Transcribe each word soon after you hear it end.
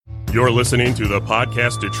You're listening to the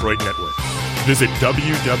Podcast Detroit Network. Visit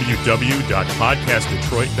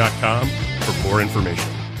www.podcastdetroit.com for more information.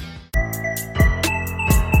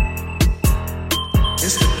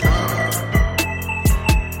 It's the product.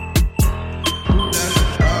 Who does the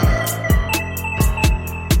product?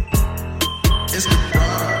 It's the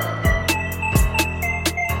product.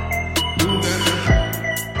 Who does the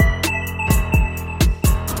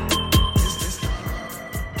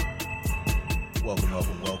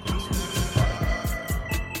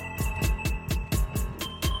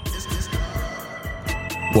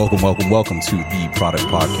Welcome to the Welcome to the Product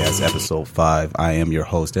Podcast, episode 5. I am your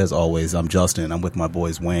host. As always, I'm Justin. I'm with my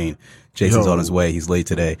boys, Wayne. Jason's on his way. He's late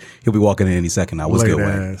today. He'll be walking in any second now. What's good,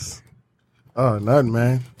 Wayne? Oh, nothing,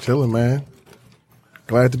 man. Chilling, man.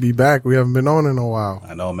 Glad to be back. We haven't been on in a while.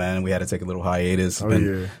 I know, man. We had to take a little hiatus.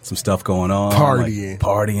 Yeah. Some stuff going on. Partying.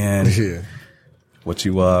 Partying. Yeah. What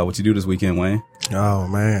you do this weekend, Wayne? Oh,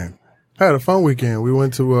 man. Had a fun weekend. We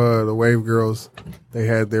went to the Wave Girls. They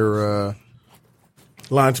had their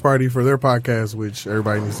launch party for their podcast, which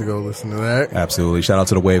everybody needs to go listen to that. Absolutely. Shout out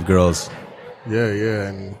to the Wave Girls. Yeah.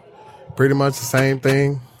 And pretty much the same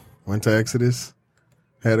thing. Went to Exodus.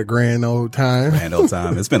 Had a grand old time.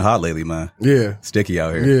 It's been hot lately, man. Yeah. Sticky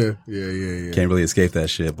out here. Yeah. Can't really escape that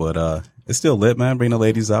shit, but it's still lit, man. Bring the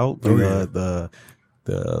ladies out. Bring the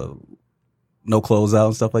no clothes out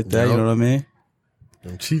and stuff like that. Yep. You know what I mean?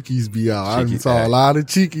 Them cheekies be out. I Cheekies, saw a lot of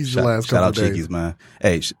cheekies the last couple of days. Shout out cheekies, man.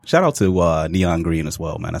 Hey, shout out to Neon Green as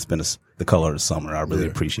well, man. That's been the color of the summer. I really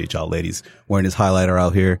appreciate y'all ladies wearing this highlighter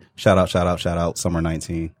out here. Shout out, Summer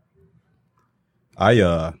 19. You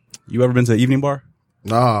ever been to the evening bar?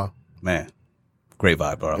 Nah. Man, great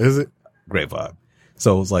vibe, bro. Is it? Great vibe.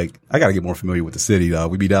 So it's like, I got to get more familiar with the city.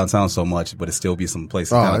 We be downtown so much, but it still be some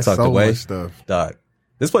places kind of tucked away. Much stuff. Dog.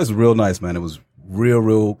 This place was real nice, man. It was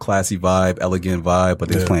real classy vibe, elegant vibe, but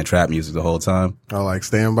they was playing trap music the whole time. Oh, like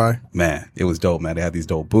Standby? Man, it was dope, man. They had these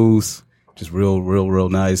dope booths, just real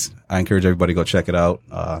nice. I encourage everybody to go check it out.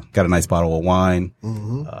 Got a nice bottle of wine.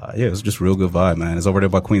 Mm-hmm. It was just real good vibe, man. It's over there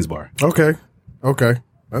by Queens Bar. Okay.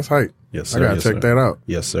 That's hype. Yes, sir. I gotta check that out.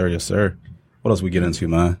 Yes, sir. What else we get into,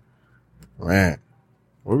 man? Man,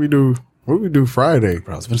 what we do Friday?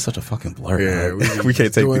 Bro, it's been such a fucking blur. Yeah, man. We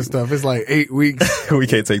can't take doing stuff. It's like 8 weeks. We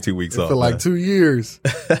can't take 2 weeks off. For like man. 2 years.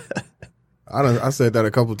 I said that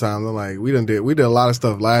a couple times. I'm like, we did a lot of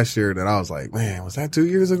stuff last year that I was like, man, was that 2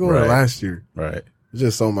 years ago or last year? Right. There's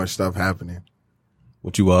just so much stuff happening.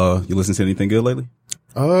 What you listen to anything good lately?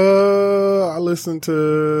 I listened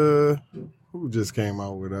to who just came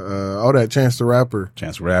out with that Chance the Rapper.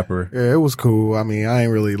 Yeah, it was cool. I mean, I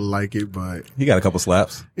ain't really like it, but he got a couple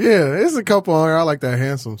slaps. Yeah, there's a couple on here. I like that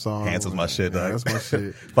Handsome song. Handsome's my shit, dog. That's my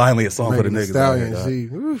shit. Finally a song for the niggas.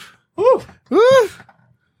 Stallion,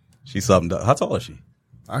 She's something. How tall is she?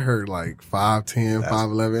 I heard like 5'10",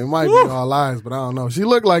 5'11". It might be all lies, but I don't know. She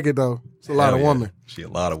looked like it though. It's a lot of woman. She a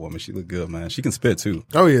lot of woman. She look good, man. She can spit too.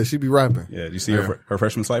 Oh yeah, she be rapping. Yeah, did you see her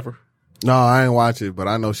freshman cypher? No, I ain't watch it, but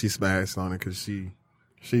I know she smashed on it because she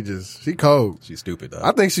cold. She's stupid though.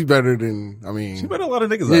 I think she's better than, she better a lot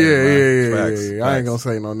of niggas out here, man. Yeah. I ain't gonna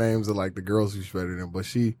say no names of like the girls who's better than, but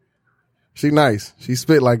she nice. She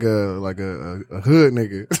spit like a hood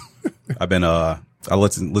nigga. I've been I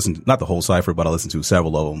listened not the whole cipher, but I listened to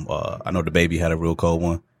several of them. I know the baby had a real cold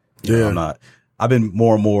one. I've been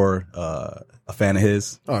more and more a fan of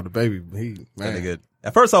his. Oh, the baby, man. Nigga.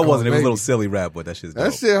 At first I wasn't. It was a little silly rap, but that shit's dope.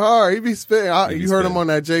 That shit hard. He be spitting. You heard him on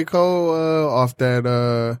that J. Cole off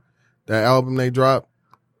that album they dropped.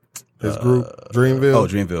 His group, Dreamville. Oh,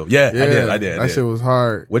 Dreamville. Yeah, I did. That shit was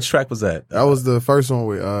hard. Which track was that? That was the first one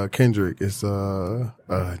with Kendrick. It's dang,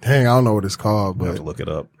 I don't know what it's called, but I have to look it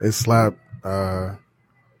up. It slapped. The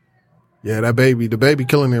baby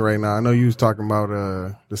killing it right now. I know you was talking about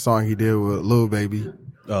the song he did with Lil Baby.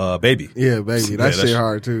 Baby. Yeah, Baby. That shit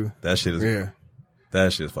hard too. That shit is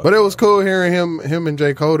That shit's fucking. But it was cool hearing him and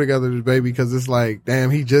J. Cole together, this Baby, because it's like, damn,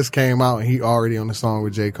 he just came out and he already on the song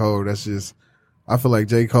with J. Cole. That's just, I feel like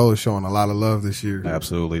J. Cole is showing a lot of love this year.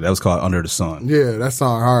 Absolutely. That was called Under the Sun. Yeah, that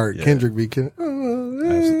song hard. Yeah. Kendrick be killing.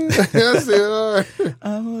 That's it hard.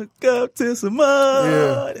 I look up to some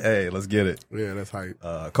mud. Yeah. Hey, let's get it. Yeah, that's hype.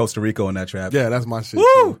 Costa Rica on that trap. Yeah, that's my shit.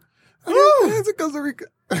 Woo! Hands in Costa Rica.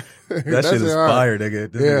 That shit is fire,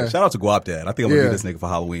 nigga. Yeah. Shout out to Guap Dad. I think I'm gonna be this nigga for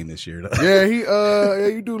Halloween this year. Yeah,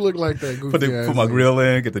 you do look like that. Put my grill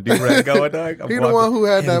in, get the do-rag going, dog. He the one who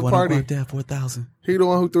had that party. Guap Dad 4000. He the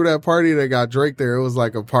one who threw that party that got Drake there. It was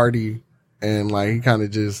like a party, and like he kind of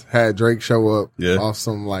just had Drake show up off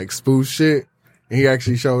some like spoof shit. And he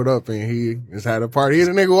actually showed up and he just had a party. He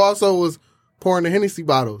the nigga who also was pouring the Hennessy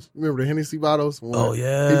bottles. Remember the Hennessy bottles? Oh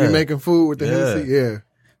yeah, he be making food with the Hennessy. Yeah.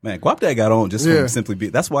 Man, Guap Dad got on just Yeah. from simply be.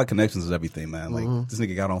 That's why connections is everything, man. Like this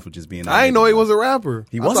nigga got on for just being. That I didn't nigga, know he man. was a rapper.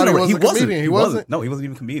 He I wasn't. thought He a comedian. He wasn't. No, he wasn't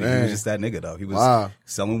even a comedian. He Dang. was just that nigga though. He was Wow.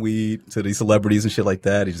 selling weed to these celebrities and shit like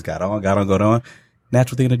that. He just got on.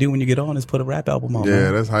 Natural thing to do when you get on is put a rap album on. Yeah,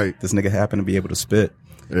 man. that's hype. This nigga happened to be able to spit.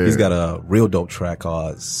 Yeah. He's got a real dope track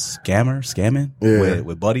called Scamming Yeah.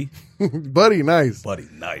 with Buddy. Buddy, nice. Buddy,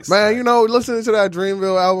 nice. Man, you know, listening to that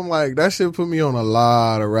Dreamville album, like, that shit put me on a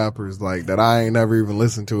lot of rappers, like, that I ain't never even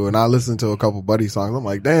listened to. And I listened to a couple Buddy songs. I'm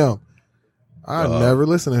like, damn, I never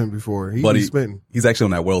listened to him before. He Buddy, be spitting. he's actually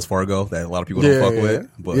on that Wells Fargo that a lot of people don't fuck with.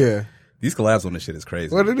 But yeah. these collabs on this shit is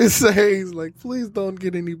crazy. What did it say? He's like, please don't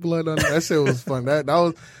get any blood on it. That shit was fun.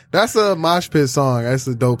 That's a mosh pit song. That's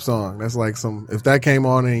a dope song. That's like if that came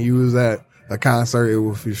on and you was at a concert, it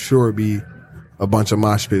would for sure be a bunch of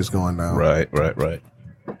mosh pits going down. Right.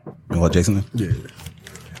 You want Jason in?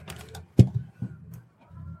 Yeah.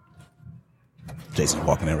 Jason's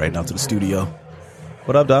walking in right now to the studio.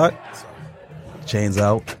 What up, Doc? Chains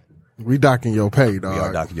out. We docking your pay, dog. We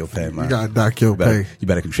are docking your pay, man. You gotta dock your pay. You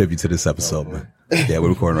better contribute to this episode, man. Yeah, we're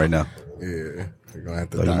recording right now. Yeah. We're gonna have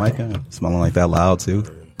to So your dock. mic smelling like that loud too.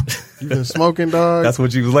 You been smoking, dog? That's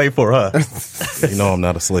what you was late for, huh? You know I'm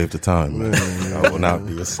not a slave to time, man. I will not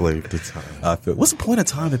be a slave to time. I feel. What's the point of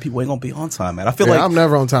time if people ain't gonna be on time, man? I feel Yeah, like I'm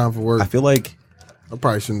never on time for work. I feel like I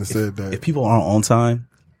probably shouldn't have said that. if people aren't on time,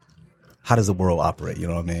 how does the world operate? You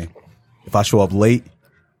know what I mean? If I show up late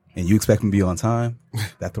and you expect me to be on time,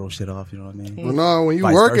 that throws shit off. You know what I mean? Well, no, when you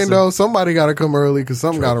Vice working versa. though, somebody got to come early because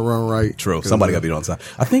something got to run right. True. Somebody got to be on time.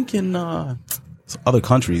 I think in other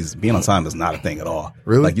countries, being on time is not a thing at all.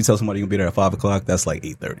 Really? Like you tell somebody you're gonna be there at 5:00, that's like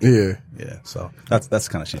 8:30. Yeah. Yeah. So that's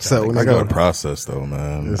kind of shit. So when I I got go a process though,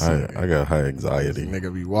 man. Listen. I got high anxiety,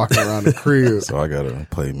 nigga be walking around the crib so I gotta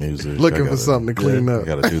play music. looking I for gotta- something to clean I up.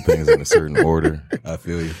 gotta do things in a certain order. I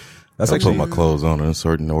feel you. That's I actually put my clothes on in a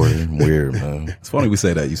certain order. Weird, man. It's funny you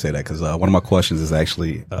say that because one of my questions is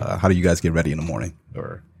actually how do you guys get ready in the morning,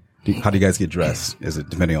 or how do you guys get dressed? Is it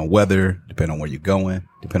depending on weather, depending on where you're going,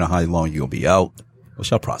 depending on how long you're gonna be out? What's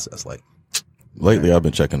your process like? Lately, I've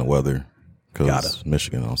been checking the weather because Gotta.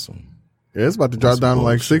 Michigan on some. Yeah, it's about to drop down to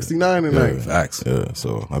like bullshit. 69 tonight. Facts. Yeah,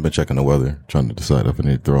 so I've been checking the weather, trying to decide if I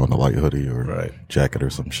need to throw on a light hoodie or Right. jacket or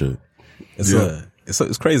some shit.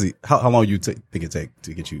 It's crazy. How long you think it take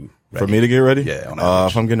to get you ready? For me to get ready? Yeah, on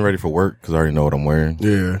average. if I'm getting ready for work, because I already know what I'm wearing,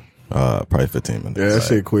 Yeah. probably 15 minutes. Yeah, that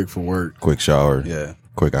shit quick for work. Quick shower. Yeah.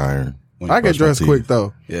 Quick iron. When I you get brush my dressed teeth. quick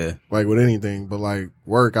though, Yeah. like with anything, but like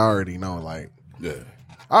work, I already know. Like Yeah.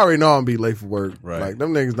 I already know I'm gonna be late for work. Right. Like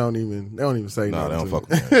them niggas don't even say Nah, they nothing. don't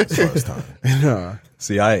to fuck me. with me as far as time. Nah.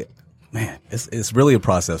 See, it's really a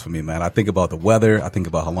process for me, man. I think about the weather. I think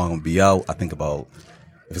about how long I'm gonna be out. I think about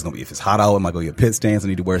if it's hot out, am I gonna get pit stains? I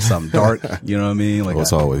need to wear something dark. You know what I mean? Like Well,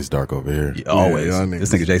 it's always dark over here. always. y'all This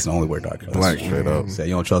niggas. nigga Jason only wear dark colors. Black straight up. Say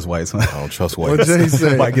you don't trust whites, huh? I don't trust What white. Jay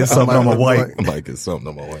say? Might get something on my white. I might get something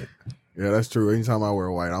on my white. Yeah, that's true. Anytime I wear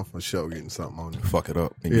white, I'm for sure getting something on it. Fuck it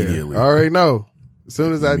up Yeah. immediately. I already know. As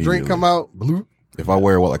soon as that drink Immediately. come out, bloop. If I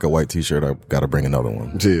wear like a white t-shirt, I gotta bring another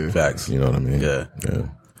one. Yeah. Facts. You know what I mean? Yeah. Yeah.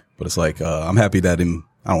 But it's like I'm happy that I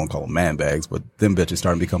don't want to call them man bags, but them bitches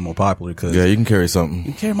starting to become more popular because Yeah, you can carry something.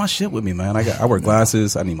 you carry my shit with me, man. I wear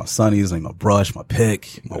glasses. I need my sunnies. I need my brush, my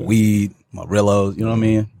pick, my weed, my Rillos. You know what I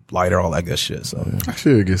mean? Lighter, all that good shit. So I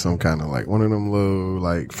should get some kind of like one of them little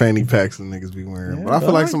like fanny packs that niggas be wearing. Yeah, but I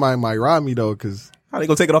feel like dog. somebody might rob me though, cause how they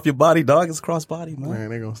gonna take it off your body, dog? It's cross body, man. man,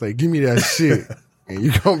 they gonna say, "Give me that shit," and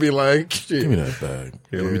you gonna be like, "Shit." Give me that bag.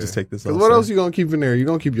 Here, let me just take this Cause off. what sir. else you gonna keep in there? You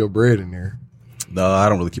gonna keep your bread in there? No, I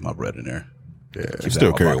don't really keep my bread in there. Yeah, Keep You that still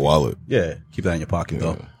in my carry a pocket. wallet. Yeah, keep that in your pocket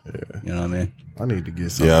though. Yeah. You know what I mean? I need to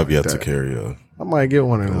get something. Yeah, I've like yet to that. carry a I might get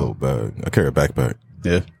one of them. little bag. I carry a backpack.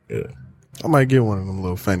 Yeah. Yeah. I might get one of them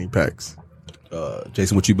little fanny packs.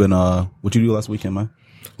 Jason, what you do last weekend, man?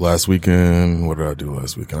 Last weekend, what did I do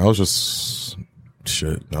last weekend? I was just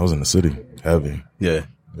shit. I was in the city, heavy. Yeah.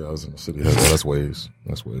 Yeah, I was in the city. Heavy. That's waves.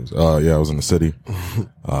 Yeah, I was in the city.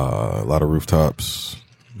 A lot of rooftops.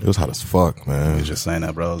 It was hot as fuck, man. You're just saying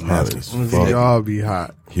that, bro. It was Hot nasty. as fuck. Y'all be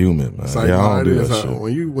hot. Humid, man. It's like, Yeah, I how don't it do is, that huh?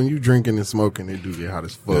 shit. When you drinking and smoking, it do get hot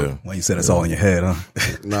as fuck. Yeah. When you said it's all in your head, huh?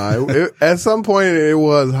 Nah, at some point it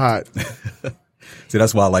was hot. See,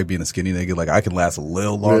 that's why I like being a skinny nigga. Like, I can last a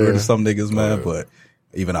little longer Yeah. than some niggas, man, but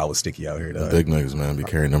even I was sticky out here, dog. Big niggas, man, be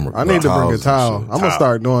carrying them. I need to bring a towels and towel. shit. I'm gonna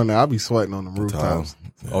start doing that. I'll be sweating on them rooftops. Towels.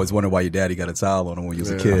 Always wondered why your daddy got a towel on him when you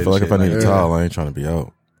was a Yeah. kid. I feel like and if I shit. need a towel, I ain't trying to be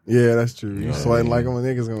out. Yeah, that's true. You sweating like them,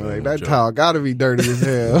 niggas gonna be like, that towel gotta be dirty as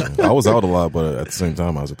hell. I was out a lot, but at the same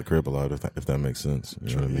time, I was at the crib a lot, if that makes sense.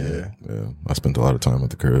 You know what I mean? Yeah. I spent a lot of time at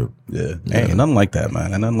the crib. Yeah. Ain't nothing like that,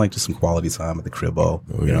 man. And nothing like just some quality time at the crib. You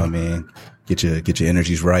know what I mean? Get your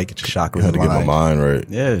energies right. Get your chakras Had to get my mind right.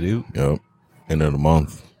 Yeah, dude. Yep. End of the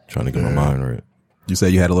month, trying to get my mind right. You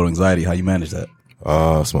said you had a little anxiety. How you manage that?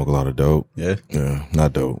 Smoke a lot of dope. Yeah? Yeah.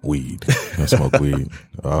 Not dope. Weed. I smoke weed.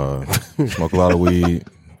 Smoke a lot of weed.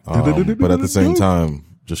 But at the same time,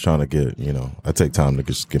 just trying to get, I take time to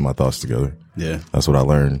just get my thoughts together. Yeah. That's what I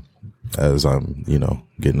learned as I'm,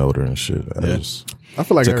 getting older and shit. I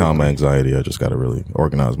feel like to calm my anxiety, I just got to really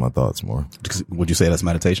organize my thoughts more. Would you say that's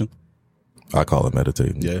meditation? I call it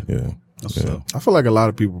meditating. Yeah. Yeah. I feel like a lot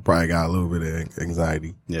of people probably got a little bit of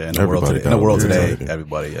anxiety. Yeah. In the world today,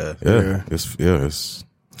 everybody, It's,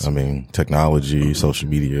 I mean, technology, social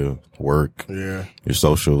media, work. Yeah. Your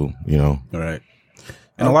social, All right.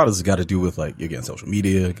 And a lot of this got to do with like, you're getting social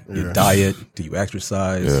media, your diet, do you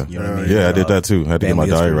exercise? Yeah. You know what I mean? Yeah, I did that too. I had to get my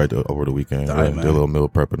diet right over the weekend. Did a little meal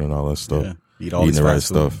prepping and all that stuff. Yeah. Eating the right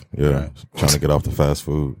stuff. Yeah. Right. Trying to get off the fast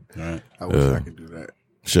food. Right. I wish I could do that.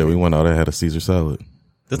 Shit, we went out and had a Caesar salad.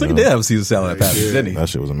 This nigga did have a Caesar salad at Pappy's, didn't he? That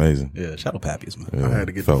shit was amazing. Yeah, shout out Pappy's, man. Yeah. I had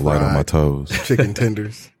to get Felt light on my toes. Chicken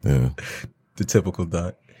tenders. Yeah. The typical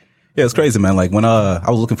diet. Yeah, it's crazy, man. Like when I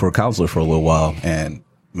was looking for a counselor for a little while, and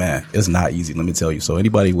man, it's not easy, let me tell you. So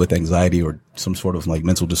anybody with anxiety or some sort of like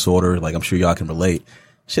mental disorder, like I'm sure y'all can relate,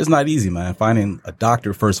 shit's not easy, man. Finding a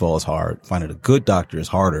doctor, first of all, is hard. Finding a good doctor is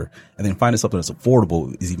harder. And then finding something that's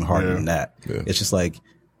affordable is even harder than that. Yeah. It's just like,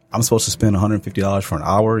 I'm supposed to spend $150 for an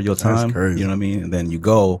hour of your time. That's crazy. You know what I mean? And then you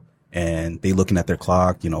go and they looking at their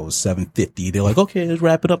clock, $7:50. They're like, okay, let's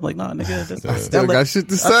wrap it up. I'm like, nah, nigga. I still got shit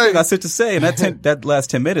to say. I still got shit to say. And that last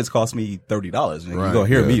 10 minutes cost me $30. You go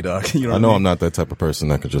hear me, dog. You know I know I'm not that type of person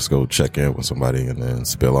that could just go check in with somebody and then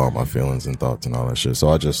spill all my feelings and thoughts and all that shit. So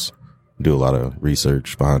I just do a lot of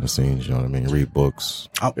research behind the scenes, you know what I mean? Read books.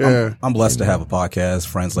 I'm blessed to have a podcast,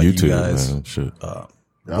 friends like YouTube, you guys. Man, shit.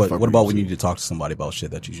 What about when you need to talk to somebody about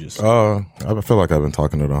shit that you just... I feel like I've been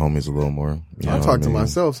talking to the homies a little more. I talk to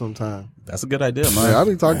myself sometimes. That's a good idea, man. Yeah, I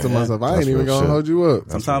be talking to myself. I ain't even gonna hold you up.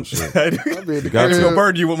 Sometimes I got to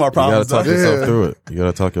burden you with my problems. You gotta talk yourself through it. You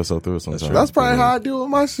gotta talk yourself through it sometimes. That's probably how I deal with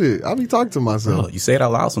my shit. I be talking to myself. Well, you say it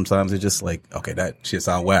out loud sometimes. It's just like, okay, that shit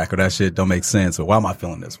sound whack or that shit don't make sense or why am I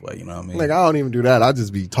feeling this way? You know what I mean? Like I don't even do that. I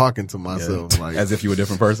just be talking to myself like as if you were a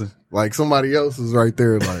different person. Like somebody else is right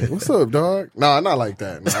there like, what's up, dog? No, not like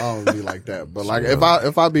that. No, I don't be like that. But like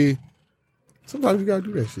if I be, sometimes you gotta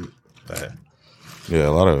do that shit. Yeah,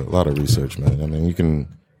 a lot of research, man. I mean,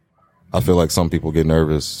 I feel like some people get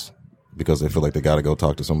nervous because they feel like they got to go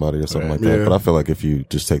talk to somebody or something like that. But I feel like if you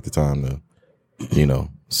just take the time to,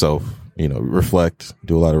 reflect,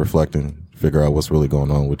 do a lot of reflecting, figure out what's really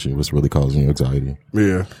going on with you, what's really causing you anxiety.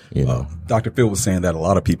 Yeah. Dr. Phil was saying that a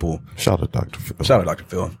lot of people. Shout out Dr. Phil. Shout out Dr.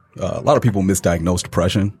 Phil. A lot of people misdiagnose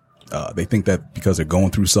depression. They think that because they're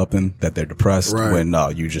going through something that they're depressed when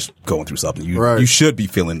you're just going through something. You should be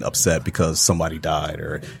feeling upset because somebody died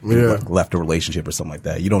or you left a relationship or something like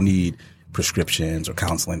that. You don't need prescriptions or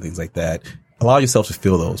counseling, things like that. Allow yourself to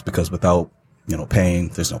feel those because without, pain,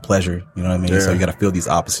 there's no pleasure. You know what I mean? Yeah. So you got to feel these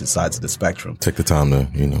opposite sides of the spectrum. Take the time to,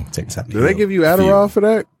 Take the time to Do they give you Adderall for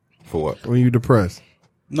that? For what? When you depressed?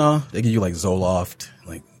 No, they give you like Zoloft,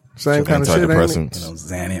 like same kind of shit, ain't it?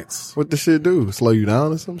 Xanax. What the shit do? Slow you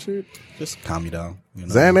down or some shit? Just calm you down.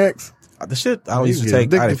 Xanax? The shit I used to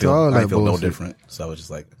take, I didn't feel no different. So I was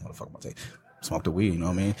just like, what the fuck am I taking? Smoke the weed, you know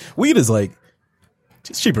what I mean? Weed is like,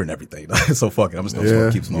 it's cheaper than everything. So fuck it. I'm just going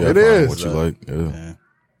to keep smoking. It is. What you like.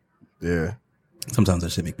 Yeah. Sometimes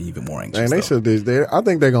that shit make me even more anxious. Man, I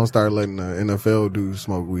think they're going to start letting the NFL dudes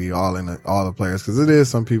smoke weed, all the players. Cause it is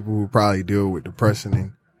some people who probably deal with depression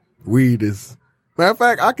and weed is, matter of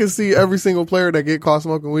fact, I can see every single player that get caught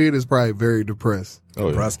smoking weed is probably very depressed.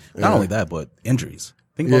 Not only that, but injuries.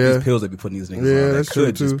 Think about these pills they be putting these niggas on. That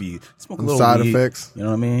could just be smoking a little side weed, effects. You know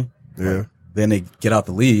what I mean? Yeah. Like, then they get out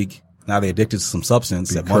the league. Now they addicted to some substance.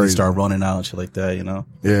 That money start running out and shit like that,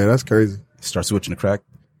 Yeah, that's crazy. Start switching to crack.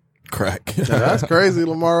 Yeah, that's crazy.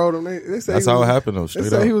 Lamar Odom. They say that's how it happened though. They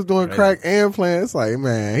say he was doing crack and playing. It's like,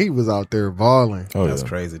 man, he was out there balling. Oh, that's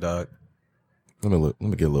crazy, dog. Let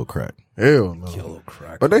me get a little crack. Hell no. Get a little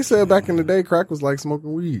crack. But they said back in the day, crack was like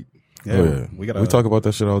smoking weed. Yeah, we talk about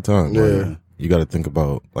that shit all the time. Yeah, like, you got to think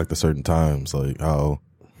about like the certain times, like how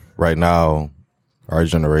right now our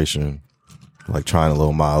generation, like trying a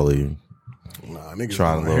little Molly. Nah, niggas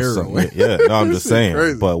trying a little heroin. something. Yeah, no, I'm just saying.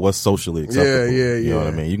 Crazy. But what's socially acceptable? Yeah. You know what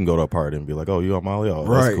I mean? You can go to a party and be like, "Oh, you on Molly? Oh,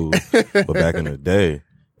 right. that's cool." But back in the day,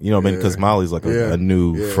 You know what I mean? Because Molly's like a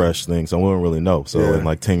new, fresh thing, so we don't really know. So in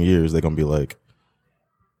like 10 years, they're gonna be like,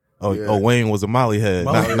 "Oh, Wayne was a Molly head."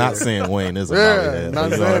 Not saying Wayne is a Molly head.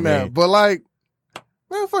 Not saying that, but like,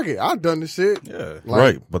 man, fuck it, I've done the shit. Yeah, like,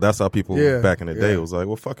 right. But that's how people back in the day was like,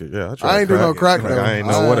 "Well, fuck it, yeah, I ain't do no crack. Like, I ain't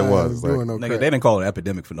know what it was. Like, nigga, they didn't call it an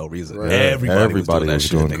epidemic for no reason. Right. Everybody was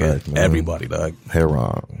doing that crack, shit, man. Everybody, dog.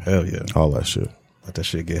 Heroin, Hell yeah, all that shit. Let that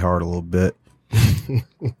shit get hard a little bit.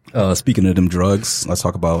 Speaking of them drugs, let's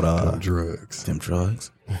talk about drugs. Them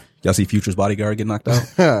drugs. Y'all see Future's bodyguard get knocked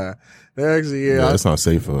out? They actually, it's not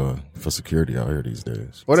safe for security out here these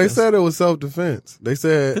days. Well, they said it was self-defense. They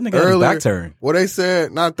said Didn't they get his earlier. back turned? Well, they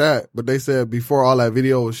said not that, but they said before all that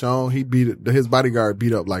video was shown, his bodyguard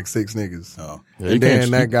beat up like 6 niggas. Oh, Yeah, And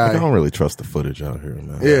then that guy, I don't really trust the footage out here,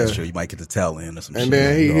 man. Yeah. sure. You might get the tail end or some shit. and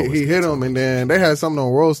then You always he get hit the him, and then they had something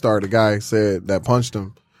on World Star. The guy said that punched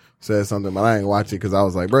him. Said something, but I ain't watch it because I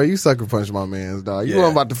was like, bro, you sucker punched my man's dog. You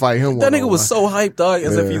weren't about to fight him. That nigga was so hyped, dog.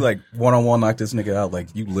 As if Yeah. you like one-on-one knocked this nigga out. Like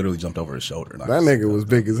you literally jumped over his shoulder. That nigga was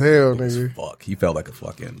big as hell, nigga. Fuck. He felt like a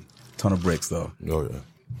fucking ton of bricks though. Oh yeah.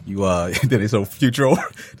 You then they so Future over.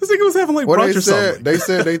 This nigga was having like What brunch they or said, something. they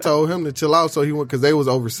said they told him to chill out, so he went because they was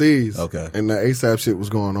overseas. Okay. And the ASAP shit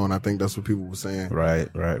was going on. I think that's what people were saying. Right.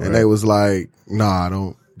 And they was like, nah,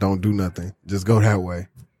 don't do nothing. Just go that way.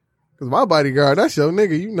 Cause my bodyguard, that's your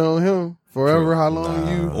nigga. You know him forever. How long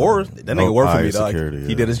you? Or that nigga worked for me, dog. security,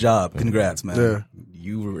 He did his job. Congrats, man. Yeah.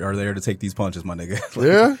 You are there to take these punches, my nigga. Like,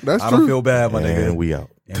 Yeah, that's I true. don't feel bad, my nigga. And we out.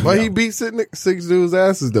 And But we he out. beat 6 dudes'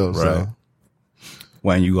 asses though. Right. So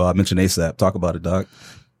When you mentioned ASAP, talk about it, dog.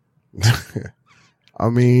 I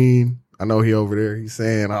mean, I know he over there. He's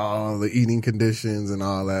saying the eating conditions and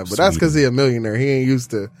all that, but that's because he a millionaire. He ain't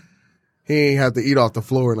used to. He ain't have to eat off the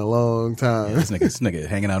floor in a long time. This nigga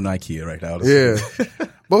hanging out in IKEA right now. Yeah.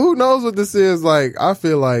 But who knows what this is? Like, I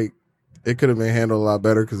feel like it could have been handled a lot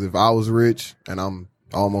better because if I was rich and I'm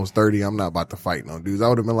almost 30, I'm not about to fight no dudes. I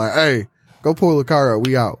would have been like, hey, go pull the car up.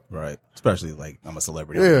 We out. Right. Especially like I'm a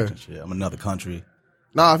celebrity. Yeah. I'm rich and shit. I'm another country.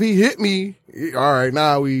 Nah, if he hit me, all right,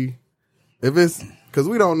 if it's, because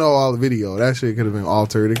we don't know all the video. That shit could have been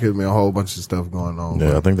altered. It could have been a whole bunch of stuff going on.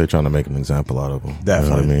 Yeah, I think they're trying to make an example out of him. Definitely, You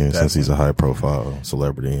know what I mean? definitely. Since he's a high profile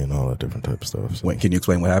celebrity and all that different type of stuff. So. Wait, can you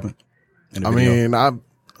explain what happened? in the I video? mean,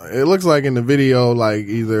 it looks like in the video, like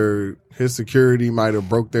either his security might have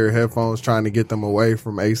broke their headphones trying to get them away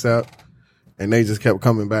from ASAP, and they just kept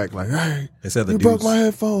coming back like, "Hey, They said the you broke dudes- my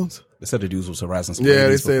headphones." They said the dudes was harassing some Yeah, they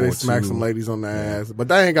ladies said they before, smacked too. some ladies on the ass, but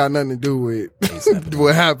that ain't got nothing to do with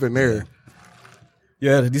what happened there.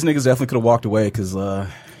 Yeah, these niggas definitely could have walked away because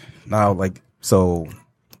now, like, so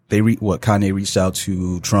Kanye reached out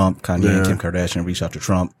to Trump. Kanye and Kim Kardashian reached out to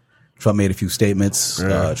Trump. Trump made a few statements,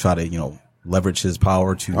 try to, leverage his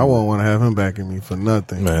power to. I won't want to have him backing me for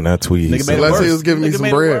nothing. Man, that tweet. Nigga made it Unless worse. he was giving me Nigga some made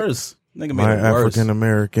it bread. worse. Nigga made My it worse. African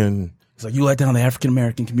American. It's like, you let down the African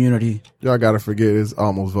American community. Y'all got to forget it's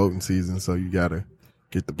almost voting season, so you got to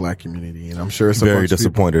get the black community. And I'm sure it's a Very bunch of people.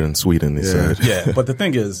 disappointed in Sweden, he said. Yeah, but the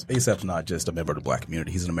thing is, ASAP's not just a member of the black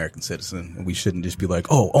community. He's an American citizen, and we shouldn't just be like,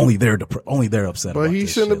 oh, only they're upset. But about he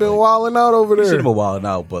this shouldn't have shit. been Like, wilding out over He there. shouldn't have been wilding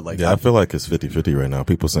out, but like, Yeah, I feel like it's 50-50 right now.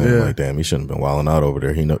 People saying Yeah. like, damn, he shouldn't have been wilding out over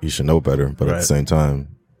there. He should know better. But at Right. the same time,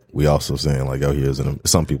 we also saying like, yo,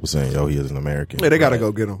 some people saying, yo, he is an American. Yeah, they got to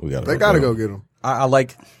go get him. We gotta They go got to get go him. get him. I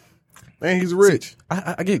like. And he's rich.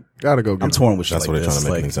 I get. Got to go get I'm him. torn with shit That's like what they're this. trying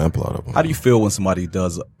to make an Like, example out of him. how do you feel when somebody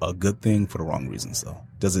does a good thing for the wrong reasons? Though,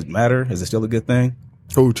 does it matter? Is it still a good thing?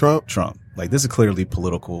 Who, Trump? Trump, like, this is clearly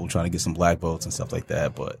political, trying to get some black votes and stuff like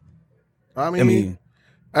that. But I mean, I mean,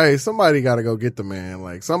 hey, somebody got to go get the man.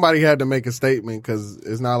 Like, somebody had to make a statement because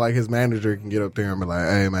it's not like his manager can get up there and be like,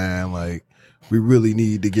 hey, man, like, we really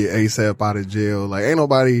need to get ASAP out of jail. Like, ain't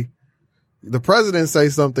nobody, the president say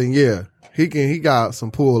something, yeah, he got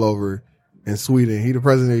some pull over in Sweden. He the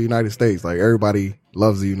president of the United States. Like, everybody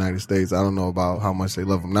loves the United States. I don't know about how much they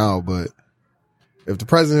love him now, but if the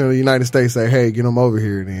president of the United States say, hey, get him over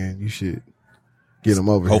here, then you should get him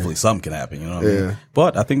over hopefully here. something can happen. You know what I mean? Yeah.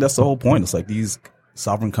 But I think that's the whole point. It's like these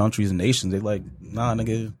sovereign countries and nations. They like, nah,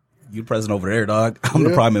 nigga, you president over there, dog. I'm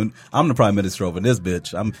the prime minister over this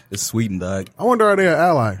bitch. It's Sweden, dog. I wonder, are they an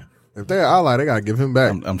ally? If they're an ally, they got to give him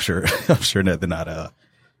back. I'm sure. I'm sure that they're not a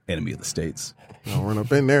enemy of the states. Don't run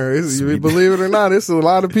up in there. Believe it or not, it's a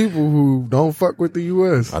lot of people who don't fuck with the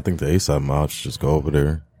U.S. I think the ASAP mob should just go over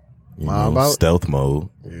there. Mob out? Stealth mode.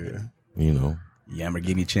 Yeah. You know.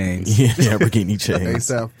 Lamborghini chains. Yeah, Lamborghini chains.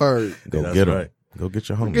 ASAP first. Go That's get him. right. Go get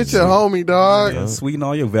your homie. Get your homie, dog. Yeah, Sweden,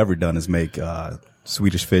 all you've ever done is make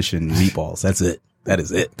Swedish fish and meatballs. That's it. That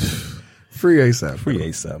is it. Free ASAP. Free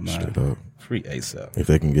ASAP, man. Straight up. Free ASAP. If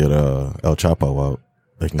they can get El Chapo out,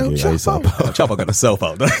 They can get ASAP out. Chapo got himself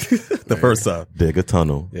out the first time. Dig a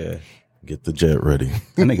tunnel. Yeah. Get the jet ready.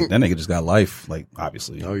 That nigga just got life, like,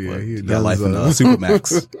 obviously. Oh, yeah, But he got does, life in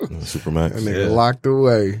Supermax. Supermax. That nigga Yeah. locked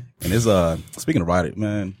away. And his speaking of Roddy,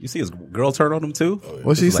 man, you see his girl turn on him too?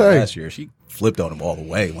 What'd she This was say? last year. She flipped on him all the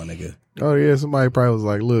way, my nigga. Oh yeah, somebody probably was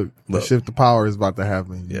like, "Look, the Look. shift of power is about to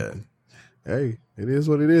happen." Yeah. Hey, it is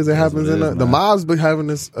what it is. It happens what it in is, the man. mobs, be having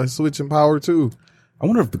this a switch in power too. I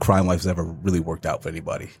wonder if the crime life's ever really worked out for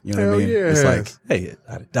anybody. You know what I Hell mean? yeah, it It's has. like, hey,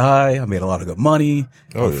 I die. I made a lot of good money.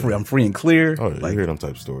 I'm free and clear. Oh, yeah, Like, you hear them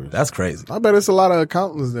type of stories. that's crazy. I bet it's a lot of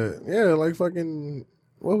accountants that, like fucking,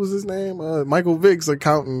 what was his name? Michael Vick's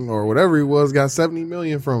accountant or whatever he was got $70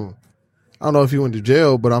 million from him. I don't know if he went to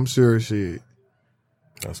jail, but I'm sure shit.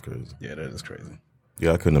 That's crazy. Yeah, that is crazy.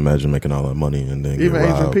 Yeah, I couldn't imagine making all that money and then Even get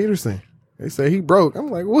Adrian robbed. Peterson, they say he broke. I'm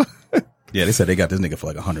like, what? Yeah, they said they got this nigga for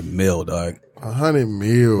like $100 million, dog. $100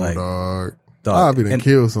 million, Like, dog. Dog, I'll be to and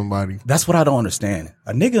kill somebody. that's what I don't understand.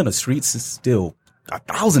 A nigga in the streets is still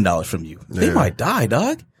 $1,000 from you. They Yeah. might die,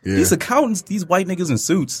 dog. Yeah. These accountants, these white niggas in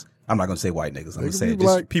suits. I'm not gonna say white niggas. I'm gonna Niggas say be just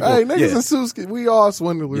like, people. hey, niggas yeah, in suits, we all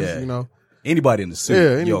swindlers, Yeah. you know. anybody in the suit. Yeah, Yo,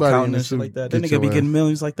 anybody in accountant the and shit suit like that. That get nigga your be getting ass.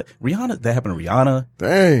 millions like that. Rihanna, that happened to Rihanna.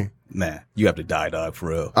 Dang. Man, you have to die, dog, for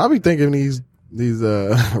real. I be thinking these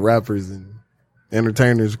rappers and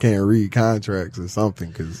entertainers can't read contracts or something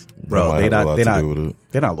because Bro, Might they have a not lot they to not do with it.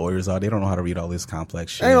 they're not lawyers, are they? Don't know how to read all this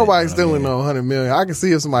complex shit. ain't nobody you know what I stealing mean? no $100 million. I can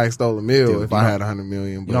see if somebody stole a mill Dude, if you I know- had $100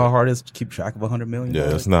 million. But You know how hard it is to keep track of $100 million? Yeah,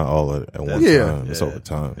 dog? it's not all at one Yeah. time. It's over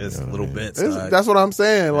time. It's you know what little I mean? bits. dog. that's what I'm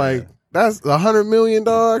saying. Like that's $100 million,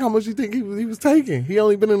 dog. How much you think he was taking? He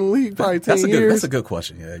only been in the league probably 10 That's years. a good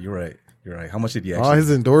question. Yeah, you're right. You're right. How much did he All actually?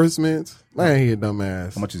 his endorsements, man, he a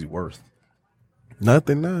dumbass. How much is he worth?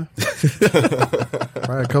 Nothing now.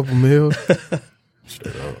 Probably a couple mil. That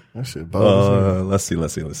shit bogus.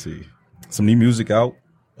 Let's see. Some new music out.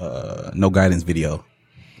 No Guidance video.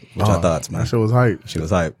 What's your thoughts, man? That shit was hype. She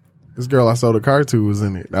was hype. This girl I sold a car to was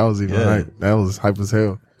in it. That was even Yeah. hype. That was hype as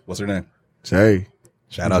hell. What's her name? Jay.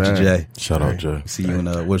 Shout out to Jay. Jay. Shout out, Jay. See you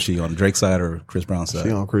in was she on Drake's side or Chris Brown's side?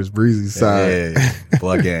 She on Chris Breezy's side. Yeah,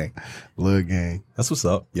 Blood Gang. Blood gang. That's what's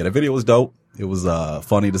up. Yeah, the video was dope. It was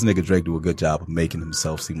funny. This nigga Drake do a good job of making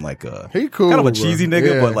himself seem like He cool, kind of a bro. cheesy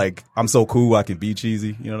nigga, Yeah. but like I'm so cool I can be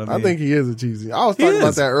cheesy. You know what I mean? I think he is a cheesy. I was He talking about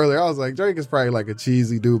is. that earlier. I was like, Drake is probably like a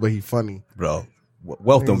cheesy dude, but he funny. bro,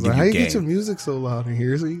 wealth He don't was give like, how you you get your game. music so loud in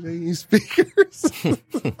here? So you use speakers.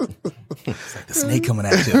 The snake coming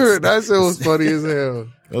at you. That shit was funny as hell.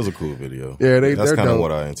 That was a cool video. Yeah, that's they're kind of dope.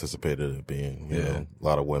 what I anticipated it being. You Yeah. know, a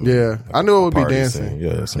lot of women. Yeah, I knew it would be Party dancing. scene.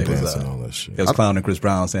 Yeah, some It was, dancing, all that shit. He was clowning Chris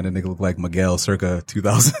Brown, saying that nigga looked like Miguel circa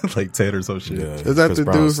 2000, like 10 or some shit. Yeah, Is that Chris the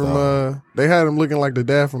Brown dude style. from, they had him looking like the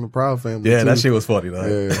dad from the Proud Family. Yeah, too. that shit was funny, though.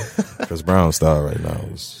 Yeah. Chris Brown style right now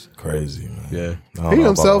is crazy, man. Yeah. I don't He know about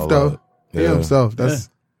himself, all though. that. He Yeah. himself. That's,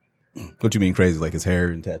 What you mean crazy? Like his hair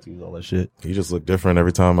and tattoos, all that shit? He just look different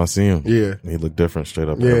every time I see him. Yeah. He look different straight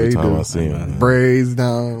up Yeah, every he time do. I see him. man. braids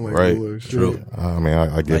down. Like Right. a little shit. True. I mean, I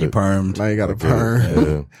Now get you it. permed. Now you got a I get it. perm.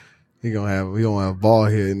 Yeah. He gonna have ball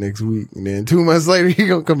head next week, and then 2 months later he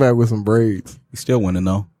gonna come back with some braids. He's still winning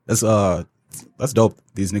though. That's dope.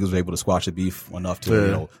 These niggas were able to squash the beef enough to,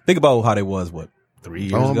 Yeah. think about how they was, 3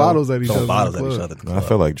 years Throwing ago? bottles at each Throwing other in bottles the at each club. other. at the I club.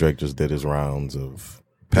 feel like Drake just did his rounds of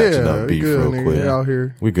patching up he beef good, real nigga. quick. He out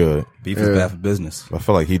here. We good. Beef is Yeah. bad for business. I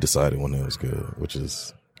feel like he decided when it was good, which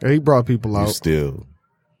is Yeah, he brought people you out, still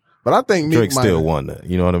but I think Meek Drake might- still won that.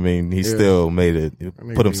 You know what I mean? He Yeah. still made it,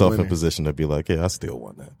 nigga put be himself in winning. position to be like, yeah, I still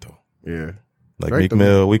won that though. Yeah, Like Drake Meek the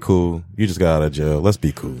Mill, we cool. You just got out of jail. Let's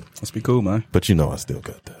be cool. Let's be cool, man. But you know, I still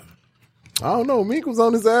got that. I don't know. Meek was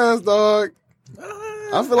on his ass, dog. I feel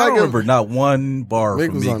I like don't remember not one bar Meek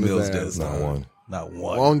from was Meek on his Mill's ass. diss. Not dog. one. Not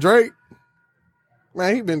one. on Drake.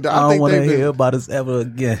 Man, he been. I I don't think want to they've hear been. about us ever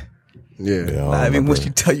again. Yeah, Yeah, I don't I mean, remember, when she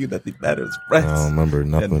tell you nothing matters, I right? don't remember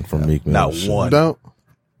nothing from Meek Mill. Not shit. one. don't.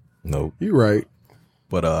 Nope. You right.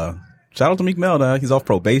 But shout out to Meek Mill, dog. He's off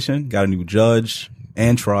probation, got a new judge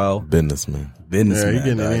and trial. Businessman. Business, Yeah, he man,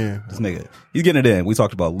 getting it dog. in. This nigga, he's getting it in. We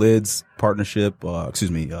talked about Lids partnership.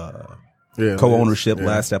 Yeah, Co-ownership yeah.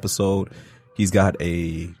 last episode. He's got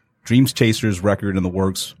a Dreams Chasers record in the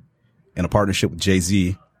works and a partnership with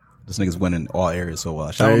Jay-Z. This nigga's winning all areas. So shout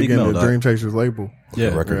out Yeah, to he Meek getting Mill, the dog. Dream Chasers label.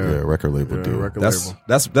 Yeah, Record label Yeah, deal. record that's label.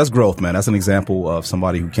 that's growth, man. That's an example of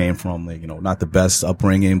somebody who came from, like, not the best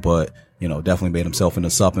upbringing, but definitely made himself into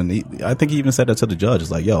something. I think he even said that to the judge.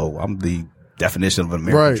 It's like, yo, I'm the definition of an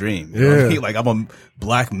American Right. dream. You know what I Yeah. mean? Like, I'm a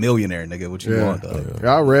black millionaire, nigga. What you Yeah. want, dog?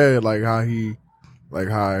 Yeah, I read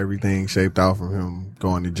how everything shaped out from him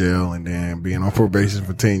going to jail and then being on probation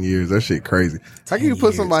for 10 years. That shit crazy. How can you 10 put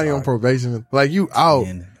years, somebody on dog. probation? Like you out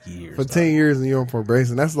 10 years. For 10 years and you're on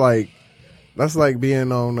probation. That's like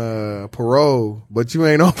being on parole, but you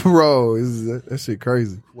ain't on parole. That shit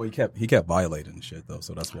crazy. Well, he kept violating and shit though,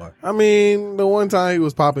 so that's why. I mean, the one time he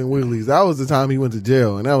was popping wheelies, that was the time he went to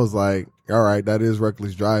jail, and that was like, all right, that is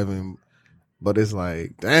reckless driving. But it's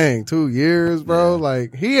like, dang, 2 years, bro. Yeah.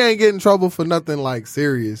 Like, he ain't getting in trouble for nothing like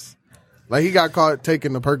serious. Like, he got caught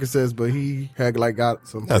taking the Percocets, but he had like got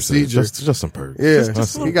some procedure. Just some perks. Yeah,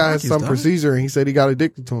 he got some procedure, and he said he got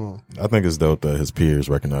addicted to them. I think it's dope that his peers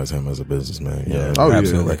recognize him as a businessman. Yeah,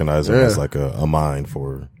 absolutely. Recognize him as like a mind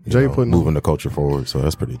for moving the culture forward. So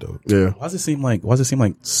that's pretty dope. Yeah. Why does it seem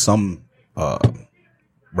like some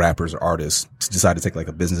rappers or artists decide to take like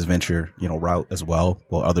a business venture, route as well,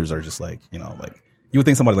 while others are just like, like you would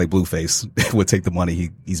think somebody like Blueface would take the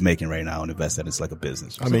money he's making right now and invest that it's like a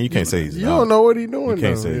business. I mean, you can't say he's you not. don't know what he's doing. You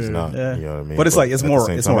can't say he's not. Yeah. You know what I mean? But it's like it's more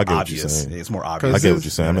obvious. It's more obvious. I get what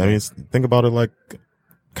you're saying. I mean, think about it like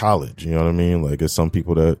college. You know what I mean? Like, it's some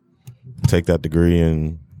people that take that degree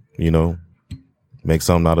and make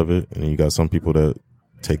something out of it, and you got some people that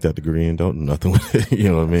take that degree and don't do nothing with it. You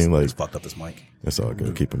know what I mean? Like, it's fucked up this mic. It's all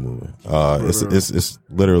good. Keep it moving. It's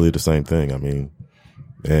literally the same thing. I mean,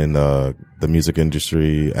 in the music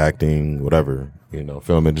industry, acting, whatever,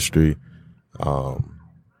 film industry,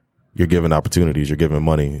 you're given opportunities, you're given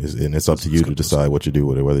money, and it's up to you to decide what you do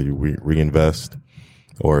with it, whether you reinvest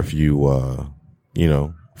or if you,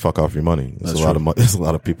 fuck off your money. There's a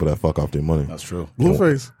lot of people that fuck off their money. That's true.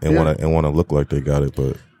 Blueface. And want to look like they got it,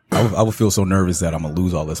 but I would feel so nervous that I'm gonna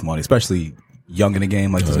lose all this money, especially young in the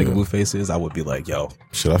game like this nigga Blueface is. I would be like, yo.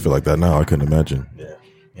 Shit, I feel like that now. I couldn't imagine. Yeah.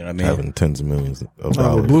 You know what I mean? Having tens of millions of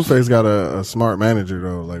dollars. Blueface got a smart manager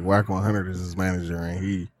though. Like Wack 100 is his manager,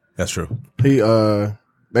 and that's true. They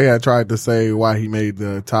had tried to say why he made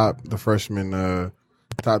the freshman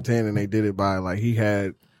top 10, and they did it by like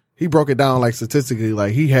he broke it down like statistically,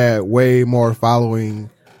 like he had way more following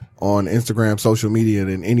on Instagram, social media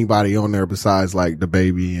than anybody on there besides like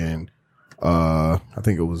DaBaby and I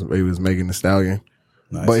think it was Megan Thee Stallion.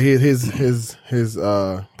 Nice. But his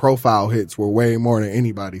profile hits were way more than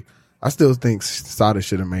anybody. I still think Sada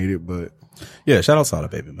should have made it, but yeah, shout out Sada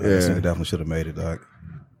Baby, man. Yeah. This nigga definitely should have made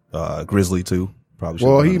it. Grizzly too, probably.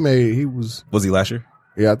 Well, was he last year?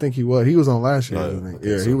 Yeah, I think he was. He was on last year. I think.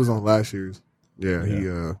 Yeah, he was on last year's.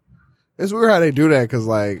 Yeah, it's weird how they do that because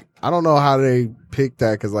like I don't know how they pick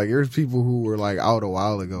that because like there's people who were like out a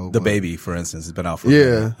while ago. DaBaby, for instance, has been out for a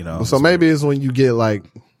minute, So maybe it's when you get like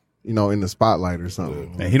in the spotlight or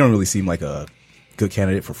something. Man, he don't really seem like a good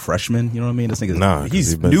candidate for freshmen. You know what I mean? This nigga,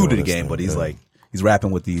 he's new to the game, but he's like he's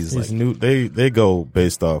rapping with these. He's new. They go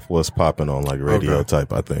based off what's popping on like radio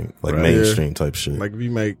type. I think like mainstream type shit. Like if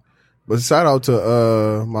you make. But shout out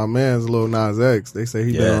to my man's Lil Nas X. They say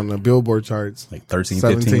he been on the Billboard charts like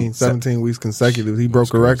 17 weeks consecutive. He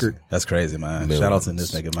broke a record. That's crazy, man. Shout out to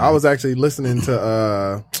this nigga, man. I was actually listening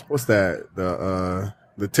to what's that?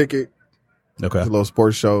 The Ticket. Okay. The little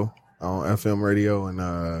sports show on FM radio,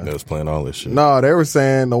 and they was playing all this shit. No, they were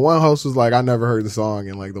saying the one host was like, I never heard the song,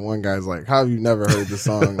 and like the one guy's like, how have you never heard the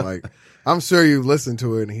song? Like, I'm sure you've listened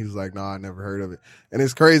to it, and he's like, no, I never heard of it. And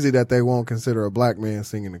it's crazy that they won't consider a black man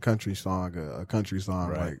singing a country song a country song.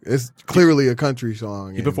 Right. Like, it's clearly a country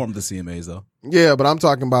song. He performed at the CMAs though. Yeah, but I'm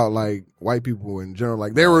talking about like white people in general.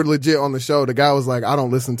 Like they were legit on the show. The guy was like, I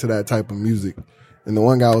don't listen to that type of music. And the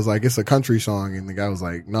one guy was like, it's a country song. And the guy was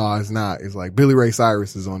like, no, it's not. It's like Billy Ray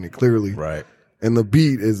Cyrus is on it clearly. Right. And the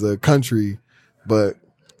beat is a country, but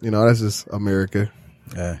that's just America.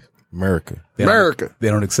 Yeah. America. They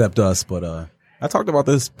don't accept us, but I talked about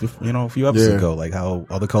this, a few episodes ago, like how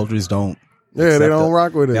other cultures don't. Yeah, they don't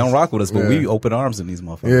rock with us. They don't rock with us, but we open arms in these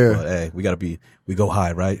motherfuckers. Yeah. But, hey, we go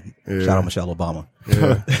high, right? Yeah. Shout out Michelle Obama.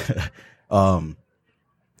 Yeah.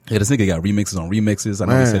 This nigga got remixes on remixes. I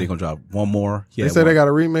know he said he's gonna drop one more. They said they got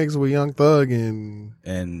a remix with Young Thug and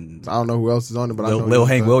I don't know who else is on it, but I know Lil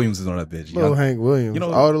Hank Williams is on that bitch. Lil Hank Williams. The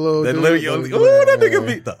little that nigga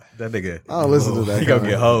beat that nigga. I don't listen to that. He gonna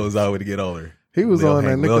get hoes out when he get older. He was on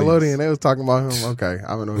that Nickelodeon. They was talking about him. Okay, I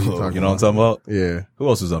don't know who you're talking about. You know what I'm talking about? Yeah. Who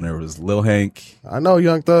else was on there? It was Lil Hank. I know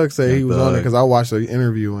Young Thug said he was on it because I watched the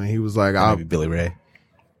interview and he was like, maybe Billy Ray.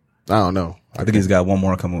 I don't know. I think he's got one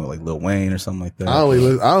more coming with like Lil Wayne or something like that. I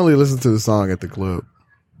only listen to the song at the club.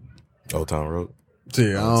 Old Town Road.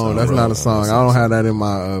 Yeah, that's not a song. I don't have that in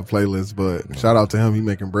my playlist. But shout out to him. He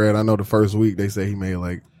making bread. I know the first week they say he made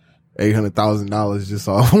like $800,000 just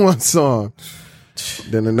off one song.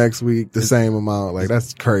 Then the next week the same amount. Like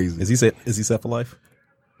that's crazy. Is he set for life?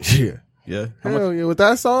 Yeah. Yeah. Hell yeah. With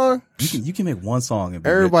that song, you can make one song and be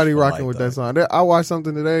everybody rich for rocking life, with that song. I watched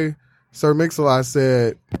something today. Sir Mix-a-Lot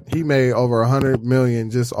said he made over $100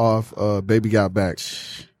 million just off Baby Got Back.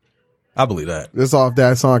 I believe that. It's off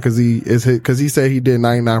that song because he said he did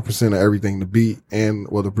 99% of everything, the beat and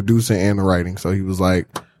the producing and the writing. So he was like,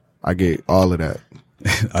 I get all of that.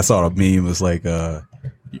 I saw a meme. It was like, you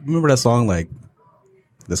remember that song? Like,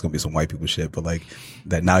 there's gonna be some white people shit, but like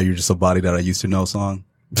that. Now you're just somebody that I used to know song.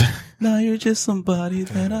 Now you're just somebody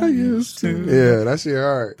that I used to. Yeah, that shit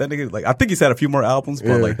hard. That nigga, like, I think he's had a few more albums, but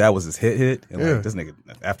Yeah. like that was his hit. And Yeah. like this nigga,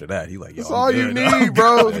 after that, he like, yo, That's I'm all good, you dog. need,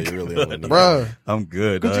 bro. Yeah, you really only need Bruh. I'm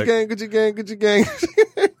good. Gucci dog. gang, Gucci gang, Gucci gang.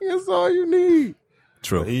 That's all you need.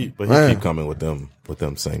 True. But Man. he keep coming with them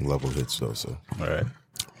same level hits though. So All right.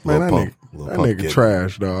 Man, Lil that Pump nigga get it.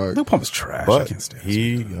 trash, dog. Lil Pump is trash. I But can't stand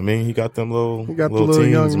he got them little. He got the little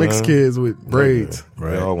young teens, mixed man. kids with braids. Yeah.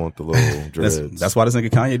 Right. They all want the little dreads. That's why this nigga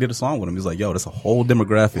Kanye did a song with him. He's like, yo, that's a whole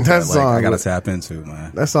demographic That that like, song I gotta was- tap into,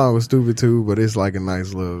 man. That song was stupid too, but it's like a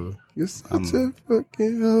nice little. You're such a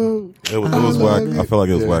fucking hoe. It was whack. I feel like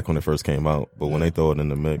it was Yeah. whack when it first came out, but when they throw it in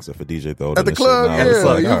the mix, if a DJ throw it At in the club, shit, now it's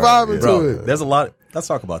yeah, like, you all right, vibing yeah. to Bro, it. there's a lot. Let's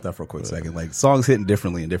talk about that for a quick second. Like songs hitting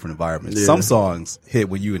differently in different environments. Yeah. Some songs hit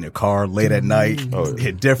when you in your car late at night,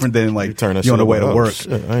 hit different than like You turn that you on the shit way to up. work.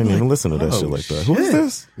 Shit, I ain't even listen to that shit like that. Who is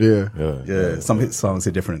this? Yeah. Yeah, Yeah, songs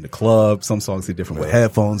hit different in the club. Some songs hit different with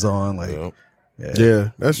headphones on. Like, Yeah. Yeah,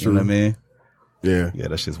 that's you true. know what I mean? Yeah. Yeah,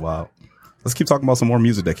 that shit's wild. Let's keep talking about some more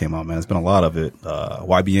music that came out, man. It's been a lot of it.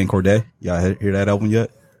 YBN Cordae. Y'all hear that album yet?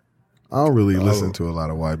 I don't really listen to a lot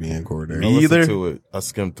of YBN Cordae. Me I listened either. to it. I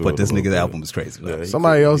skimmed through it. But this a little nigga's bit. album is crazy. Yeah, he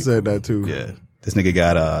Somebody cool. else said that too. Yeah. This nigga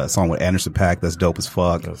got a song with Anderson .Paak that's dope as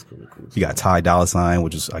fuck. That's cool. He got Ty Dolla $ign,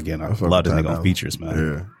 which is, again, I fuck love this with Ty nigga on Dolla. features,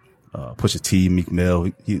 man. Yeah. Pusha T, Meek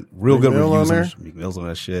Mill. He real Meek good Mill reviews on on there? Meek Mill's on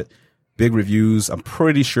that shit. Big reviews. I'm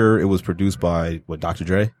pretty sure it was produced by, Dr.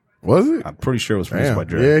 Dre? Was it? I'm pretty sure it was produced Damn. by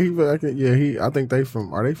Dre. I think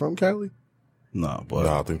are they from Cali? No, but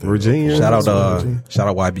No, I think Virginia? shout out Virginia.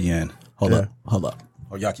 YBN. Hold Yeah. up.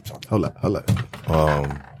 Oh, y'all keep talking. Hold up. Damn,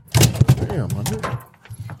 my nigga.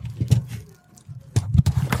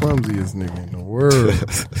 Clumsiest nigga in the world.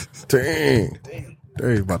 Dang.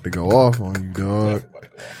 They about to go off on you, dog.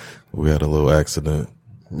 We had a little accident.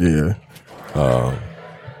 Yeah.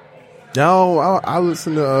 Yo, I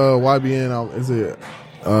listen to YBN.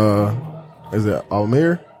 Is it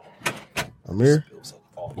Amir? Amir?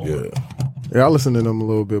 Yeah. Yeah, I listen to them a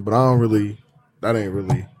little bit, but I don't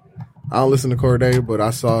listen to Cordae, but I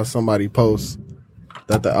saw somebody post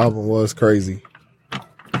that the album was crazy.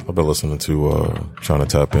 I've been listening to trying to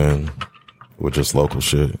tap in with just local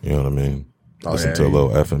shit. You know what I mean? Listen yeah, to a yeah.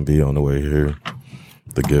 little F&B on the way here.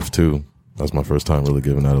 The Gift too. That's my first time really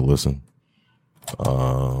giving that a listen.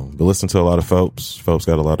 But listen to a lot of Phelps. Phelps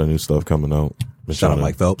got a lot of new stuff coming out. Been Shout out trying to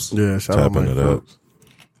Mike Phelps. Yeah, shout out tap Mike into Phelps.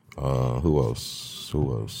 that. Who else?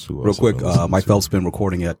 Real quick, Mike Phelps been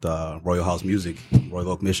recording at Royal House Music, Royal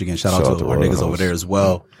Oak, Michigan. Shout out to our Royal niggas House. over there as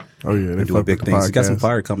well. Oh yeah, they They're doing fuck big with the things. He got some podcast.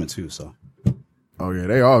 fire coming too. So Oh yeah,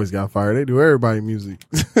 they always got fire. They do everybody music.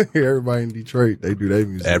 Everybody in Detroit, they do their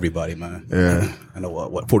music. everybody, man. Yeah. I know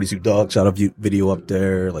what 42 Dog shot up video up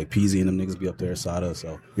there. Like Peasy and them niggas be up there. Sada.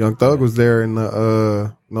 So Young Thug was there in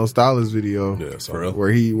the No Stylist video. Yeah, so for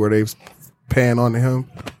real. where they pan on to him.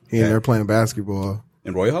 He Yeah. in there playing basketball.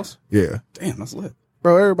 In Royal House. Yeah. Damn, that's lit.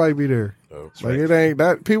 Bro, everybody be there. Like it ain't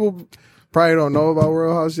that people probably don't know about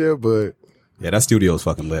Royal House yet, but Yeah, that studio is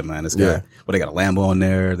fucking lit, man. It's got, Yeah. they got a Lambo in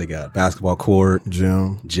there. They got basketball court,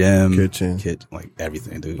 gym, gym, Kitchen. like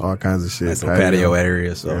everything, dude. all kinds of shit. Nice little patio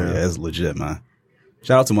area. So yeah, it's legit, man.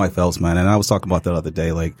 Shout out to Mike Phelps, man. And I was talking about that the other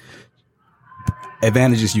day, like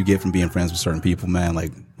advantages you get from being friends with certain people, man.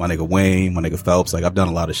 Like my nigga Wayne, my nigga Phelps. Like I've done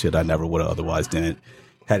a lot of shit I never would have otherwise done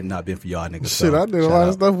had it not been for y'all niggas. Shit, So, I did a shout lot out.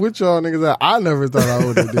 of stuff with y'all niggas that I never thought I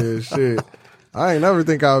would have did. Shit. I ain't never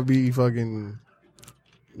think I would be fucking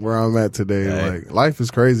where I'm at today. Hey. Like life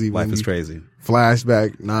is crazy. Life when is you crazy.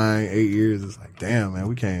 Flashback 9-8 years. It's like, damn, man,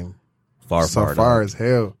 we came Far, so far, far dog. as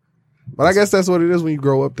hell. But I guess that's what it is when you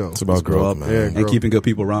grow up, though. It's about Grow growth, up, man. Yeah, and grow. keeping good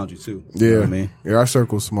people around you too. Yeah, You know what I mean? yeah. Our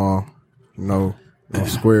circle's small. No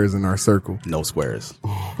squares in our circle. No squares.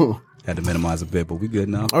 Had to minimize a bit, but we good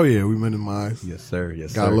now. Oh yeah, we minimize. Yes, sir.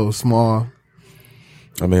 Yes, Got sir. a little small.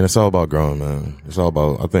 I mean, it's all about growing, man. It's all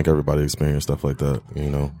about, I think everybody experienced stuff like that, you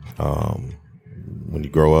know. When you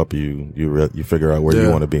grow up, you figure out where you Yeah.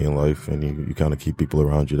 want to be in life, and you kind of keep people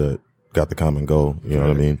around you that got the common goal, you know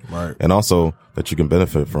what I mean? Right. And also that you can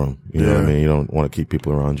benefit from, you know what I Yeah. mean? You don't want to keep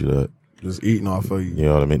people around you that, Just eating off of you. you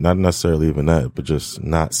know what I mean? Not necessarily even that, but just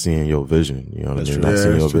not seeing your vision, you know what That's I mean? true. Not Yeah,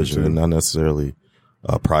 seeing that's your true, vision, too. and not necessarily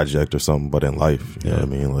a project or something, but in life, you know what I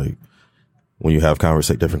mean? Like, when you have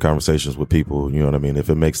different conversations with people, you know what I mean? If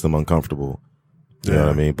it makes them uncomfortable, you know what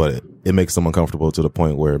I mean? But it makes them uncomfortable to the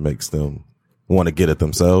point where it makes them want to get it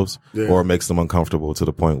themselves, Yeah. or it makes them uncomfortable to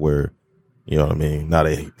the point where You know what I mean? Now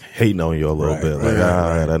they hating on you a little bit. Like,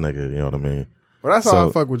 that nigga, you know what I mean? But that's how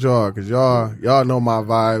I fuck with y'all, because y'all know my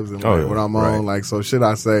vibes and like what I'm on. Like, so shit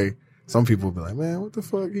I say, some people be like, man, what the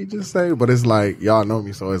fuck he just say? But it's like, y'all know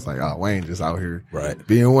me, so it's like, oh, Wayne just out here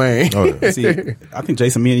being Wayne. Oh, yeah. See, I think,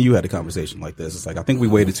 Jason, me and you had a conversation like this. It's like, I think we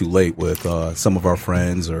waited too late with some of our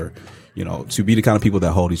friends or, you know, to be the kind of people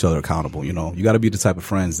that hold each other accountable. You know, you got to be the type of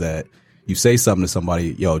friends that you say something to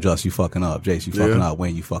somebody, yo, Just, you fucking up. Jace, you fucking up.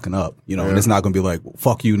 Wayne, you fucking up. You know, and it's not going to be like,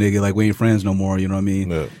 fuck you, nigga. Like, we ain't friends no more. You know what I mean?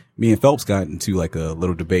 Yeah. Me and Phelps got into like a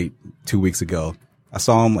little debate 2 weeks ago. I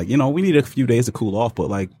saw him like, you know, we need a few days to cool off, but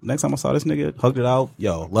like next time I saw this nigga, hugged it out.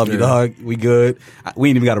 Yo, love you, dog. We good. We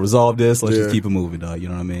ain't even got to resolve this. Let's just keep it moving, dog. You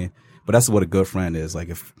know what I mean? But that's what a good friend is. Like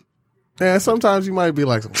if. Yeah, sometimes you might be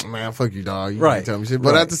like, man, fuck you, dog. You can't tell me shit.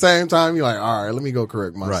 But at the same time, you're like, all right, let me go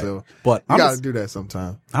correct myself. Right. But you got to do that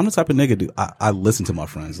sometimes. I'm the type of nigga, I listen to my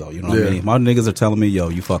friends though. You know what I mean? My niggas are telling me, yo,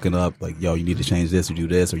 you fucking up. Like, yo, you need to change this or do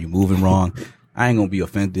this or you moving wrong. I ain't going to be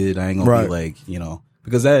offended. I ain't going to be like, you know,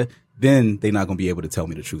 because then they not gonna be able to tell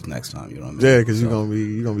me the truth next time. You know what I mean? Yeah, because you're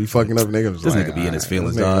gonna be fucking up niggas. This nigga be in his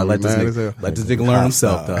feelings, dog. Let this nigga learn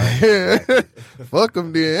himself, dog. Fuck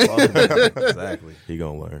him then. Exactly. He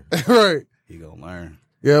gonna learn. Right. He gonna learn.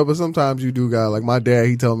 Yeah, but sometimes you do got like my dad.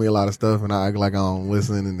 He told me a lot of stuff, and I act like I don't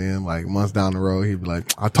listen. And then like months down the road, he'd be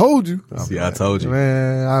like, "I told you." I told you,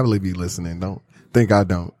 man. I really be listening. Don't think I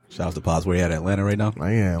don't. Shout out to Pops. Where he at? Atlanta right now?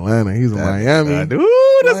 I ain't Atlanta. He's in Miami. Dude,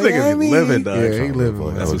 this nigga be living, dog. Yeah, he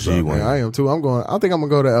living. That's what she wants. I am too. I think I'm gonna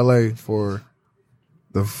go to LA for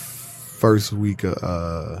the first week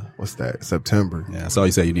of what's that? September. Yeah, I saw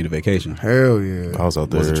you say you need a vacation. Hell yeah. I was out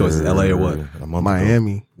there. What's the choices? LA or what?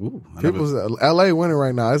 Miami. Ooh, LA winning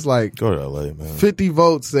right now. It's like go to LA, man. 50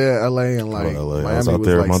 votes said LA and like LA. Miami I was out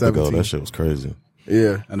there like a month 17. ago. That shit was crazy.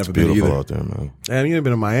 Yeah, I never It's been beautiful either. out there, man. Damn, you ain't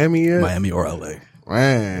been to Miami yet? Miami or LA?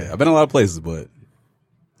 Man, Yeah, I've been a lot of places, but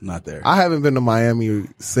not there. I haven't been to Miami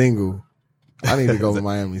single. I need to go to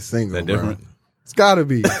Miami single. Is that different? Bro. It's gotta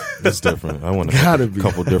be. It's different. I went Gotta a be.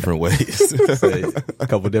 couple different ways. A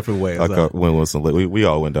couple different ways. Went with some. We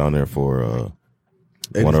all went down there for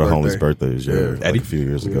one of the homies' birthdays. Yeah, Eddie? like a few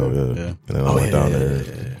years ago. Yeah, and then I went down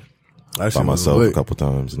there by was myself lit. a couple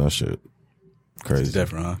times, and that shit crazy. It's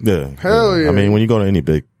different, huh? Yeah, Hell yeah. I mean, when you go to any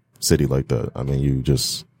big city like that, I mean, you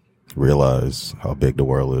just realize how big the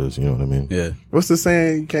world is. You know what I mean? Yeah. What's the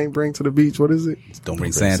saying you can't bring to the beach? What is it? Don't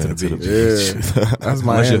bring sand to the beach. Yeah, that's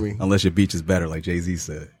Miami. Unless your beach is better, like Jay-Z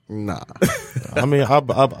said. Nah. I mean,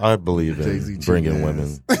 I believe Jay-Z in bringing cheating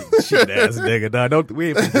women. Shit ass nigga. Nah, we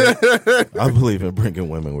ain't I believe in bringing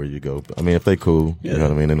women where you go. I mean, if they cool, you know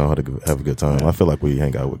what I mean, they know how to have a good time. I feel like we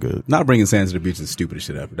hang out with good. Not bringing sand to the beach is the stupidest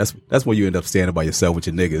shit ever. That's where you end up standing by yourself with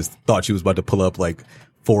your niggas. Thought you was about to pull up like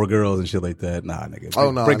 4 girls and shit like that. Nah, nigga.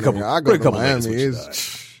 Bring a couple. I go to Miami.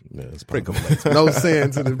 Yeah, it's Bring a fun. couple. No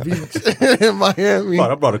sand to the beach in Miami.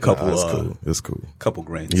 I brought a couple. It's cool. It's cool. Couple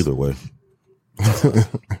grains. Either way.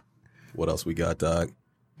 What else we got, dog?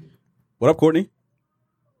 What up, Courtney?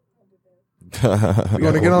 You want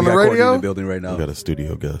to get on the Courtney in radio? the building right now. We got a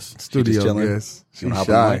studio guest. Studio chilling? guest. You She's wanna hop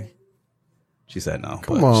on the shy. mic? She said no.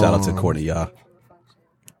 Come but shout out on. to Courtney, y'all.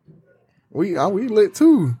 We lit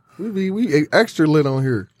too. We extra lit on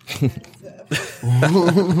here.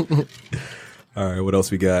 All right, what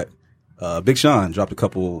else we got? Big Sean dropped a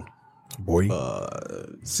couple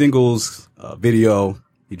singles, video.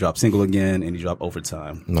 He dropped Single Again, and he dropped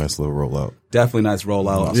Overtime. Nice little rollout. Definitely nice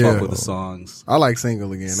rollout. I Yeah. fuck with the songs. I like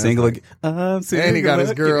Single Again. That's Single like- Again. And he got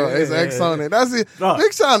his girl, his ex on it. That's it. No.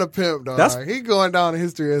 Big Sean a pimp, dog. That's- He going down in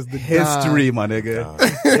history as the History, Don. my nigga.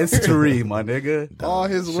 History, my nigga. All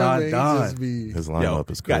his Sean women, he Don. just be His lineup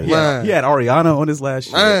is got- crazy. Man. he had Ariana on his last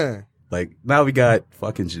shit. man. Like, now we got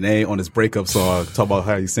fucking Janae on his breakup song, talking about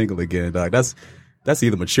how he's single again, dog. That's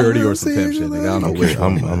either maturity or some pimp shit, nigga. I don't know which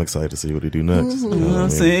one. I'm excited to see what he do next. You know what I I'm mean?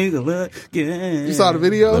 single again. You saw the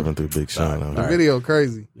video? Living through Big Sean. out The here. video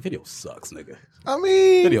crazy. The video sucks, nigga. I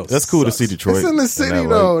mean, Video That's cool to sucks. see Detroit. it's in the and city LA.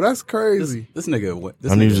 though. That's crazy. This nigga.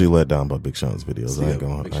 This I'm nigga, usually let down by Big Sean's videos. I ain't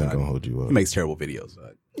Big gonna Sean. hold you up. He makes terrible videos.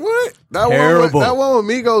 Dog. What? Terrible. That one with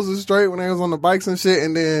Migos was straight when they was on the bikes and shit,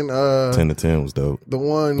 and then 10 to 10 was dope. the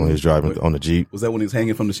one When he was driving on the Jeep. Was that when he was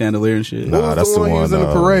hanging from the chandelier and shit? Nah. what was that's the the one he was in one,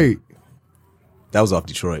 the parade. That was off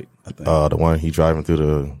Detroit, I think. The one he driving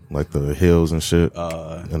through the hills and shit,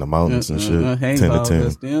 and the mountains and shit. 10 to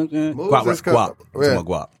 10. Guap, is Guap. cold. It's Yeah. about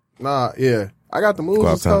Guap. Nah, yeah. I got the moves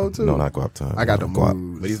Guap was cold time. too. No, not Guap time. I got the Guap.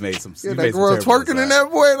 moves. But he's made some. Yeah, he that made some girl terrible twerking in design.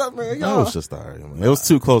 that boy. That man, That y'all. was just alright. Man. It was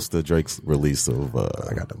too close to Drake's release of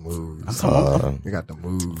I got the moves. Uh, I got the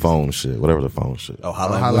moves. phone shit, whatever the phone shit. Oh,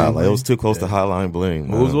 Highline Highline Bling. Highline. It was too close to Highline Bling.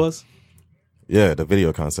 Man. Moves was? Yeah, the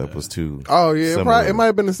video concept was too. Oh yeah, similar. it might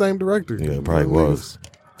have been the same director. Yeah, it probably was.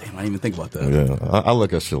 Damn, I didn't even think about that. Yeah, I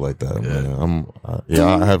look at shit like that, man.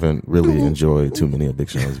 I haven't really enjoyed too many of Big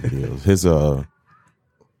Sean's videos.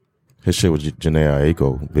 His shit with Janae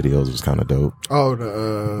Aiko videos was kind of dope. Oh,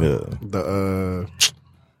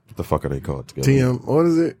 What the fuck are they called together? TM, what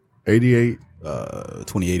is it? 88?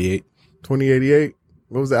 2088. 2088?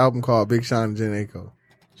 What was the album called? Big Sean and Jen Aiko.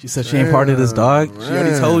 She said she ain't part of this, dog. She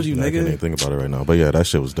already told you, I can't even nigga. think about it right now. But yeah, that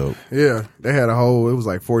shit was dope. Yeah, they had it was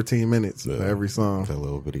like 14 minutes for every song. That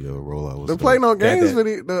little video rollout was The dope. Play No Games that-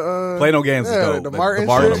 video. Play No Games is dope. The The Martin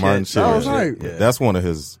Martin shit. Martin shit. That was yeah. hype. Yeah. That's one of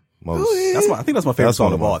his most. I think that's my favorite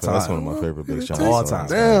song of all time. That's one of my favorite Big Sean All songs. time.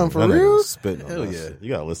 Damn, for That nigga real? was spitting on Hell that yeah. shit. You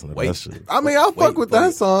gotta listen to Wait. that shit. I mean, I fuck with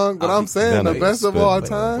that song, but I'm saying that the nigga best of spit, all man.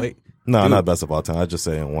 time. Wait. No, Dude. not best of all time. I just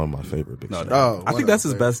saying one of my favorite Big Sean. Oh, I think that's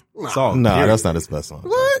his best song. Nah, Period. that's not his best song.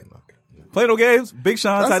 What? Play No Games, Big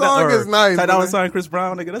Sean, That Ty song is nice, Ty Dolla man. Sign, Chris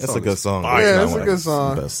Brown, nigga. That's a good song. fire. Yeah, not it's a one of good his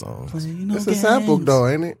song. Best songs. It's a sample though,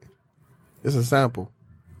 ain't it? It's a sample.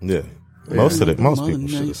 Yeah. Most people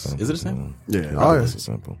should have sampled. Is it a sample? Yeah. Oh, Oh, it's a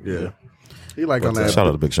sample. yeah. He like on But, that. shout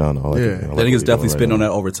out to Big Sean. I like Yeah. it. I like That what he nigga's definitely doing spitting right on now.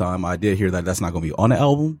 that overtime. I did hear that that's not going to be on the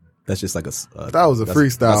album. That's just like That was a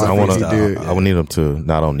freestyle. That's a I want freestyle. to. did. I would need him to.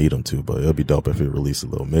 No, I don't need him to, but it'd be dope if he released a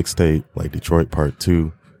little mixtape like Detroit Part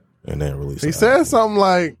 2, and then release. He an said album. something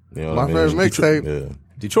like, You know my what I mean? favorite mixtape. Yeah,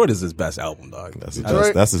 Detroit is his best album, dog. that's Detroit- his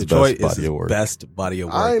Detroit best is body his of work. best body of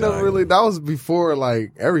work. I ain't never dog. really. That was before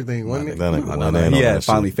like everything, wasn't it? That nigga No, went no, in he on had that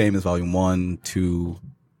Finally shit. Famous Volume 1, 2.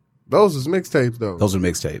 Those was mixtapes though. Those are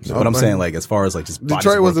mixtapes. Oh, But I'm man. saying, like, as far as like just bodies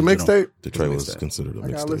Detroit of was a work in general. mixtape. Detroit It's a was mixtape. considered a I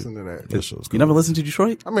gotta mixtape. listen to that. That shit was You never listened to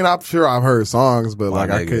Detroit? I mean, I'm sure I've heard songs, but like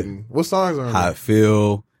I nigga. couldn't. What songs are on How I there?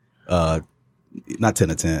 Feel. Not 10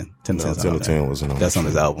 to 10. 10 to 10 's not 10 on to there. 10 wasn't on That's that on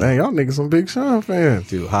his shit. album. Dang, y'all niggas some Big Sean fans.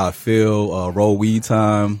 Dude, How I Feel. Roll Weed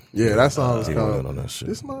Time. Yeah, that song was He went in called. on that shit.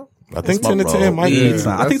 This month. I think My 10 to bro, 10 might Weed be.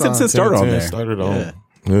 Time. I think 10 to 10 10 started on there. Started on. Yeah.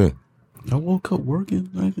 Yeah. I woke up working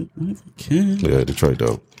like a kid. Yeah, Detroit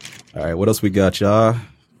dope. All right, what else we got, y'all?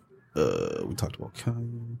 We talked about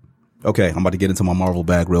Kanye. Okay, I'm about to get into my Marvel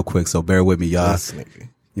bag real quick, so bear with me, y'all. This nigga.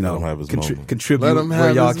 You know, Let him have his moment. contribute Let him where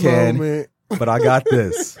have y'all his can. moment. But I got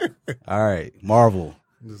this. All right, Marvel.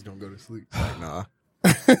 I'm just gonna go to sleep. Like, nah.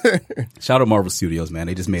 Shout out Marvel Studios, man.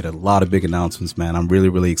 They just made a lot of big announcements, man. I'm really,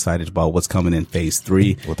 really excited about what's coming in Phase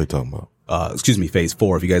 3. What they talking about? Phase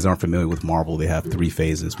 4. If you guys aren't familiar with Marvel, they have 3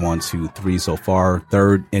 phases. 1, 2, 3 so far.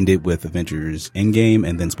 Third ended with Avengers Endgame,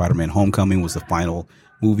 and then Spider-Man Homecoming was the final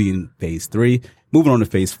movie in Phase 3. Moving on to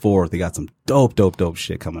Phase 4, they got some dope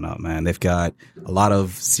shit coming out, man. They've got a lot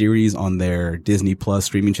of series on their Disney Plus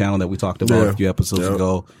streaming channel that we talked about a few episodes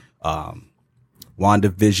ago.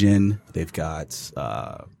 WandaVision. They've got,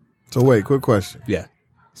 So wait, quick question. yeah.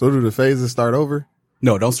 So do the phases start over?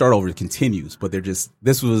 No, don't start over. It continues, but they're just,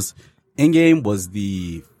 Endgame was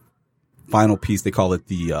the final piece. They call it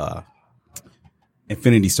the,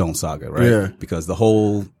 Infinity Stone saga, right? Yeah. Because the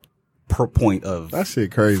whole point of That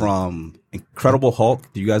shit crazy. from Incredible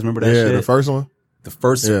Hulk. Do you guys remember that Yeah, shit? the first one. The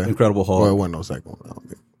first Yeah. Incredible Hulk. Well, it wasn't no second one. I don't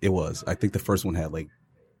think. It was. I think the first one had like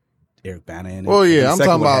Eric Bana in it. Well, The yeah, I'm second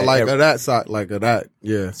talking one about had like Eric- of that side, like of that.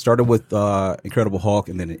 Yeah. started with Incredible Hulk,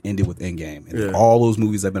 and then it ended with Endgame. And Yeah. all those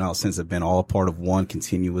movies that have been out since have been all part of one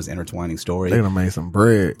continuous intertwining story. They done made some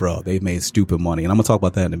bread. Bro, they've made stupid money. And I'm going to talk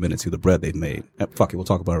about that in a minute too, the bread they've made. Fuck it, we'll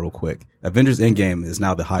talk about it real quick. Avengers Endgame is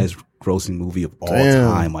now the highest grossing movie of all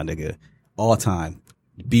Damn. time, my nigga. All time.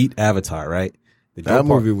 Beat Avatar, right? The That dope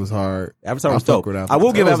part- movie was hard. Avatar I was fuck dope. with I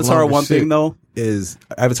will give That was Avatar long as one shit. thing though, is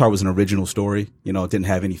Avatar was an original story. You know, it didn't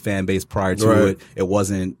have any fan base prior to Right. it. It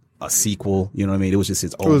wasn't a sequel. You know what I mean? It was just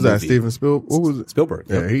its own Who was that? movie. Steven Spielberg? What was it? Spielberg.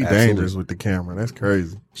 Yeah, Yep, he absolutely. dangerous with the camera. That's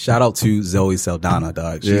crazy. Shout out to Zoe Saldana,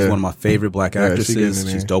 dog. She's Yeah. one of my favorite black Yeah, she actresses. getting in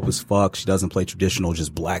there. She's dope as fuck. She doesn't play traditional,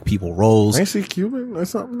 just black people roles. Ain't she Cuban or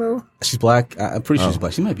something though? She's black. I'm pretty sure she's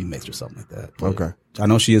black. She might be mixed or something like that. But Okay. I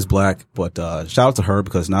know she is black, but shout out to her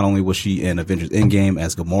because not only was she in Avengers Endgame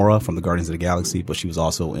as Gamora from the Guardians of the Galaxy, but she was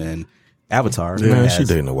also in Avatar. Man, as- she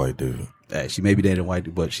dating a white dude. she may be dating a white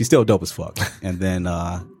dude, but she's still dope as fuck. And then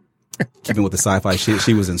keeping with the sci-fi shit,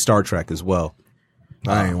 she was in Star Trek as well.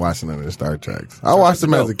 I ain't watching none of the Star Treks. I watched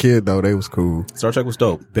them as a kid though. They was cool. Star Trek was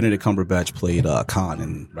dope. Benedict Cumberbatch played Khan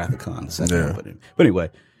in Wrath of Khan. The second Yeah. one. But anyway,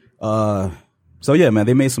 so yeah, man,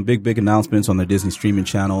 they made some big announcements on their Disney streaming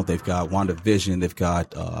channel. They've got WandaVision. They've got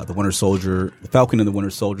the Winter Soldier, the Falcon and the Winter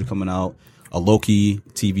Soldier coming out. A Loki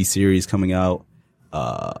TV series coming out.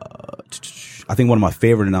 I think one of my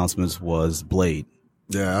favorite announcements was Blade.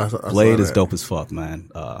 Yeah, I Blade saw is that. dope as fuck, man.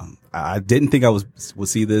 I didn't think I would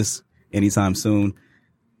see this anytime soon.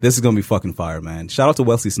 This is gonna be fucking fire, man. Shout out to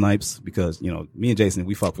Wesley Snipes because me and Jason,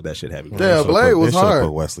 we fuck with that shit heavy. Yeah, Blade was hard.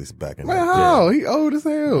 Put Wesley's back in Man, there. how? He old as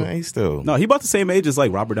hell. Man, he's still. No, he about the same age as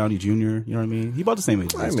like Robert Downey Jr. You know what I mean? He about the same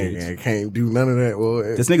age. That as those dudes. nigga can't do none of that. Well,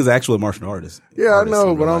 This nigga's actually a martial artist. yeah, I Artist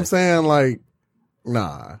know, in but real I'm life. saying like,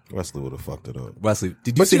 nah. Wesley would have fucked it up. Wesley, have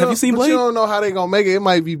you don't- seen but Blade? you don't know how they gonna make it. It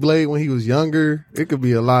might be Blade when he was younger. It could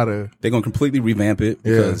be a lot of. They're gonna completely revamp it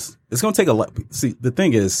because it's gonna take a lot. See, the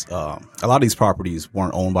thing is, a lot of these properties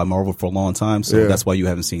weren't owned by Marvel for a long time, so Yeah. that's why you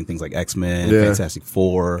haven't seen things like X-Men, Yeah. Fantastic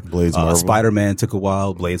Four, Blade's Marvel. Spider-Man took a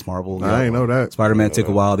while. Blade's Marvel. I ain't know that. Spider-Man took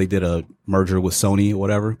a while. They did a merger with Sony or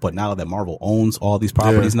whatever. But now that Marvel owns all these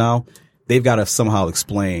properties now, they've got to somehow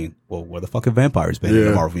explain, well, where the fuck have vampires been in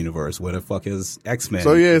the Marvel universe? Where the fuck is X-Men?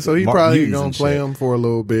 So he probably mutants gonna and play shit. him for a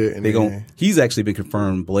little bit, and then, He's actually been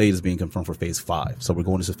confirmed. Blade is being confirmed for Phase 5, so we're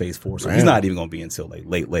going into Phase 4. So he's not even going to be until like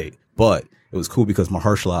late. But it was cool because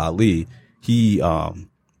Mahershala Ali, he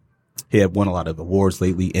had won a lot of awards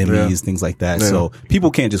lately, Emmys, things like that. Yeah. So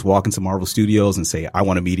people can't just walk into Marvel Studios and say, "I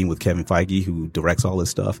want a meeting with Kevin Feige, who directs all this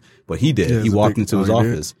stuff." But he did. Yeah, he it's a walked big- into his he did.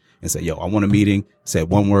 office and said, "Yo, I want a meeting." Said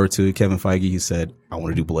one word to Kevin Feige. He said, "I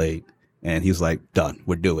want to do Blade," and he was like, "Done.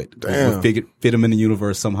 We'll do it. Damn. We'll fit him in the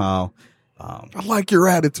universe somehow." I like your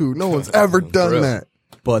attitude. No one's ever done real. that.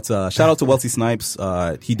 But shout out to Wesley Snipes.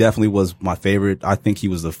 He definitely was my favorite. I think he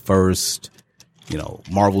was the first,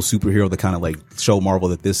 Marvel superhero to kind of like show Marvel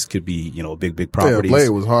that this could be, a big Yeah, property. Blade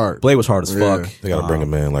was hard. Blade was hard as Yeah. fuck. They got to bring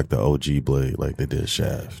him in like the OG Blade, like they did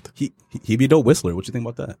Shaft. He'd be a dope whistler. What you think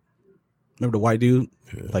about that? Remember the white dude?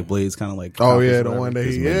 Like Blade's kind of like. Oh copies yeah, or the whatever? one that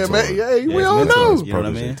His he. mentor. We Yeah, all his know. mentors, You know what I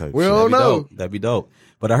Protege mean? type We shit. all That'd be know. dope. That'd be dope.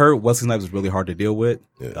 But I heard Wesley Snipes was really hard to deal with.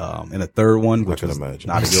 And the third one, which can was imagine.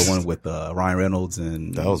 not a good one, with Ryan Reynolds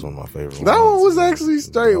and That was one of my favorite ones. That one was actually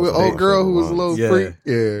straight with That was old my girl who favorite was a one. little Yeah. freak.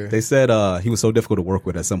 Yeah. They said he was so difficult to work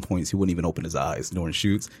with at some points he wouldn't even open his eyes during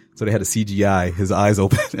shoots. So they had to CGI his eyes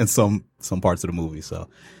open in some parts of the movie. So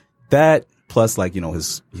that plus like,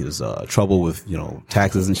 his trouble with,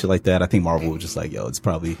 taxes and shit like that. I think Marvel was just like, yo, it's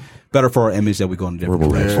probably better for our image that we go in a different We're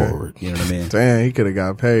moving direction. forward. You know what I mean? Damn, he could have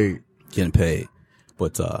got paid. Getting paid.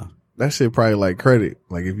 But That shit probably like credit.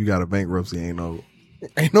 Like if you got a bankruptcy, ain't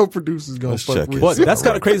no producers gonna Let's fuck check with it. But you. that's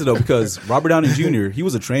kind of crazy though, because Robert Downey Jr. he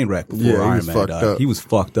was a train wreck before Yeah, he Iron was Man fucked died. up. He was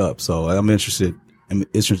fucked up. So I'm interested.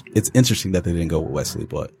 It's interesting that they didn't go with Wesley.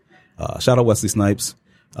 But shout out Wesley Snipes.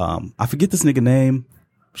 I forget this nigga name.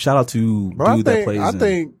 Shout out to But dude that plays. I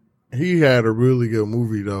think he had a really good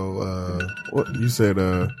movie though. What you said?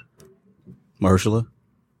 Mahershala.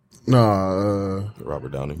 No,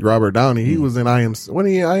 Robert Downey. Robert Downey. He was in I Am. When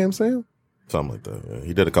he in I Am Sam? Something like that. Yeah.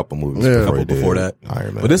 He did a couple movies Yeah. before, he did Before that.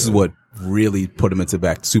 Iron Man. But this is what really put him into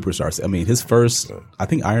back superstars. I mean, his first, I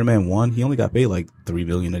think Iron Man 1, he only got paid like $3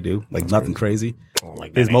 million to do, like nothing crazy.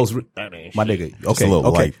 His most, my nigga. Just a Okay, little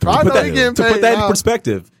okay. light. I Put know that, he getting to paid put that now. in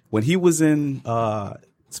perspective, when he was in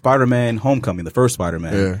Spider-Man: Homecoming, the first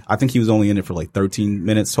Spider-Man, Yeah. I think he was only in it for like 13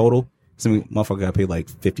 minutes total. Some motherfucker got paid like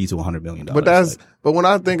 $50 to $100 million. But but when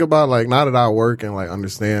I think about like now that I work and like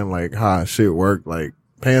understand like how shit work, like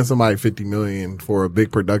paying somebody $50 million for a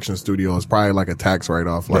big production studio is probably like a tax write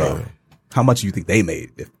off. Like Right. how much do you think they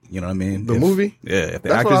made? If you know what I mean? The movie? Yeah, if the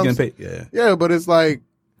That's what actors I'm getting paid, yeah. yeah, but it's like,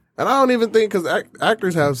 and I don't even think because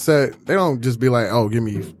actors have set, they don't just be like, oh, give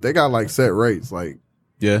me. They got like set rates. Like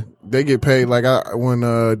Yeah. they get paid. Like when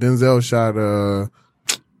Denzel shot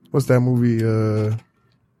what's that movie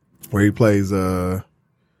where he plays the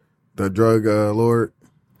drug lord?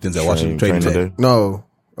 Denzel Washington. Trading Training Day. Day. No,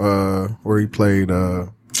 where he played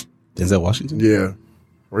Denzel Washington? yeah,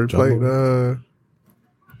 where he played I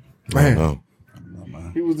don't man, know.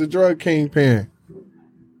 he was the drug kingpin.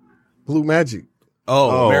 Blue Magic.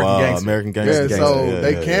 Oh, American Gangster. American Yeah, Gangster. so Yeah,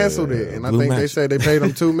 they yeah, canceled yeah, it, yeah. and I Blue think they Magic. said they paid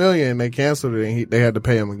him $2 million. They canceled it, and they had to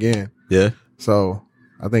pay him again. Yeah. So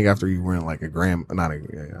I think after you win like a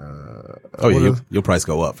Your price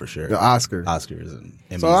go up for sure. the Oscar. Oscars and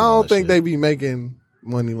Emmys So and I all don't that think shit. they be making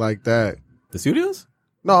money like that. the studios.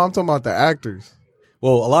 No, I'm talking about the actors.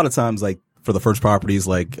 Well, a lot of times, like for the first properties,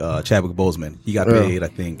 like Chadwick Boseman, he got Yeah. paid, I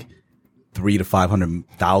think, $300,000 to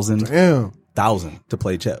 $500,000 Damn.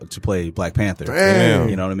 to play Black Panther. Damn.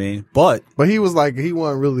 You know what I mean? But But he was like, he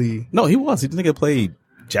wasn't really. no, he was. He nigga played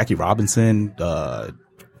Jackie Robinson.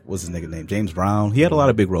 What's his nigga name? James Brown. He had a lot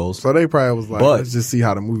of big roles. So they probably was like, But- let's just see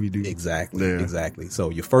how the movie do. Exactly. Yeah. Exactly. So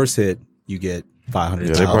your first hit, you get 500.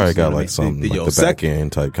 Yeah, they probably got like some like the back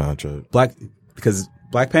end type contract. Because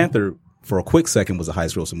Black Panther for a quick second was the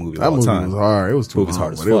highest grossing movie of That all movie time. was hard. It was too Movie's hard,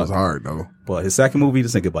 hard as but it was fuck. hard though. But his second movie,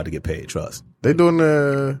 this nigga about to get paid. Trust. He getting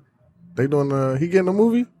a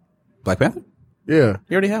movie? Black Panther? Yeah.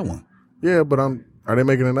 He already had one. Yeah, but are they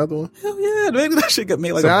making another one? Hell yeah. Yeah, man, that shit got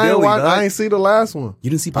made like See, a I billion. ain't see the last one. You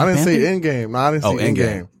didn't see I Black didn't Panther? see Endgame. No, I didn't see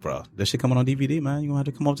Endgame. Bro. That shit coming on DVD, man. You gonna have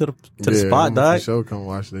to come up to the Yeah, spot, I'm dog. for sure come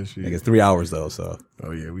watch that shit. Like, it's 3 hours though, so.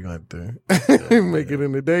 Oh yeah, we got to make it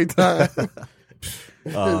in the daytime.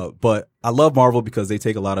 But I love Marvel because they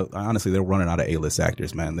take a lot of, honestly, they're running out of A-list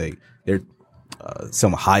actors, man. They're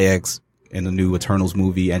some Hayek's in the new Eternals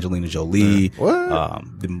movie, Angelina Jolie. What?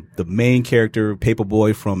 The main character,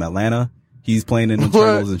 Paperboy from Atlanta, he's playing in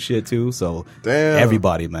Eternals and shit too. So Damn.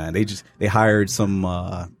 everybody, man, they hired some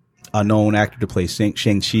unknown actor to play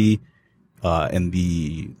Shang-Chi in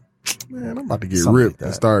the, Man, I'm about to get Something ripped like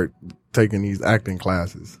and that. start taking these acting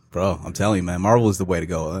classes. bro, I'm telling you, man, Marvel is the way to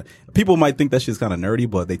go. People might think that shit's kind of nerdy,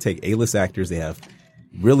 but they take A-list actors. They have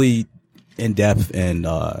really in-depth and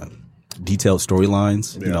detailed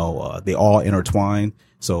storylines. Yeah. You know, they all intertwine.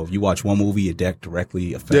 So if you watch one movie, it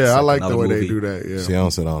directly affects. Yeah, I like the another way movie. they do that. Yeah. See, I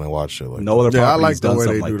don't sit down and watch shit like No other Yeah, I property's like the done way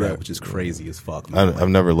something they like do that, that. which is crazy as fuck. that. Man. I've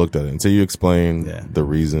never looked at it until you explain Yeah. the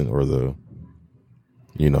reason or the,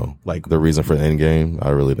 Like- the reason for the end game. I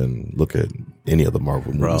really didn't look at any of the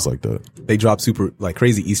Marvel movies like that. They drop super like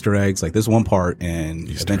crazy Easter eggs. Like there's one part in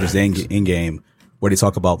Avengers Endgame where they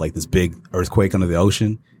talk about like this big earthquake under the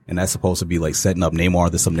ocean, and that's supposed to be like setting up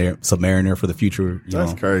Namor, the Submariner, for the future.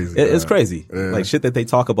 That's crazy, It's man. crazy. Yeah. Like shit that they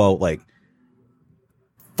talk about like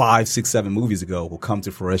 5, 6, 7 movies ago will come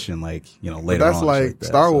to fruition. Like later That's on. like shit that.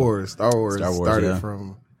 Star So, Wars. Star Wars started yeah.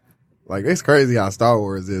 from like it's crazy how Star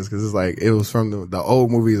Wars is because it's like it was from the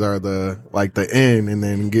old movies are the end, and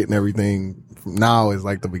then getting everything from now is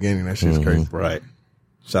like the beginning. That shit's crazy. Right.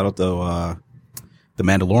 Shout out to The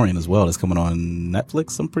Mandalorian as well. That's coming on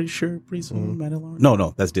Netflix, I'm pretty sure, pretty soon. Mandalorian.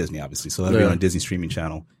 No, that's Disney, obviously. So that'll be Yeah. on a Disney streaming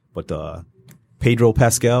channel. But Pedro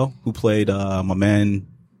Pascal, who played my man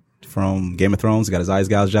from Game of Thrones, got his eyes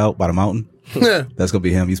gouged out by the mountain. Yeah. That's gonna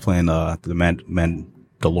be him. He's playing the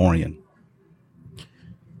Mandalorian.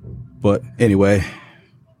 But anyway,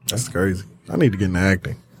 That's crazy. I need to get into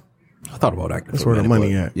acting. I thought about acting. That's for a where the minute,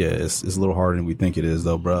 money but at. Yeah, it's a little harder than we think it is,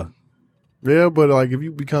 though, bruh. Yeah, but like if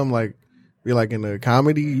you become like be like in a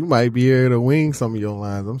comedy, you might be able to wing some of your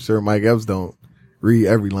lines. I'm sure Mike Epps don't read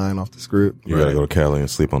every line off the script. You gotta go to Cali and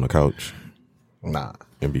sleep on the couch Nah,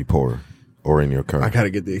 and be poor or in your car. I gotta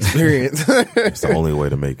get the experience. It's the only way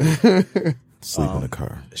to make it. Sleep in the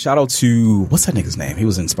car. Shout out to what's that nigga's name? He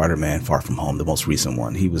was in Spider-Man: Far From Home, the most recent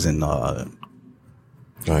one. He was in I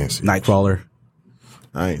ain't see Nightcrawler.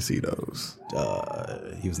 I ain't see those.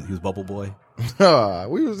 He was Bubble Boy.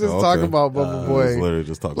 We was just talking about Bubble I was Boy literally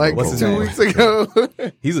just talking like about what's his 2 name? weeks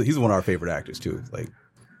ago. He's one of our favorite actors too. Like,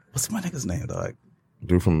 what's my nigga's name, dog?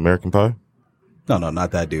 dude from American Pie. No,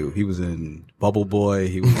 not that dude. He was in Bubble Boy.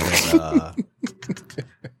 He was in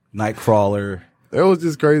Nightcrawler. It was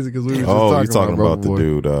just crazy because we were just Oh, talking you're talking about Bubble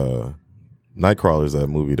the Boy. dude, Nightcrawler's that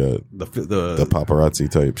movie that The the paparazzi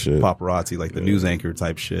type shit. paparazzi, like the news anchor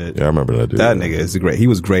type shit. Yeah, I remember that dude. That nigga is great. He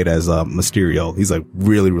was great as Mysterio. He's a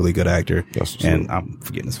really, really good actor. That's what's And up. I'm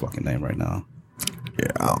forgetting his fucking name right now. Yeah,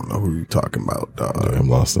 I don't know who you talking about, dog. Yeah, I'm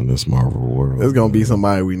lost in this Marvel world. It's gonna be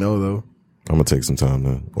somebody we know though. I'm gonna take some time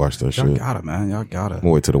to watch that Y'all shit. got it, man. Y'all got I'm it.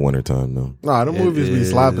 gonna wait till the winter time though. Nah, the movies be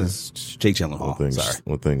slapping. Jake Gyllenhaal. Sorry.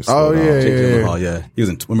 When things Oh, slow down. yeah, Jake yeah. Gyllenhaal, yeah. He was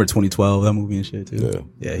in, remember 2012, that movie and shit too?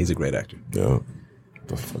 Yeah. Yeah, he's a great actor. Yeah.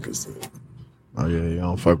 The fuck is that? Oh yeah, you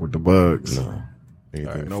don't fuck with the bugs. No.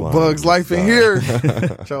 Anything No flying bugs in the life in sky.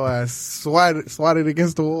 here. Your ass swatted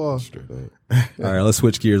against the wall. All right, let's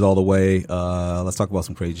switch gears all the way. Let's talk about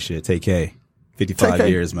some crazy shit. TK, 55 TK.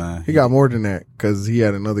 years, man. He got more than that because he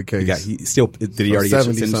had another case. He still, did he already get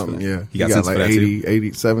 70 sentenced for something, that? yeah. He got sentenced like for that 80, too?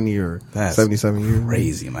 80, 70 or That's 77 years.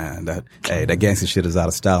 Crazy, man. That gangster shit is out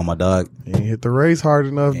of style, my dog. He ain't hit the race hard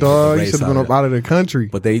enough, Ain't hit the dog. He race should have been hard up out of the country.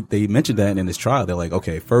 But they mentioned that in his trial. They're like,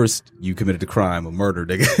 okay, first you committed a crime, a murder.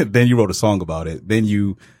 Then you wrote a song about it. Then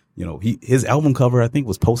his album cover, I think,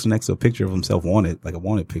 was posted next to a picture of himself wanted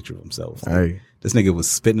picture of himself. Hey, This nigga was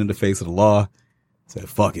spitting in the face of the law. Said,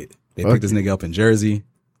 fuck it. They Fuck picked this nigga up in Jersey.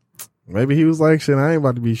 maybe he was like, shit, I ain't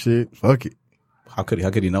about to be shit. Fuck it. How could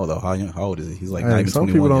he know though? How old is he? He's like not Hey, even some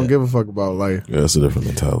 21 people don't yet. give a fuck about life. Yeah, it's a different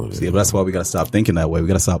mentality. Yeah, but that's why we gotta stop thinking that way. We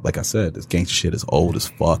gotta stop, like I said, this gangster shit is old as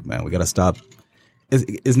fuck, man. We gotta stop.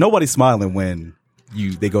 Is nobody smiling when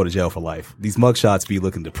they go to jail for life? These mugshots be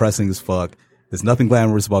looking depressing as fuck. There's nothing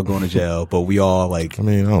glamorous about going to jail, but we all like, I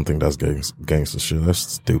mean, I don't think that's gangster shit. That's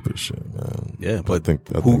stupid shit, man. yeah. But I a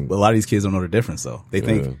think lot of these kids don't know the difference, though. They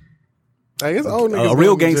think Hey, it's old niggas a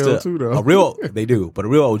real going to jail gangster, too, though. they do, but a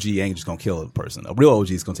real OG ain't just gonna kill a person. A real OG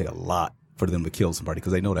is gonna take a lot for them to kill somebody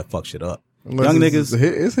because they know that fuck shit up. Unless Young it's niggas,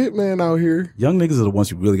 it's Hitman out here. young niggas are the ones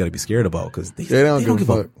you really got to be scared about because they don't give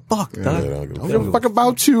a fuck, Yeah, dog. they don't give a I don't give a fuck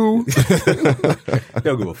about you. They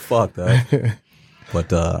don't give a fuck, dog. But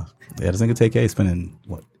this nigga TK spending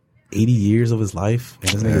what 80 years of his life, and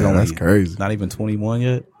this nigga's only that's crazy. not even 21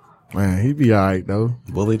 yet. Man, he be alright though.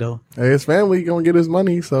 Will he though? Hey, his family gonna get his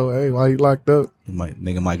money, so hey, while he locked up,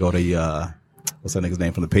 Nigga might go to what's that nigga's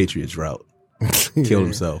name from the Patriots route? Killed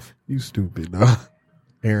himself. you stupid dog.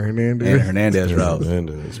 Aaron Hernandez. And Hernandez route.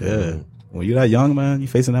 Hernandez, Yeah. man. When you're that young, man, you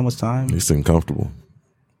facing that much time. You seem comfortable.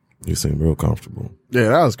 You seem real comfortable. Yeah,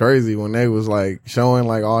 that was crazy when they was like showing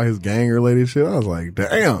like all his gang related shit. I was like,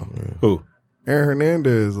 damn. Who? Aaron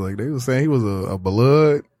Hernandez, like they was saying he was a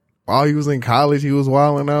blood. While he was in college, he was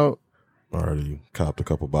wilding out. Already copped a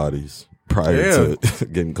couple bodies prior Yeah. to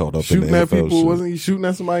getting caught up Shooting in the at NFL people. shit. Wasn't he shooting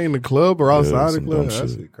at somebody in the club or outside the some club? dumb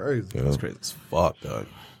That's shit. crazy. Yeah. That's crazy as fuck, dog.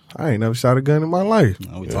 I ain't never shot a gun in my life.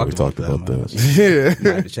 No, we Yeah, talked about that. Man. Yeah.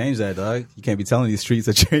 You had to change that, dog. You can't be telling these streets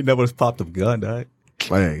that you ain't never popped a gun, dog.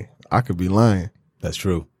 Hey, I could be lying. That's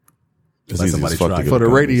true. It's Like easy somebody as fuck tried. to get For a the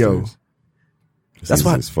gun radio. these days. It's That's easy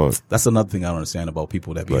why- as fuck. That's another thing I don't understand about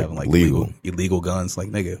people that be Like, having like legal. illegal guns. Like,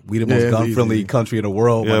 nigga, we the Yeah, most it's gun friendly easy. country in the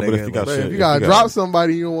world. Yeah, my but nigga. if you got Like, shit- If you if gotta you drop got-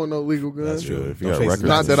 somebody, you don't want no legal gun. That's true. Yeah, if you Don't got face records, it.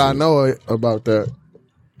 Not that I know about that.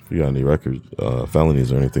 If you got any records,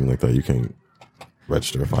 felonies or anything like that, you can't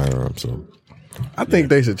register a firearm. So I think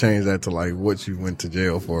they should change that to like what you went to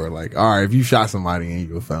jail for. Like, all right, if you shot somebody and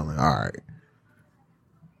you a felon, all right.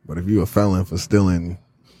 But if you a felon for stealing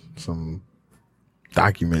some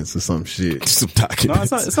documents or some shit, some No,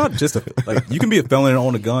 documents. it's not just like you can be a felon and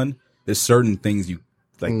own a gun. There's certain things you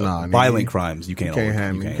like Nah, nigga, violent crimes you can't you can't own.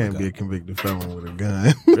 have, you can't own be a gun. convicted felon with a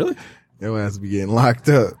gun. Really? Your ass be getting locked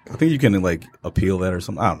up. I think you can like appeal that or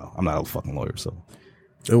something. I don't know. I'm not a fucking lawyer, so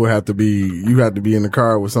It would have to be you have to be in the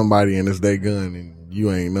car with somebody and it's their gun and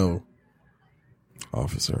you ain't know.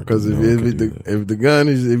 Officer. Because no one could do that. if the gun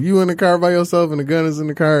is if you in the car by yourself and the gun is in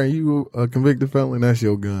the car and you a convicted felon, that's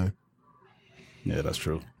your gun. yeah, that's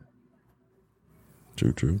true.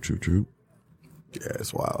 True. Yeah,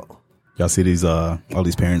 it's wild. Y'all see these all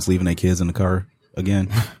these parents leaving their kids in the car again?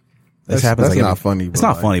 This That's like not funny, It's but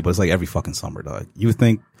not like- funny, but it's like every fucking summer, dog. You would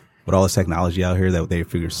think with all this technology out here that they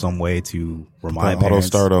figure some way to remind Auto parents,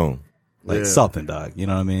 start on. like Yeah. something, dog. You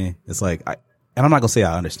know what I mean? It's like and I'm not gonna say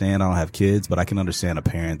I understand. I don't have kids, but I can understand a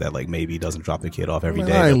parent that like maybe doesn't drop their kid off every Man,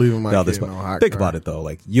 day. I ain't to- leaving my to kid in no hot Think car. about it though.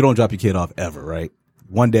 Like you don't drop your kid off ever, right?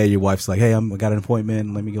 One day your wife's like, "Hey, I got an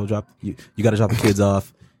appointment. Let me go drop you. You got to drop the kids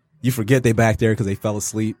off." You forget they back there because they fell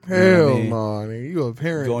asleep. You know Hell what I mean? no, nigga. You a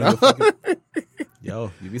parent. Go on dog. your fucking-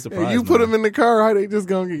 Yo, you'd be surprised. Hey, you put man. them in the car, how they just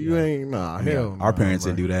gonna get you? Ain't nah. I mean, Hell, our nah, parents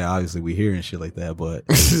bro. didn't do that. Obviously, we hear and shit like that, but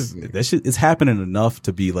that shit it's happening enough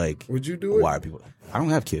to be like, Would you do it? why are people? I don't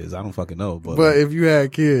have kids. I don't fucking know, but, But if you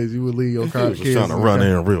had kids, you would leave your car. Just kids trying to the run car.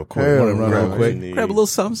 in real quick. Hell run no. real quick, You need- grab a little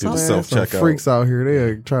something, do the something. Man, some self-checkout. freaks out here.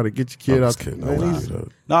 They try to get your kid I'm out. just kidding. Man, I these- lied.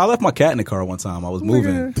 No, I left my cat in the car one time. I was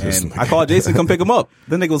moving, This and nigga. I called Jason to come pick him up.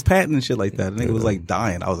 The nigga was panting and shit like that. The nigga was like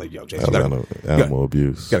dying. I was like, "Yo, Jason, you That gotta, was animal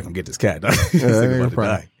abuse. gotta come get this cat." Dog. This Yeah, nigga that about nigga to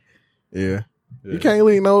probably- die. Yeah. You can't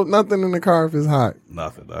leave nothing in the car if it's hot.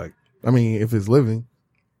 Nothing, dog. I mean, if it's living.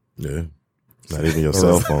 Yeah. Not even your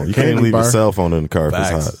cell phone. You can't Candy leave your bar. cell phone in the car if it's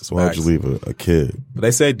Facts. hot. So why would you Facts. leave a kid? But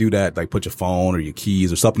they say do that, like put your phone or your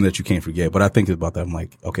keys or something that you can't forget. But I think about that. I'm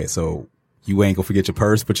like, okay, so you ain't gonna forget your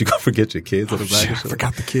purse, but you gonna forget your kids on the back. Shit, and I shit.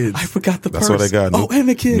 forgot the kids. I forgot the That's purse. why they got oh, and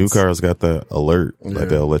the kids. New cars got that alert. Yeah. Like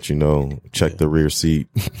they'll let you know, check the rear seat.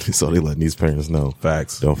 So they letting these parents know.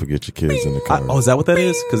 Facts. Don't forget your kids in the car. Oh, is that what that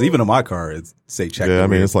is? Because even in my car, it's say check. yeah, the I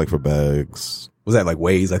mean rear. it's like for bags. Was that like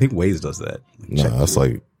Waze? I think Waze does that. Nah, Check that's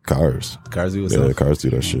like cars. the cars do Yeah, stuff. the cars do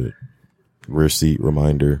that shit. Rear seat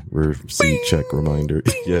reminder, rear seat check reminder.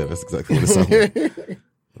 Yeah, that's exactly what it sounds like.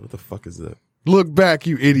 What the fuck is that? Look back,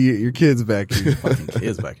 you idiot. Your kid's back here. Fucking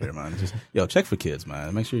kids back here, man. Just check for kids,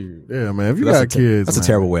 man. Make sure you. Yeah, man. If you That's got a kids, That's man. a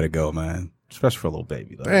terrible way to go, man. Especially for a little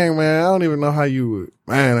baby. Though. Dang, man. I don't even know how you would.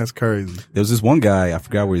 Man, that's crazy. There was this one guy, I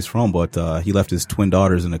forgot where he's from, but he left his twin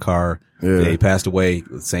daughters in the car. Yeah. They passed away.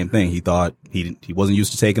 Same thing. He thought he wasn't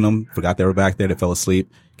used to taking them. Forgot they were back there. They fell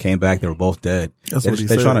asleep. Came back. They were both dead. That's they're what he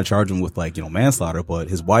they're said. trying to charge him with manslaughter, but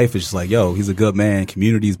his wife is just like, yo, he's a good man.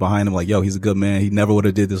 Community's behind him. Like, yo, he's a good man. He never would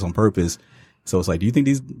have did this on purpose. So it's like, do you think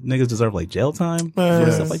these niggas deserve jail time for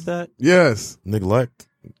Yes. stuff like that? Yes. Neglect.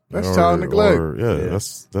 That's child neglect. Yeah,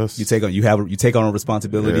 that's You take on a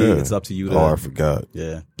responsibility. Yeah. It's up to you to. Oh, I forgot.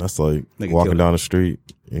 Yeah. That's like Nigga walking killed down the street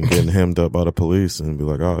and getting hemmed up by the police and be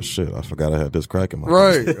like, oh shit, I forgot I had this crack in my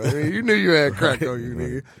Right. I mean, you knew you had crack on you,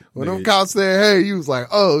 nigga. When them cops said, hey, you was like,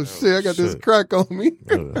 oh shit, I got this Shit. crack on me.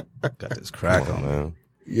 Yeah. Got this crack Come on. on, man.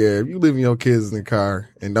 Yeah, if you leaving your kids in the car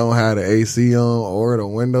and don't have the AC on or the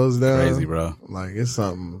windows down, Crazy, bro. like it's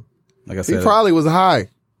something. Like I He said, probably was high.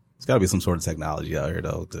 it's got to be some sort of technology out here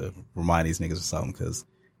though to remind these niggas of something because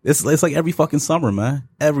it's like every fucking summer, man.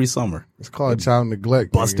 Every summer, It's called child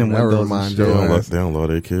neglect. Busting nigga. That windows and reminds shit. your They don't, ass. they don't love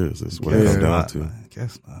their kids. That's what it Yeah. comes down Not, to. man. I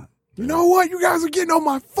guess not. You know what? You guys are getting on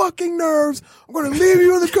my fucking nerves. I'm gonna leave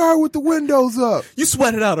you in the car with the windows up. You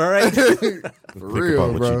sweat it out, all right? For Think real,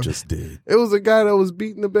 about what bro. you just did. It was a guy that was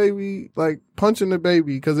beating the baby, like punching the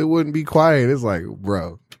baby because it wouldn't be quiet. It's like,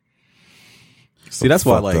 bro. See, that's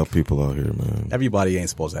why Fucked like up people out here, man. everybody ain't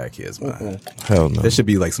supposed to have kids, man. Hell no. There should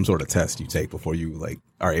be like some sort of test you take before you like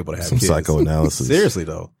are able to have Some kids. psychoanalysis. Seriously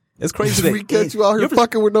though, it's crazy If that we catch you out here ever-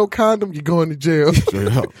 fucking with no condom, you going to jail.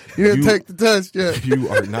 Straight up. You didn't take the test yet. You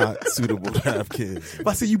are not suitable to have kids. If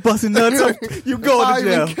I see you busting nuts, you going I to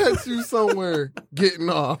jail. even catch you somewhere getting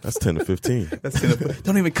off. That's 10 to 15.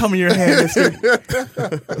 Don't even come in your hand, mister.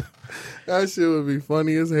 That shit would be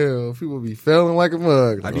funny as hell. People would be failing like a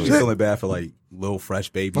mug. I Like, do just feeling bad for like little fresh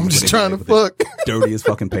babies. I'm when just they, trying like, to with fuck. the dirtiest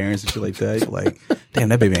fucking parents and shit like that. You're like, damn,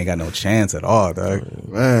 that baby ain't got no chance at all, dog.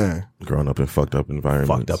 Man. Growing up in fucked up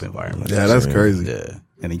environments. Fucked up environment. Yeah, that's Yeah. crazy. Yeah,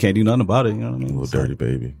 and he can't do nothing about it. You know what I mean? Little dirty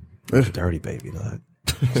baby. dirty baby, dog.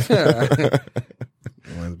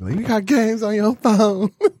 You got games on your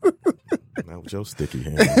phone. Not with your sticky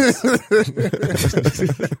hands.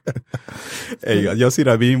 Hey, y'all see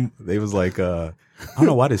that meme? They was like, I don't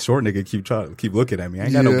know why this short nigga keep looking at me. I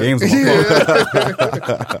ain't got no games on my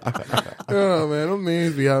phone. Oh man, them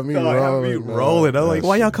memes behind me Dog, I rolling. be man. rolling. I'm like,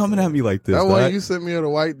 why y'all coming at me like this? That one dog? you sent me of the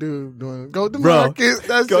white dude doing go to Bro, market.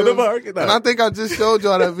 That's go to just- market, dog. And I think I just showed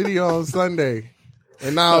y'all that video on Sunday.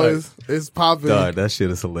 And now Dog. it's popping. Dog, that shit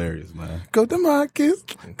is hilarious, man. Go to Marcus.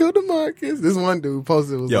 Go to Marcus. This one dude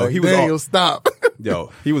posted was Yo, like, he was Daniel, all- stop.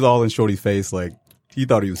 Yo, he was all in Shorty's face, like he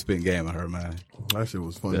thought he was spitting game at her, man. That shit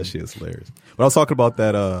was funny. That shit is hilarious. But I was talking about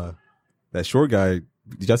that short guy.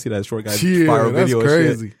 Did y'all see that short guy Yeah, viral that's video? and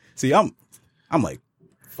crazy. shit? See, I'm like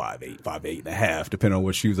 5'8", 5'8.5", depending on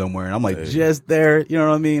what shoes I'm wearing. I'm like just there, you know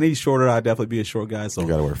what I mean? He's shorter. I'd definitely be a short guy. So You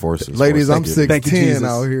gotta wear forces. Ladies, I'm Force Thank you, 6'10" Jesus.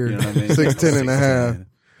 out here. You know what I mean? 6'10" and a half.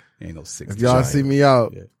 Ain't no 6'10". If y'all see me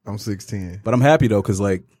out, Yeah. I'm 6'10". But I'm happy though, cause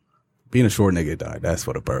like being a short nigga, dog, that's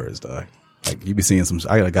for the birds, dog. Like you be seeing some.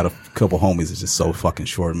 I got a couple homies that's just so fucking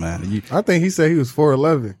short, man. And I think he said he was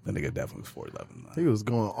 4'11". that nigga definitely was 4'11". Man. He was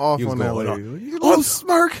going off He was on that going lady. off. You little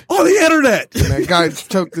smirk. On the internet. And that guy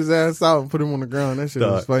choked his ass out and put him on the ground. That shit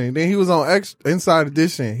was Dog. funny. Then he was on Inside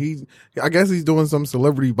Edition. I guess he's doing some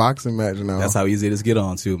celebrity boxing match now. That's how easy it is to get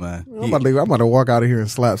on too, man. I'm about to walk out of here and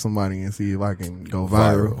slap somebody and see if I can go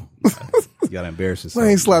viral. You gotta embarrass yourself. I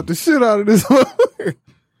ain't slapped the shit out of this one.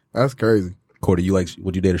 That's crazy. Cordy,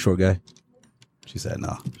 would you date a short guy? She said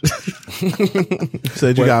no.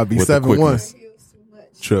 Said you gotta be with the 7'1". quickness.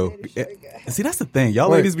 True. See, that's the thing. Y'all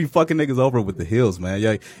Wait. ladies be fucking niggas over with the heels, man.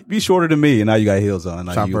 Yeah, be shorter than me, and now you got heels on.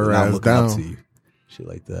 Now Chop you, her now I'm ass looking up down. to you. Shit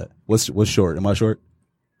like that. What's short? Am I short?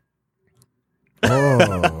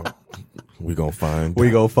 Oh, We gonna find. We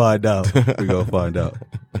gonna find out. We gonna find out.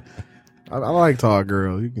 I like tall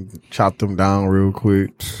girls. You can chop them down real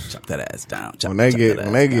quick. Chop that ass down. When they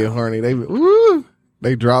get horny,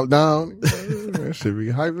 they drop down. That should be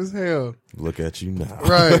hype as hell. Look at you now.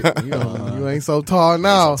 Right. You ain't so tall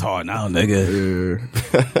now. tall now, nigga.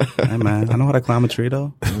 Yeah. Hey man, I know how to climb a tree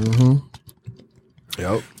though.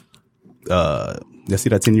 Yep. You see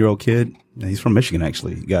that 10-year-old kid? He's from Michigan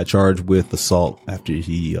actually. He got charged with assault after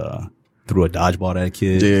he threw a dodgeball at a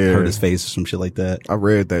kid, Yeah. hurt his face or some shit like that. I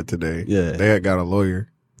read that today. Yeah. They had got a lawyer.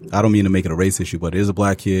 I don't mean to make it a race issue, but it is a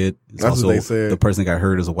black kid. It's That's also what they said. the person that got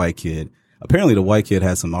hurt is a white kid. Apparently the white kid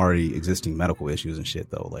has some already existing medical issues and shit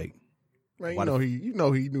though. Like Man, Why you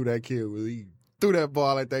know he knew that kid was he threw that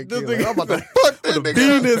ball at that kid. This Like, I'm nigga- about to fuck that nigga.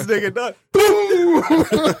 beat this nigga, dog.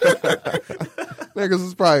 Niggas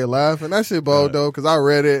was probably laughing. That shit bold though, because I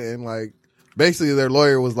read it and like basically their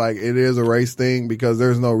lawyer was like, it is a race thing because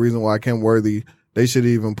there's no reason why Kim Worthy they should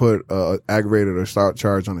even put aggravated assault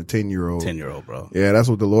charge on a 10-year-old. 10-year-old, bro. Yeah, that's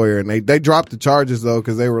what the lawyer and they dropped the charges though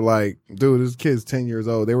because they were like, dude, this kid's 10 years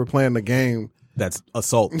old. They were playing the game. That's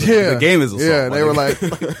assault. Yeah, The game is assault. Yeah, they were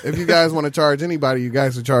nigga. like, if you guys want to charge anybody, you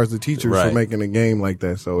guys should charge the teachers for Right. making a game like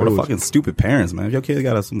that. So Or it the was, fucking stupid parents, man. If your kid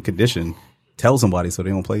got some condition, tell somebody so they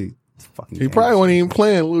don't play fucking he games. probably wasn't even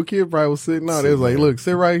playing. Little kid probably was sitting out. They was like, look,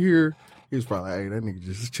 sit right here. He was probably like, hey, that nigga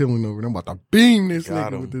just chilling over there. I'm about to beam this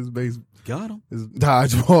Got nigga him. with this base, got him. this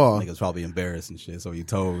dodgeball. Nigga's probably embarrassed and shit, so he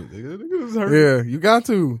told. Nigga was hurt. Yeah, you got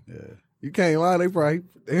to. Yeah. You can't lie. They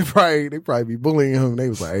probably be bullying him. They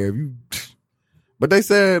was like, hey, if you. But they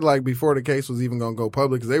said like before the case was even gonna go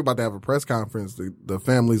public because they were about to have a press conference. The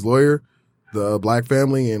family's lawyer, the Black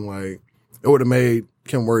family, and like it would have made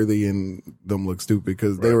Kim Worthy and them look stupid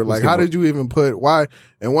because they were like, how did you even put why?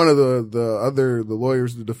 And one of the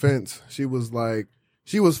lawyers, the defense, she was like,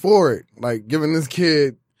 she was for it, like giving this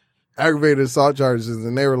kid aggravated assault charges,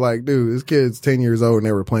 and they were like, dude, this kid's 10 years old and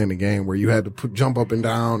they were playing a game where you had to jump up and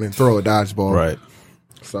down and throw a dodgeball. Right.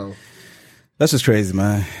 So that's just crazy,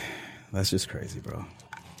 man. That's just crazy, bro.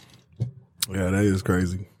 yeah, that is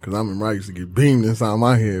crazy. Cause I remember I used to get beamed inside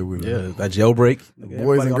my head with That jailbreak.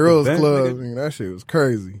 Boys and Girls Club. Nigga, that shit was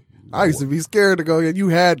crazy. I used to be scared to go. Yeah, you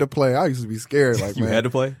had to play. I used to be scared. Like, you man, had to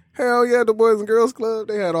play? Hell yeah, the Boys and Girls Club.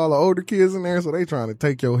 They had all the older kids in there, so they trying to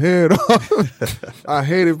take your head off. I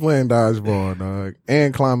hated playing dodgeball, dog,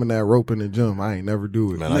 and climbing that rope in the gym. I ain't never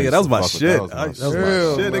do it. Man, Nigga, that was my shit. That was my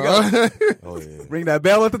shit, nigga. Oh, yeah. Ring that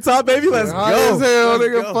bell at the top, baby. Let's High go. as hell, Let's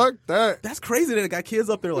nigga. go. Fuck that. That's crazy that it got kids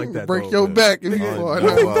up there like that. Break though, your man. back if you fall.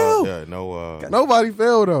 down. Yeah, no. Nobody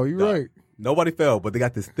fell though. You Nah. right. Nobody fell, but they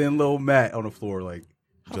got this thin little mat on the floor. Like,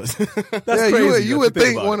 that's Yeah, crazy. you would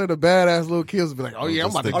think one of the badass little kids would be like, "Oh yeah,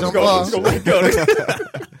 I'm about to jump off."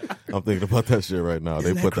 I'm thinking about that shit right now.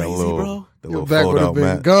 They that put that crazy, little, bro? that Your little back fold would have out been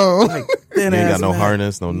mat. gone. Thin You ain't ass got no mat.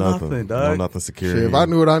 harness, no nothing, Nothing, no dog. nothing security. Shit, if I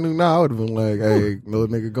knew what I knew now, I would have been like, "Hey, little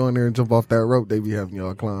nigga, go in there and jump off that rope. They be having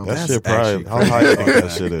y'all climb." that That's shit probably, actually how high you think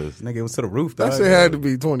that shit is? Nigga, it was to the roof. That dog. shit had to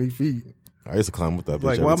be 20 feet. I used to climb with that bitch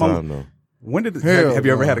Like, every why am I- time though. When did Hell have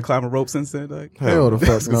you ever no. had to climb a rope since then? Dog? Hell the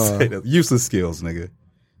fuck Say no. that. Useless skills, nigga.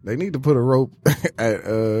 They need to put a rope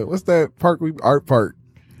at what's that park? Art park.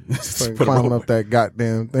 Just put a Climbing rope- up that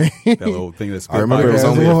goddamn thing. that little thing that's. I remember it was Yeah,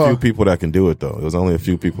 only it's a few hard. people that can do it though. It was only a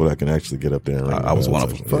few people that can actually get up there and ring. I was the one bell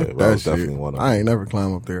of them. type Fuck shit. Yeah, I that was definitely shit. one of I them. ain't never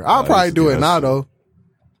climb up there. I'll I probably used to do do it that now shit. though.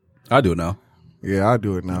 I do it now. Yeah, I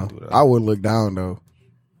do it now. do that. I would look down though.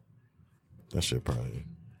 That shit probably.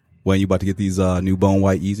 When you about to get these new Bone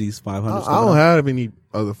White Yeezys 500s? I don't have any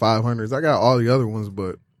other 500s. I got all the other ones,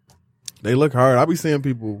 but they look hard. I be seeing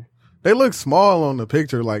people. They look small on the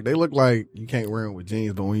picture. Like they look like you can't wear them with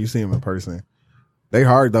jeans, but when you see them in person, they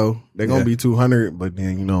hard though. They gonna Yeah. be 200, but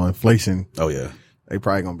then inflation. Oh yeah. They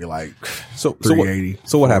probably gonna be like So 380.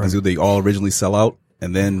 So what happens? Do they all originally sell out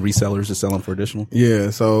and then resellers just sell them for additional?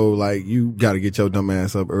 Yeah, so like you got to get your dumb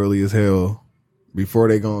ass up early as hell before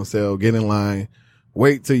they gonna sell. Get in line.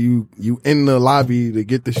 Wait till you in the lobby to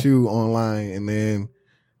get the shoe online, and then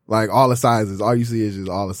like all the sizes. All you see is just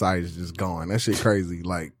all the sizes just going. That shit crazy.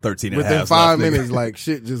 Like 13 and a within half 5 left, nigga. minutes, like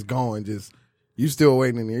shit just going. Just you still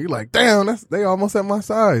waiting in there. You're like, damn, they almost at my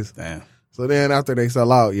size. Damn. So then after they sell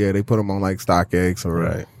out, yeah, they put them on like StockX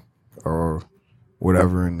or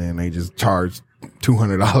whatever, and then they just charge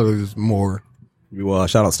 $200 more. You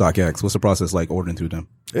shout out StockX. What's the process like ordering through them?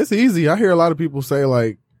 It's easy. I hear a lot of people say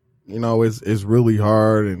like, it's really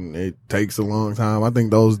hard and it takes a long time. I think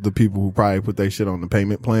those are the people who probably put their shit on the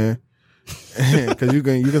payment plan. Cause you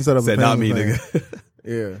can set up Said a not payment me, plan. nigga.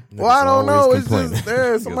 Yeah. Well, I don't know. always It's complaining. just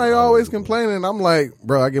there. Somebody always complaining. I'm like,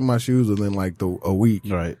 bro, I get my shoes within like a week.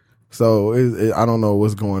 Right. So I don't know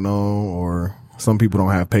what's going on, or some people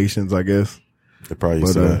don't have patience, I guess. They probably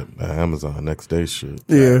used But, to that Amazon next day shit.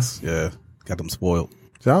 Yeah. Yeah. Got them spoiled.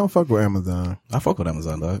 So I don't fuck with Amazon. I fuck with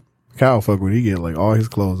Amazon, dog. Kyle fuck with. He get like all his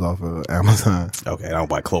clothes off of Amazon. Okay, I don't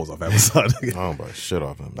buy clothes off Amazon. I don't buy shit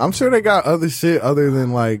off them. I'm sure they got other shit other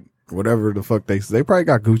than like whatever the fuck they probably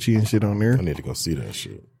got Gucci and shit on there. I need to go see that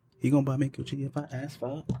shit. He gonna buy me Gucci if I ask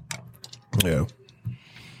for it? Yeah.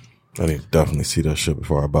 I need to definitely see that shit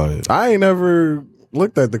before I buy it. I ain't never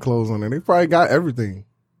looked at the clothes on there. They probably got everything.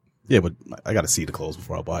 Yeah, but I gotta see the clothes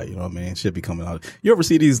before I buy it. You know what I mean? Shit be coming out. You ever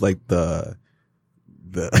see these like the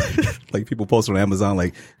like people post on Amazon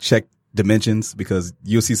like check dimensions because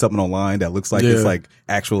you'll see something online that looks like it's Yeah. like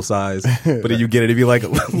actual size, but then you get it to be like a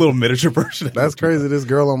little miniature version. of That's it. crazy. This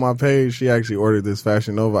girl on my page, she actually ordered this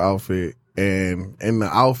Fashion Nova outfit, and in the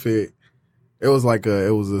outfit, it was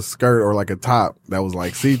a skirt or like a top that was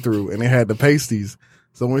like see through, and it had the pasties.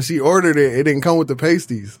 So when she ordered it, it didn't come with the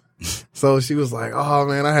pasties. So she was like, "Oh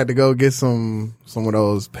man, I had to go get some of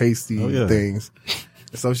those pasty things."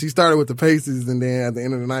 So she started with the pasties, and then at the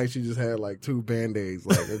end of the night, she just had like 2 Band-Aids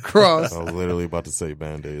like across. I was literally about to say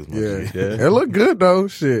Band-Aids. my Yeah. G. It looked good though.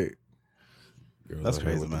 Shit. Girls That's out here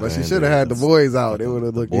crazy, with man. the But she should have had the boys out. It would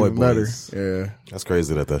have looked boy even better. boys. Yeah. That's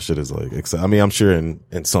crazy that shit is like. I mean, I'm sure in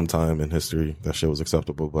some time in history that shit was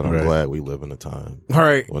acceptable, but I'm Right. glad we live in a time All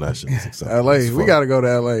right. when that shit is acceptable. LA. as We fuck. got to go to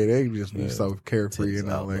LA. They just be so carefree in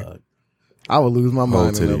Tits out, LA. dog. I would lose my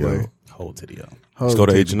mind in titty LA. out. Whole titty out. Just go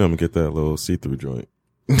to H&M and get that little see-through joint.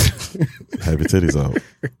 Have your titties out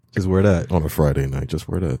Just wear that. on a Friday night. Just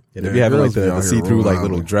wear that. Yeah, they Yeah, be having like girls be the out here see through like rolling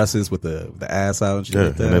little out. dresses with the ass out and shit Yeah,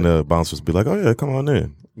 like that. and then the bouncers be like, "Oh yeah, come on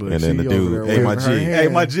in." Look, and then the she over dude, there hey my waving her G, hand. Hey,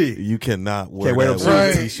 my G. you cannot wear Can't wear that them with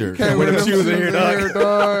Right. a t-shirt. Can't wear them shoes in here, dog.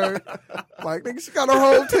 dog. Like, nigga, she got her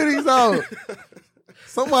whole titties out.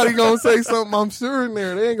 Somebody gonna say something, I'm sure, in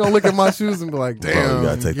there. They ain't gonna look at my shoes and be like, Bro, damn. you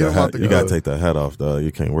gotta take get that them out hat. the You gotta club. take that hat off, dog.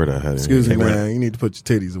 You can't wear that hat. Excuse me, You can't wear man. You need to put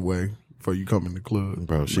your titties away before you come in the club. that.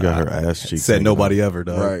 Bro, she got her ass cheeks. Said hanging nobody ever,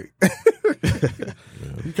 dog. Right.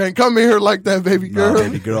 You can't come in here like that, baby Nah, girl.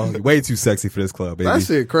 baby girl, you way too sexy for this club, baby. That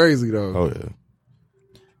shit crazy though. out. Oh yeah.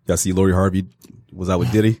 Y'all see Lori Harvey was out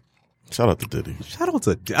with Diddy? Shout out to Diddy. Shout out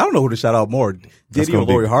to, I don't know who to shout out more, That's Diddy or gonna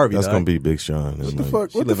be- Lori Harvey. That's dog. gonna be Big Sean. What the Like,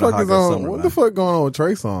 fuck? She What the live in a fuck hot is girl on? summer, What man. the fuck going on with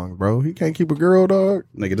Trey Songz, bro? He can't keep a girl, dog.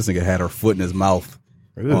 Nigga, this nigga had her foot in his mouth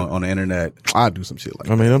on the internet. I do some shit like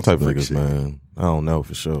I mean, them type of Freak niggas, shit. man. I don't know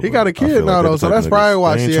for sure. He but got a I kid feel now, they though, the so type that's of probably niggas-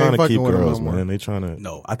 why they she trying ain't to fucking keep with him no girls, more. man. They trying to.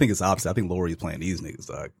 No, I think it's opposite. I think Lori is playing these niggas,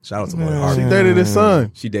 dog. Shout out to Lori Man. Harvey. She dated his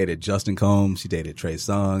son. She dated Justin Combs. She dated Trey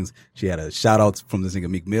Songz. She had a shout out from this nigga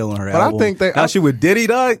Meek Mill on her But I album. think they- now she with Diddy,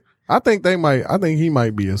 dog. I think he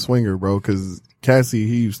might be a swinger, bro, because Cassie,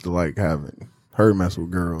 he used to like having her mess with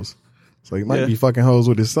girls. So he might Yeah. be fucking hoes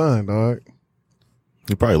with his son, dog.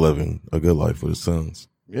 He probably living a good life with his sons.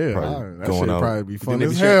 Yeah, Probably that going shit out. probably be fun Think they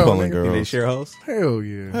as be share hell. pulling Nigga. girls. Think they share hoes? Hell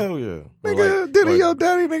yeah. Hell yeah. Nigga, Like- Diddy like- your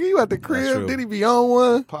daddy, nigga. You at the crib. true. Diddy be on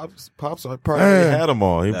one. Pops probably Man. had them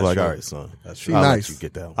all. He'd be That's like, true. all right, son. That's She true. I'll nice. let you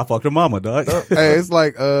get that one. I fucked her mama, dog. Hey, it's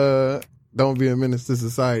like, don't be a menace to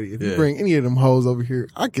society. If you Yeah. bring any of them hoes over here,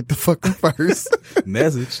 I get the fucking first.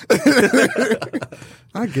 Message.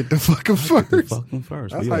 I get the fucking first. Fucking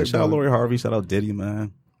first. That's But how yeah, you shout out do it. Lori Harvey. Shout out Diddy,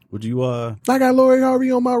 man. Would you I got Lori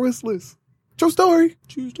Harvey on my wrist list. True story.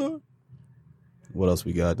 choose dog? What else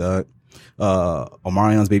we got, dog?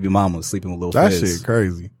 Omarion's baby mama was sleeping with Lil That Fizz. shit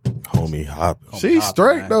crazy. Homie hopping. She Hop,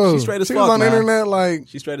 straight man. though. She straight as She fuck, was on the man. internet like,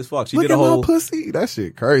 She's straight as fuck. She look did a at whole my pussy. That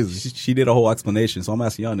shit crazy. she did a whole explanation. So I'm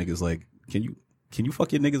asking y'all niggas like, can you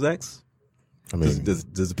fuck your niggas ex? I Does mean, does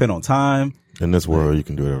it depend on time? in this world, you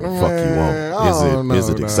can do whatever the fuck you Man, I want. don't Is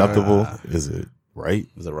know, it nah. acceptable? Is it right?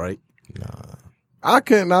 Is it right? Nah. I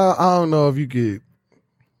don't know if you could,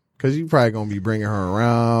 cause you probably gonna be bringing her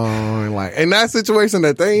around and like, in that situation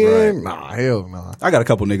that they in, nah, hell nah. I got a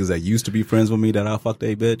couple niggas that used to be friends with me that I fucked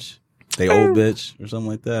they bitch, they old bitch or something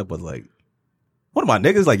like that. But like, one of my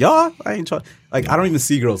niggas like y'all, I ain't trying. Like I don't even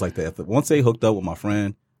see girls like that. Once they hooked up with my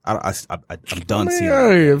friend, I'm done I mean, seeing.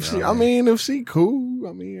 hey, her. if she, I mean, if she cool,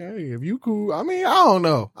 I mean, hey, if you cool, I mean, I don't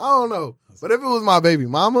know. But if it was my baby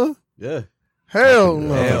mama, yeah. hell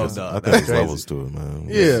no. Hell I no. think That's there's crazy. levels to it, man.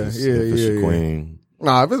 Yeah, If yeah, it's yeah, your yeah. queen.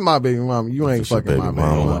 Nah, if it's my baby mama, you ain't it's your fucking my baby baby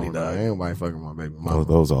mama. mama. Nobody, dog. Ain't nobody fucking my baby mama.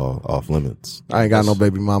 Those are off limits. I ain't got no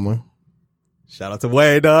baby mama. Shout out to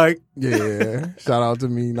Wayne, dog. Yeah. Shout out to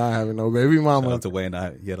me not having no baby Shout mama. out to Wayne.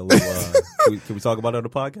 He had a little. Can we talk about it on the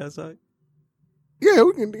podcast, dog? Yeah,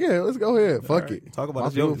 we can. Yeah, let's go ahead. Fuck right. it. Talk about My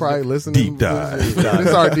it. people probably listen. Deep dive. This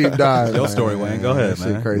is our deep dive. Your man. story, Wayne. Go ahead, That shit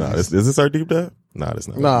man. Crazy. Nah, is this our deep dive? Nah, this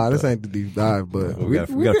not. Nah, our deep this dive. ain't the deep dive, but We we, got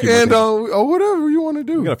a we few can more end things. on or whatever you want to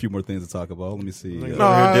do. We got a few more things to talk about. Let me see. Niggas No,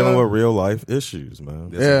 out I- here dealing with real life issues, man.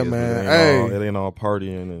 Yes, Yeah, it is, man. It ain't all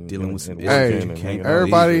partying and Dealing with some and issues Hey, working and you can't- hanging out.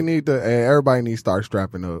 everybody easy. need to. Everybody needs to start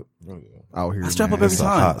strapping up Oh, yeah. out here. I strap man. up every It's a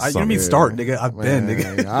time. hot You know summer. me start, nigga. I've been, Man,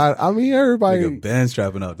 nigga. I mean, everybody. Nigga, been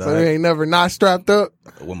strapping up, dog. So they ain't never not strapped up.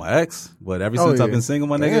 With my ex. But ever Oh, since I've yeah. been single,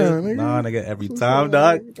 my Damn, nigga. nigga. Nah, nigga, every time,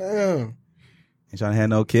 dog. Damn. Ain't trying to have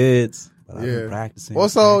no kids. But I've Yeah. been practicing. Well,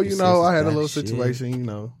 so you Practice know, I is had a that little shit. situation. You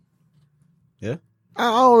know, Yeah. I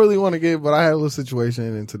don't really want to get, but I had a little situation,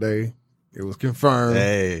 and today it was confirmed.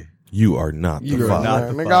 Hey. You are not You the are father. not not.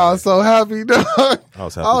 the Nigga, father. I was so happy, dog. I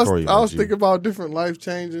was happy for you. I was G. thinking about different life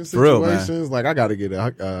changing For real, man. situations. Like I got to get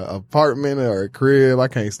a apartment or a crib. I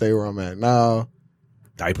can't stay where I'm at now.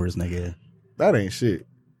 Diapers, nigga. That ain't shit.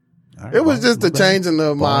 All right, It was well, just my a bad. changing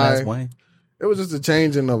of Bum-ass my. Wayne. It was just a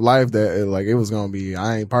changing of life that like it was gonna be.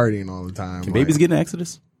 I ain't partying all the time. Can like, babies get an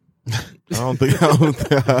Exodus? I don't think.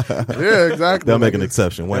 Yeah, exactly. They'll make Like, an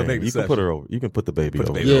exception. Wayne, make an you can put her over. You can put the baby Put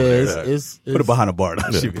the over. baby Yeah, over there, it's, dog. it's, Put it behind a bar.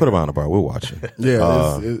 Yeah, put her behind the bar. We're watching.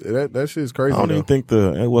 Yeah, that shit's crazy. I don't though. even think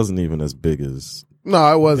it wasn't even as big as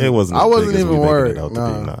No, it wasn't. it wasn't. I as wasn't big as even we making worried. It out to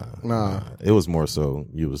Nah, be. nah. It was more so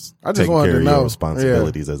you was I just taking wanted care to of know. your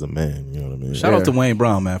responsibilities as a man. You know what I mean? Shout Yeah. out to Wayne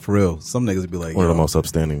Brown, man, for real. Some niggas be like, One of yo, the most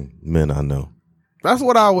upstanding men I know. That's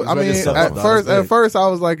what I was. I Ready to mean, suck at up, dog. first, That's at big. first, I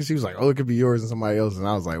was like, she was like, "Oh, it could be yours and somebody else's," and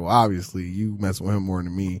I was like, "Well, obviously, you mess with him more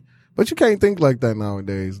than me." But you can't think like that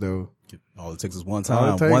nowadays, though. all it takes is one All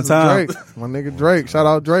time. it takes One is time. Drake. My nigga Drake. Shout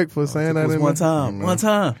out Drake for saying that. It was in one the- time. Yeah, One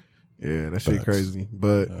time. Yeah, that shit Facts. crazy.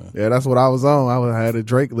 But yeah, that's what I was on. I had a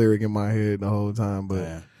Drake lyric in my head the whole time. But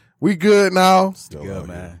Man, we good now. Still good, out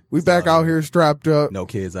man. We back out here strapped up. No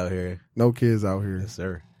kids out here. No kids out here. Yes,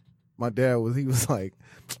 sir. my dad he was like,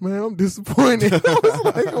 man, I'm disappointed. I was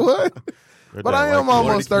like, what? But I am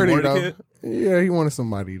almost 30 though. Yeah, he wanted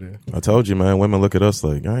somebody to. I told you, man. Women look at us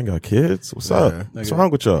like, I ain't got kids. What's up? What's wrong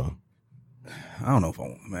with y'all? I don't know if I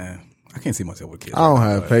want, man. I can't see myself with kids. I don't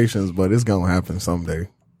have patience, but it's gonna happen someday.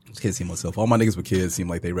 I just can't see myself. All my niggas with kids seem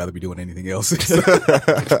like they'd rather be doing anything else. Like,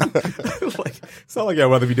 it's not like I'd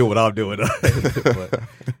rather be doing what I'm doing. But,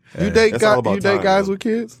 you date guys with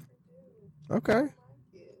kids? Okay.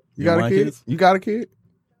 You got a kid? Kids? You got a kid?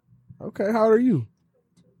 Okay. How old are you?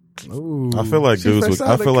 Ooh, I feel like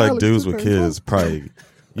dudes with kids probably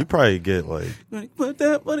get like they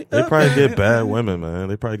probably get bad women, man.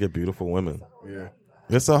 They probably get beautiful women. Yeah.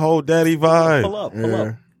 It's a whole daddy vibe. Pull up.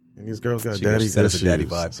 And these girls got daddy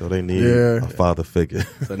vibe, so they need a father figure.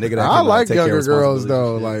 So nigga, I like younger girls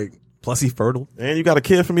though. Like, plus he's fertile, and you got a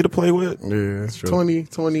kid for me to play with. Yeah,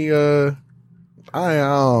 20.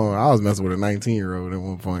 I was messing with a 19-year-old at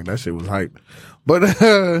one point. That shit was hype. But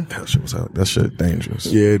that shit was hype. That shit dangerous.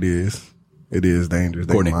 Yeah, it is. It is dangerous.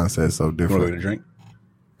 Their mindset's so different. Want to drink?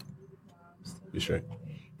 You straight?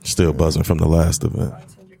 Still buzzing from the last event.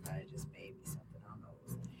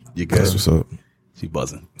 You good? That's what's up. She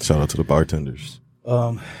buzzing. Shout out to the bartenders.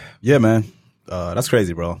 Yeah, man. That's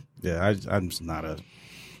crazy, bro. Yeah, I'm just not a.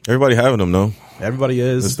 Everybody having them, though. Everybody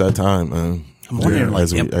is. It's that time, man. I'm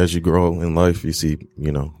wondering, as you grow in life, you see,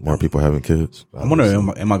 more people having kids. I'm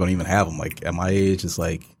wondering, am I going to even have them? Like, at my age, it's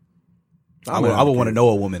like, I would want to know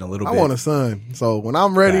a woman a little bit. I want a son. So when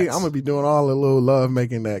I'm ready, I'm going to be doing all the little love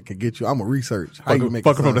making that could get you. I'm going to research how you make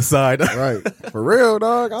fuck her from the side. Right. For real,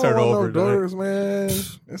 dog. I Turn don't want over, no daughters, man.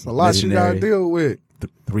 It's a lot you got to deal with.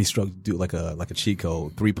 3 strokes, do like a cheat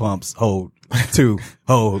code. 3 pumps, hold. 2,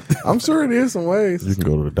 hold. I'm sure it is some ways. You can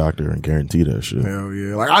go to the doctor and guarantee that shit. Hell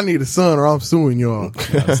yeah. Like, I need a son or I'm suing y'all.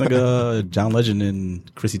 Yeah, it's like John Legend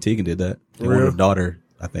and Chrissy Teigen did that. They wanted a daughter,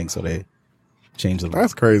 I think, so they changed the.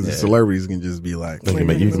 That's crazy. Yeah. Celebrities can just be like. You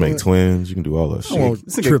can make twins. You can do all that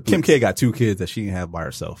shit. Kim K got 2 kids that she didn't have by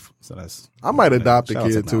herself. So that's. I might adopt a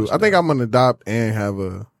kid too. I think I'm going to adopt and have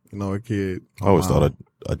a kid. I always thought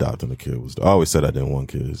adopting a kid was. I always said I didn't want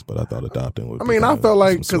kids, but I thought adopting would. I felt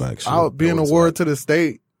like because being a ward to the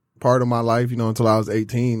state part of my life, until I was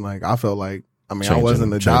 18, like I felt like I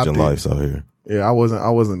wasn't adopted. Changing lives out here. Yeah, I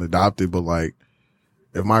wasn't adopted, but like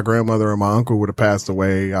if my grandmother or my uncle would have passed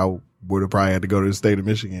away, I would have probably had to go to the state of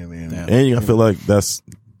Michigan. And I feel like that's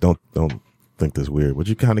don't think this weird, but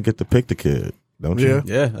you kind of get to pick the kid, don't you?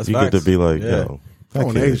 Yeah, that's you facts. get to be like, yo. I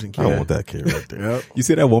want an Asian kid. I want that kid right there. Yep. You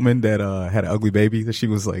see that woman that had an ugly baby? That she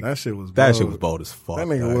was like, that shit was bold as fuck. That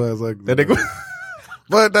nigga was ugly. That nigga,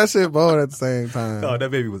 but that shit bold at the same time. No, that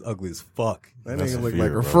baby was ugly as fuck. That nigga looked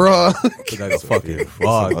like a frog. Looked like a fucking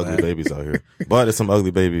frog. Some ugly babies out here, but there's some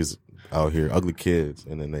ugly babies out here, ugly kids,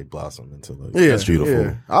 and then they blossom into like that's beautiful.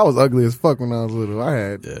 Yeah. I was ugly as fuck when I was little. I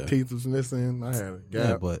had teeth was missing. I had a gap.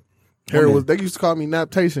 Yeah, but. Hair was. They used to call me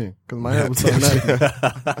naptation because my hair was so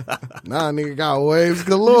nappy. Nah, nigga got waves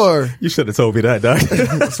galore. You should have told me that, dog.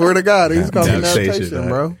 I swear to God, they used to call me naptation,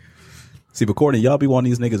 bro. See, but Courtney, y'all be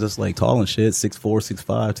wanting these niggas that's like tall and shit, 6'4",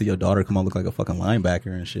 6'5", till your daughter come out look like a fucking linebacker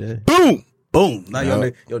and shit. Boom, boom.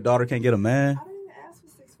 Now your daughter can't get a man. I didn't even ask for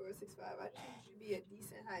 6'4", 6'5". I just need you to be a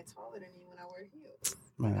decent height taller than me when I wear heels.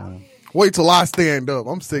 Man. Wait till I stand up.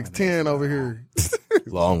 I'm 6'10" over here.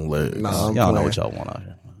 Long legs. Nah, y'all know what y'all want out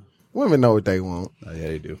here. Women know what they want. Oh, yeah,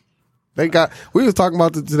 they do. We was talking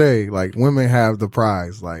about it today. Like, women have the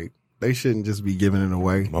prize. Like, they shouldn't just be giving it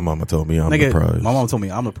away. My mama told me I'm the prize. My mama told me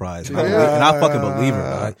I'm the prize. And I fucking believe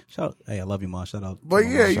her. Hey, I love you, Ma. Shout out. But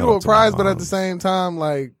yeah, you a prize, but at the same time,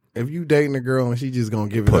 like, if you dating a girl and she just gonna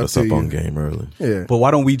give it Put up us to up you. on game early. Yeah. But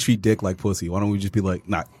why don't we treat dick like pussy? Why don't we just be like,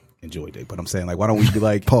 not enjoy dick, but I'm saying, like, why don't we be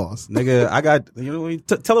like, pause. Nigga, I got,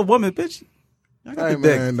 tell a woman, bitch. I got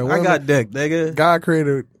dick. I got dick, nigga. God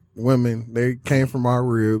created women. They came from our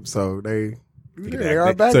ribs, so they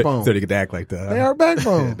are backbone. So they can act like that. They are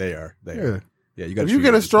backbone. Yeah, they are. Yeah, you got. If you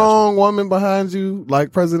get a strong woman behind you,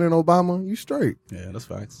 like President Obama, you straight. Yeah, that's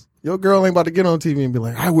facts. Your girl ain't about to get on TV and be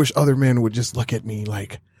like, I wish other men would just look at me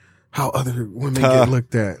like how other women get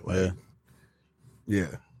looked at. Like, yeah.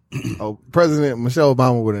 Oh, President Michelle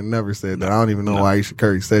Obama would have never said that. I don't even know why Aisha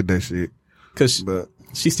Curry said that shit. But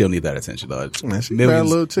she still need that attention, though. Man,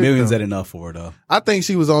 millions ain't enough for her, though. I think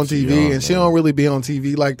she was on TV, and she don't really be on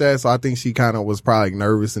TV like that, so I think she kind of was probably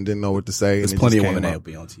nervous and didn't know what to say. There's plenty of women that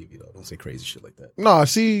be on TV, though. Don't say crazy shit like that. No,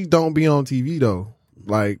 she don't be on TV, though.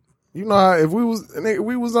 Like, you know how if we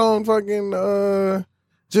was on fucking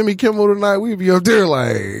Jimmy Kimmel tonight, we'd be up there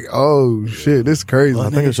like, oh shit, this is crazy. I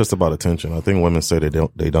think it's just about attention. I think women say they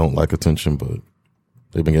don't like attention, but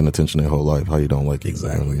They've been getting attention their whole life. How you don't like it?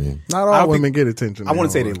 Exactly. You know what I mean? Not I all don't women get attention. I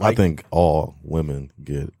wouldn't say they I like. think all women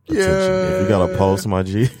get attention. Yeah. If you got a post, my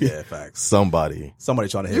G, Yeah, facts. somebody Somebody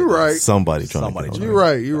trying to hit. You're that. right. trying Somebody to get trying on. You're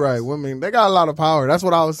right. You're right. Women, they got a lot of power. That's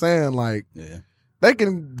what I was saying. Like, Yeah. they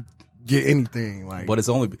can get anything. Like, But it's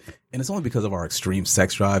only because of our extreme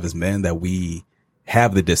sex drive as men that we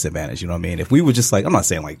have the disadvantage. You know what I mean? If we were just like, I'm not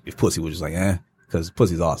saying like if pussy was just like, because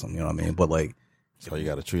pussy's awesome. You know what I mean? But like, So you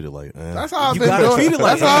got to treat it like, that's how I've You been gotta doing treat it. it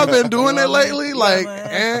like That's how I've that. been doing You it know what I mean? lately. Yeah, Like,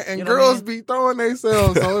 man. and You know what I girls mean? be throwing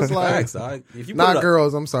themselves. So it's like, facts, dog. If you put not it up-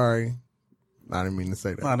 girls. I'm sorry. I didn't mean to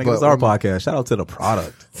say that. Nah, nigga, But it's our women- podcast. Shout out to the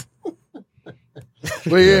product.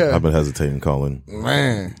 But yeah, I've been hesitating calling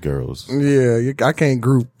man. girls. Yeah, I can't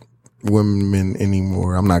group women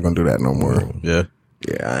anymore. I'm not gonna do that no more. Yeah.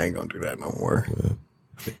 Yeah, I ain't gonna do that no more.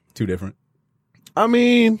 Two different. I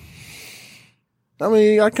mean,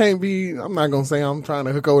 I can't be. I'm not gonna say I'm trying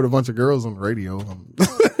to hook up with a bunch of girls on the radio,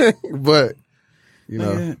 but you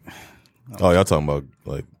know, Man. Oh, y'all talking about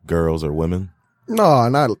like girls or women? no,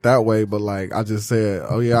 not that way. But like I just said,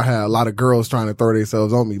 oh yeah, I had a lot of girls trying to throw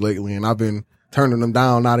themselves on me lately, and I've been turning them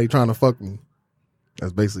down. Now they trying to fuck me.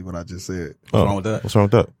 That's basically what I just said. What's wrong with that? What's wrong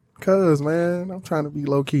with that? Cause man, I'm trying to be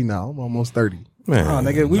low key now. I'm almost 30. Man, Oh,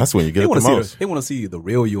 nigga, that's when you get they it the wanna see most. They want to see the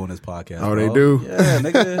real you on this podcast. Oh, they bro. do? Yeah,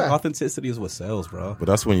 nigga. Authenticity is what sells, bro. But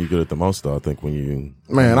that's when you get it the most, though. I think when you,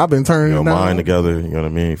 Man, I've been turning your it down. mind together, you know what I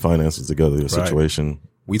mean? Finances together, your situation.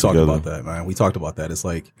 We talked together. about that, man. We talked about that. It's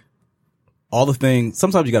like all the things.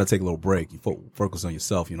 Sometimes you got to take a little break. You focus on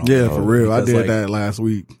yourself. You know. Yeah, for real. I Because, did like, that last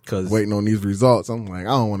week. 'cause- Waiting on these results. I'm like, I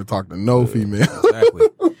don't want to talk to no female. Exactly.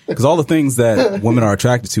 Because all the things that women are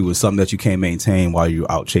attracted to is something that you can't maintain while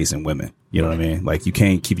you're out chasing women. You know what I mean? Like you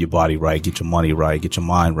can't keep your body right, get your money right, get your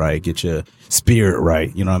mind right, get your spirit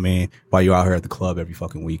right. You know what I mean? While you're out here at the club every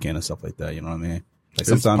fucking weekend and stuff like that. You know what I mean? Like It's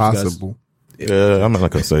sometimes you guys- possible. Yeah, I'm not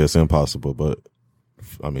going to say it's impossible, but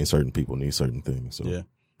I mean, certain people need certain things. So. Yeah.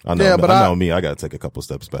 I know, Yeah, but I I- know me. I got to take a couple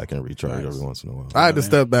steps back and retry it every once in a while. I had to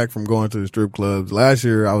step back from going to the strip clubs. Last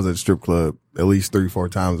year, I was at the strip club at least 3-4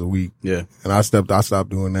 times a week. Yeah. And I stopped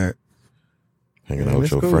doing that. Hanging out Man, with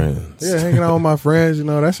it's your cool. friends. Yeah, hanging out with my friends. You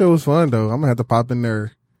know, that shit was fun, though. I'm going to have to pop in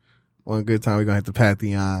there one good time. We're going to have to pat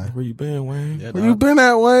the eye. Where you been, Wayne? Yeah, Where dog. you been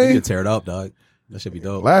that You way? can tear it up, dog. That should be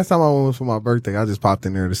dope. Last time I went was for my birthday. I just popped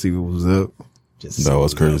in there to see what was up. Just That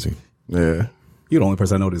was see what's crazy. up. Yeah. You're the only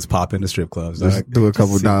person I know that's pop in the strip clubs. Just dog. do a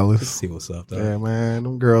couple see, dollars. Just see what's up, dog. Yeah, man.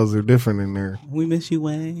 Them girls are different in there. We miss you,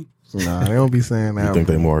 Wayne. Nah, they don't be saying that. You think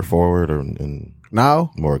they more forward or and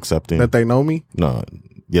Now more accepting? that they know me? No,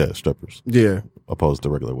 yeah, strippers Yeah. opposed to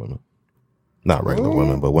regular women. Not regular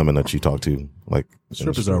women, but women that you talk to, like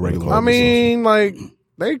Strippers in the are regular club I or something. mean, like,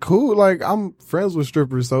 they cool. Like, I'm friends with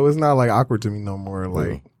strippers, so it's not, like, awkward to me no more.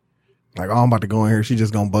 Like, oh, I'm about to go in here. She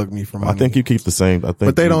just gonna bug me for money. I think you keep the same. I think,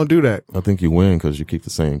 But they you- don't do that. I think you win because you keep the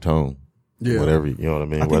same tone. Yeah. Whatever you know what I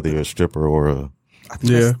mean. think Whether you're a stripper or a I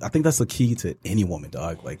think that's the key to any woman,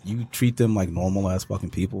 dog. Like you treat them like normal ass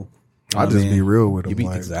fucking people. You know I what just mean? be real with them. You be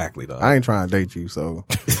like, exactly, dog. I ain't trying to date you, so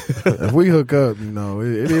if we hook up, you know,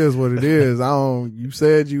 it is what it is. You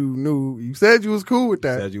said you was cool with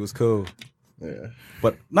that. Said you was cool, Yeah.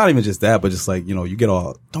 but not even just that, but just like you get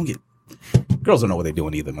all. Girls don't know what they're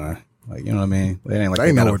doing either, man. Like you know what I mean? They ain't like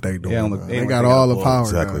They know got what they doing, Yeah, man. They ain't got like all the well, power.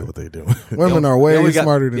 exactly dog. what they do. Women are way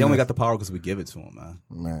smarter than They only that. got the power because we give it to them, man.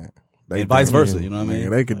 Man. And vice versa, you know what I mean?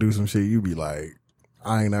 They could do some shit. You be like,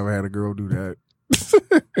 I ain't never had a girl do that.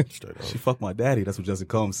 Straight up. She fucked my daddy. That's what Justin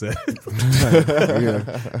Combs said.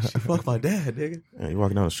 Yeah. She fucked my dad, nigga. Yeah, you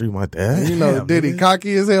walking down the street with my dad. You know, Damn, Diddy nigga.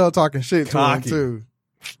 cocky as hell talking shit to Cocky. him too.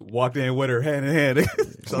 Walked in with her hand in hand.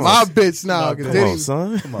 My bitch now, cause Come Diddy. on,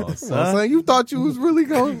 son. Come on, I'm son. saying, you thought you was really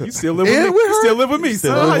going. You still live with Yeah, me? with her? You still live with me,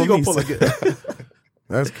 Still son? live How you with gonna me, pull a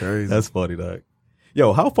That's crazy. That's funny, dog.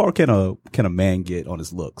 Yo, how far can a man get on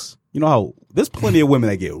his looks? You know how there's plenty of women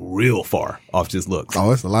that get real far off just looks.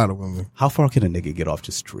 Oh, it's a lot of women. How far can a nigga get off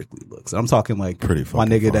just strictly looks? I'm talking like Pretty my fucking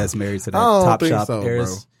nigga far. that's married to that I don't Top think Shop so, heiress.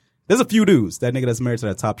 bro. There's a few dudes. That nigga that's married to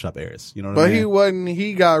that Top Shop heiress. You know what I But mean?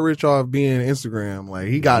 he got rich off being Instagram. Like,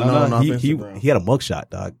 he got known off he Instagram. had a mugshot,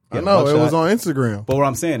 dog. He I had a know, it mugshot. was on Instagram. But what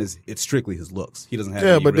I'm saying is, it's strictly his looks. He doesn't have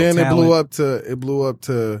Yeah, any but real then talent. it blew up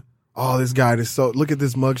to, oh, this guy is so, look at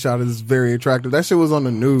this mugshot, it's very attractive. That shit was on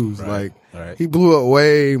the news. Right, Like, right. he blew up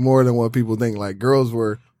way more than what people think. Like, girls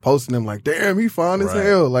were posting him like, damn, he fine as Right.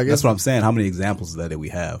 hell. Like, That's it's, what I'm saying. How many examples of that we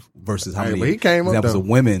have versus how Hey, many but he came up, examples though. of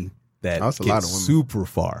women that That's a get lot of women. super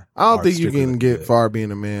far? I don't are think you strictly can get good far being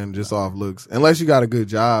a man just off looks. Unless you got a good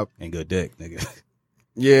job. and good dick, nigga.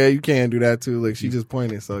 Yeah, you can do that too. Like, she just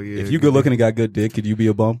pointed, so yeah. If you good looking and got good dick, could you be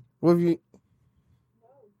a bum? What if you,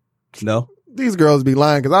 No. these girls be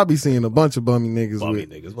lying because I be seeing a bunch of bummy niggas Bummy with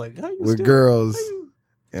niggas like how you with still- girls, how you-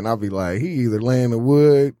 and I'll be like, he either laying the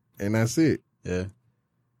wood and that's it. Yeah.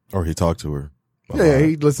 Or he talked to her. Yeah,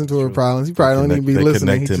 he listened to her problems. He probably don't even be They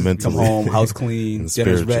listening. He connected just, Come mentally. home, house clean, And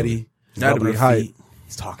dinner's spiritually. ready. That'd rubbing be her hype. feet.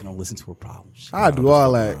 He's talking to listen to her problems. I do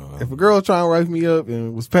all that. If a girl trying to wife me up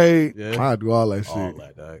and was paid, Yeah. I do all that shit. All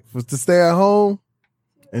that, dog. Was to stay at home,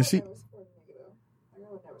 and she.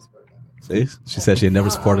 See, she said she'd never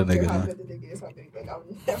support a nigga.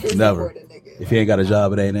 Man. Never. If he ain't got a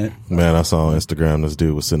job, it ain't it. Man, I saw on Instagram this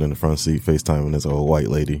dude was sitting in the front seat FaceTiming this old white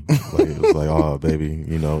lady. Like, it was like, oh, baby,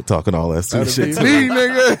 you know, talking all that sweet shit. to Me,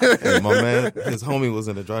 her. nigga. And my man, his homie was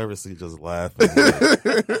in the driver's seat just laughing,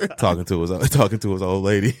 like, talking to his old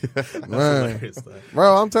lady. Man.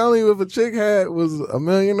 Bro, I'm telling you, if a chick was a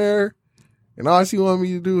millionaire and all she wanted me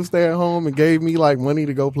to do was stay at home and gave me like money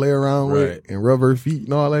to go play around Right. with and rub her feet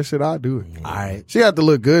and all that shit, I'd do it. All right. She had to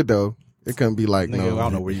look good though. It couldn't be like, Nigga, no. I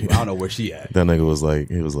don't know where she at. That nigga was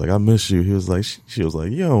like, I miss you. He was like, she was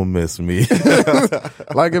like, you don't miss me.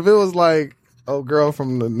 Like if it was like, oh, girl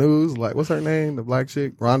from the news, like what's her name? The black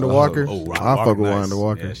chick, Rhonda Walker. Rhonda I'll fuck with nice. Rhonda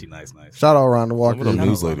Walker. Yeah, she nice. Shout out Rhonda Walker. Some of them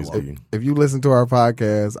news Rhonda ladies Walker. be. If you listen to our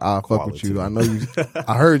podcast, I'll fuck with you. I know you.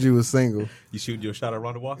 I heard you was single. You shooting your shot at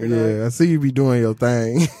Rhonda Walker? Yeah, I see you be doing your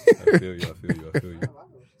thing. I feel you.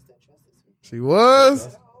 She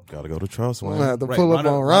was. Gotta go to trust, I'm man. gonna have to Right, pull up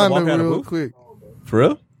Rhonda- on Rhonda Walker Rhonda had a real booth? quick. For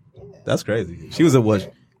real? That's crazy. She was in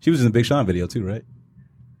what? She was in the Big Sean video too, right?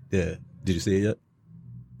 Yeah. Did you see it yet?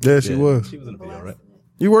 Yeah, she Yeah. was. She was in the video, right?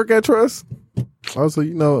 You work at Trust? Also,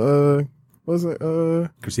 you know, what's it?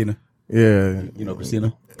 Christina. Yeah, You know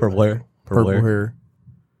Christina? Purple hair. purple hair.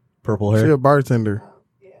 Purple She hair. a bartender.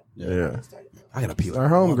 Yeah, I gotta peel. our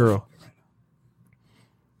homegirl.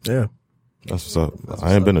 Yeah, That's what's up.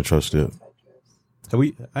 I ain't been to trust yet. Have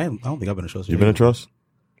we? I don't think I've been to shows. You been to trust?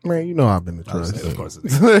 man, you know I've been to I was Trust. saying, of course.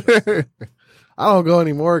 It's, I don't go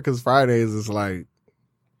anymore because Fridays is like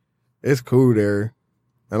it's cool there,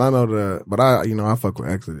 and I know that. But I fuck with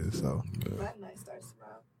Exodus. So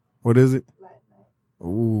what is it?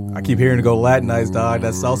 Ooh, I keep hearing it go Latin nights, dog.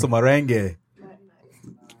 That's salsa merengue.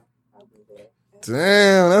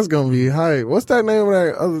 Damn, that's gonna be hype. What's that name of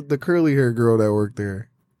that the curly hair girl that worked there?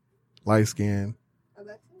 Light skin.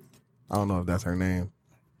 I don't know if that's her name.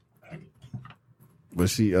 But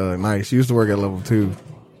she nice. She used to work at level 2.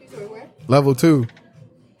 Level 2.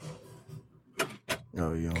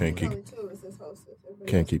 Oh, you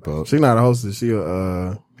Can't keep up. She not a hostess. She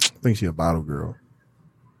I think she a bottle girl.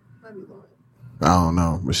 I don't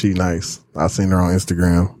know, but she nice. I seen her on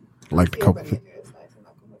Instagram. Like the couple.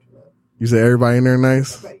 You said everybody in there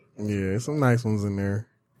nice? Yeah, some nice ones in there.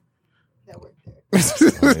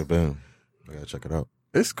 I ain't been. I gotta check it out.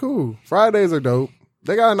 It's cool. Fridays are dope.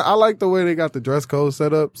 I like the way they got the dress code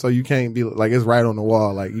set up, so you can't be like it's right on the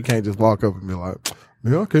wall. Like you can't just walk up and be like,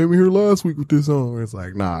 "Man, I came here last week with this on." It's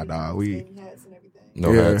like, nah, we.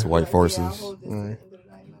 No Yeah. hats, white forces.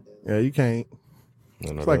 Yeah, you can't.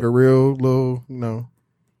 None of It's like that. a real little,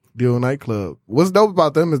 deal nightclub. What's dope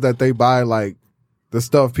about them is that they buy like the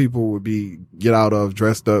stuff people would get out of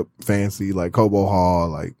dressed up fancy, like Cobo Hall,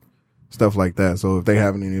 like stuff like that. So if they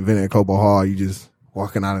having an event at Cobo Hall, you just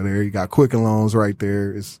walking out of there. You got Quicken Loans right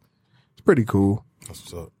there. It's pretty cool. That's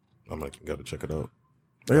what's up. Gotta check it out.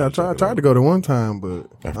 Yeah, I tried to go to one time, but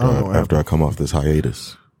I don't know what After I come off this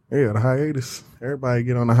hiatus. Yeah, the hiatus. Everybody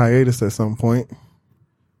get on the hiatus at some point.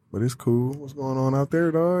 But it's cool. What's going on out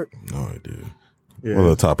there, dog? No idea. Yeah. What are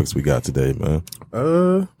the topics we got today, man?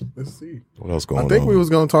 Let's see. What else going I on? think we was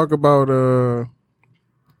gonna talk about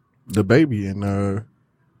the baby and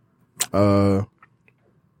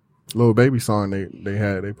little baby song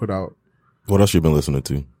they put out. What else you been listening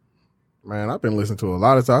to? Man, I've been listening to a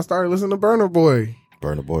lot of stuff. I started listening to Burna Boy.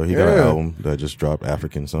 Burna Boy. He got an Yeah. album that just dropped,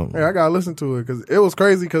 African something. Yeah, I gotta listen to it because it was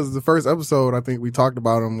crazy. Because the first episode, I think we talked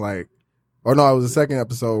about him it was the second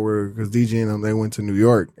episode where because DG and them they went to New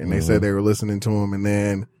York and they said they were listening to him, and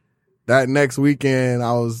then that next weekend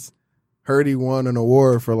heard he won an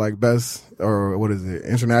award for like best or what is it,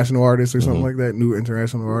 international artist or something like that, new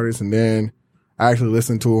international artist, and then I actually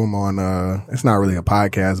listened to him on it's not really a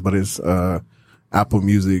podcast, but it's Apple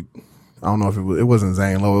Music. I don't know if it wasn't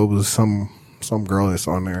Zane Lowe, it was some girl that's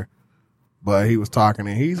on there. But he was talking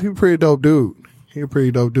and he's a pretty dope dude. He a pretty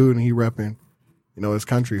dope dude and he repping, his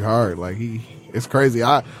country hard. Like it's crazy.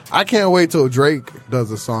 I can't wait till Drake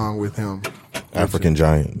does a song with him. African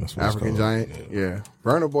Giant. That's what it's African called. Giant. Yeah.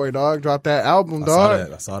 Burna Boy, dog, dropped that album,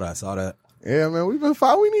 dog. I saw that. Yeah, man, we've been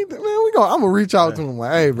fine. We need to, man, I'm gonna reach out to him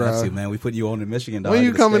like, hey, bro. That's it, man. We put you on in Michigan, dog. When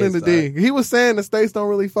you the coming in States, the dog. D? He was saying the States don't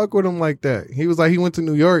really fuck with him like that. He was like, he went to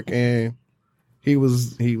New York and he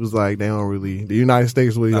was like, they don't really, the United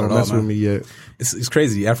States really Not don't at all, mess with man. me yet. It's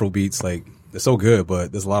crazy. Afro beats, like, they're so good,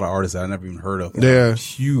 but there's a lot of artists that I never even heard of. Yeah.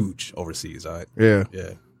 Huge overseas. All right. Yeah.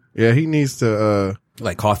 Yeah. Yeah, he needs to,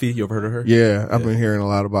 Like Coffee. You ever heard of her? yeah, I've been hearing a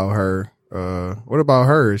lot about her. What about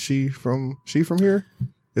her? Is she from here?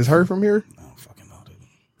 Is her from here? I don't fucking know,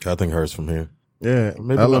 dude. I think hers from here. Yeah.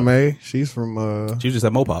 Maybe LMA. She's from, She was just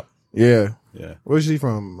at Mopop. yeah. Yeah. Where's she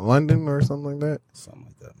from? London or something like that? Something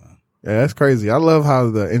like that, man. Yeah, that's crazy. I love how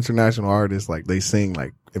the international artists, like, they sing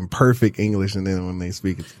like in perfect English, and then when they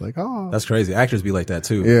speak, it's like, oh, That's crazy. Actors be like that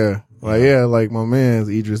too. yeah, like my man's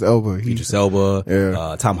Idris Elba. Idris Elba.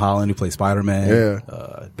 Yeah. Tom Holland, who plays Spider-Man.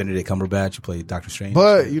 Yeah. Benedict Cumberbatch, who played Doctor Strange.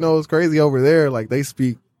 But you know, it's crazy over there. Like, they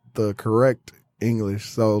speak the correct English,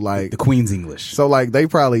 so like, the Queen's English. so like they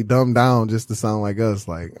probably dumb down just to sound like us.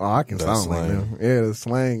 Like, oh, I can That sound like slang. them. Yeah, the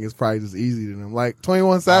slang is probably just easy to them. Like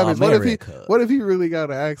 21 Savage. America. What if he really got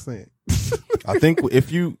an accent? I think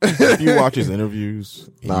if you watch his interviews,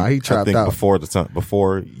 Nah, he I trapped think out.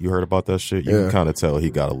 before you heard about that shit, you Yeah. can kind of tell he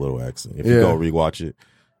got a little accent. If Yeah. you go rewatch it,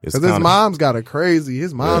 it's Because his kinda- mom's got a crazy.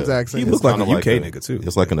 His mom's Yeah. accent. He is looked like a kinda UK nigga too.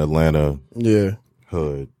 It's like an Atlanta yeah,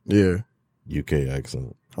 hood yeah. UK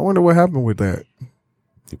accent. I wonder what happened with that.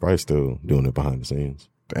 He probably still doing it behind the scenes.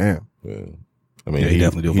 Damn. Yeah. I mean, Yeah, he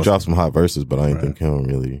definitely do. He dropped some hot verses, but I ain't Right. think he ain't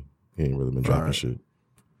really been dropping Right. shit.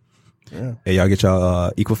 Yeah. Hey, y'all get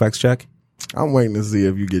y'all Equifax check? I'm waiting to see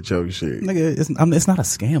if you get your shit. Nigga, it's not a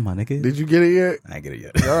scam, my nigga. Did you get it yet? I ain't get it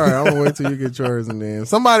yet. All right, I'm gonna wait till you get yours, and then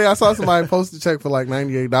I saw somebody post a check for like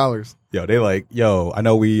 $98. Yo, they like, yo, I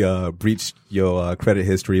know we breached your credit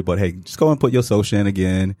history, but hey, just go and put your social in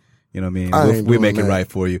again. You know what I mean? I We'll ain't we doing make it that. right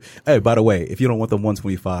for you. Hey, by the way, if you don't want the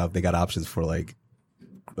 125, they got options for like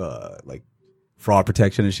fraud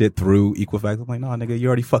protection and shit through Equifax. I'm like, nah, nigga, you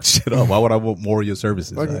already fucked shit up. Why would I want more of your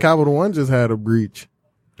services? Fucking Like, Capital One just had a breach.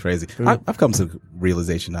 crazy. I've come to the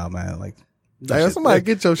realization now, man. Like, Hey, somebody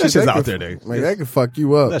get your that shit. shit's They out can- there, nigga. Like, that can fuck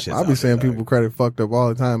you up. That shit's I be out seeing there, people credit fucked up all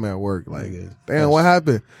the time at work. Like, Nigga, damn, what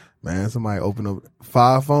happened? Man, somebody opened up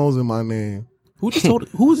 5 phones in my name. Who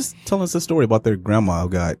was just telling us a story about their grandma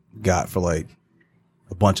who got for like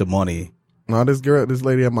a bunch of money? No, this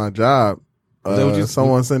lady at my job, that what you-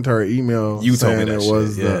 someone sent her an email You told me saying that it shit,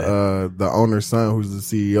 was yeah. the owner's son who's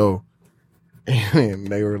the CEO. And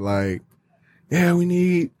they were like, yeah, we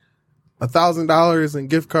need $1,000 in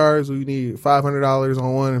gift cards. We need $500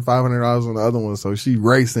 on one and $500 on the other one. So she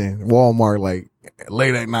racing Walmart like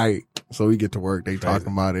late at night. So we get to work. They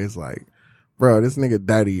talking about it. It's like, bro, this nigga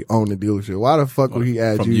daddy owned the dealership. Why the fuck would he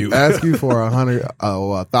ask From you. ask you for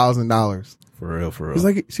 $1,000? For real. It's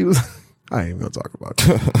like she was. I ain't even gonna talk about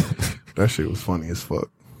that. That shit was funny as fuck.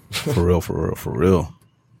 For real.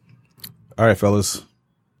 All right, fellas.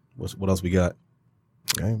 What else we got?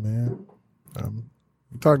 Hey man,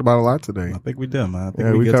 we talked about a lot today. I think we did, man. I think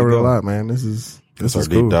Yeah, we good to covered a go. lot, man. This is Our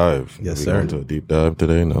deep cool. dive. Yes, we sir. going to a deep dive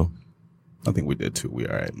today? No. I think we did too. We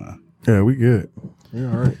all right, man. Yeah, we good. We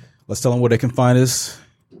all right. Let's tell them where they can find us.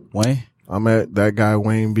 Wayne? I'm at that guy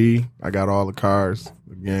Wayne B. I got all the cars.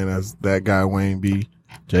 Again, that's that guy Wayne B.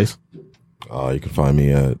 Jace? You can find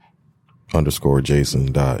me at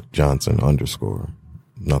 _Jason.Johnson_.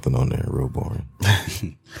 Nothing on there. Real boring.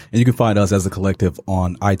 And you can find us as a collective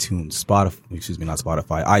on iTunes,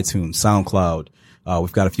 iTunes, SoundCloud.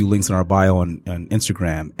 We've got a few links in our bio on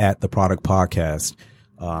Instagram at The Product Podcast.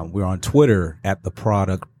 We're on Twitter at The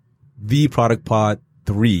Product Pod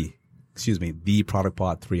 3. The Product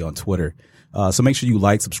Pod 3 on Twitter. So make sure you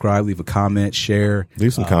like, subscribe, leave a comment, share.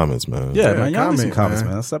 Leave some comments, man. Yeah, man. Y'all leave some comment, comments,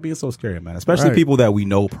 man. man. Stop being so scary, man. Especially Right. people that we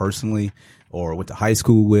know personally or went to high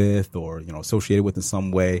school with or, associated with in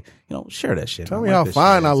some way. Share that shit. Tell man. me Like how this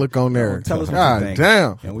fine shit. I look on there. Tell us what God you think.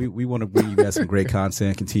 damn. And we want to bring you guys some great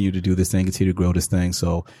content, continue to do this thing, continue to grow this thing.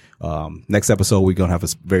 So, next episode, we're going to have a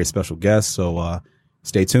very special guest. So,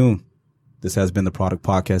 stay tuned. This has been the Product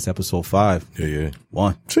Podcast, episode 5. Yeah.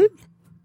 1. Cheap.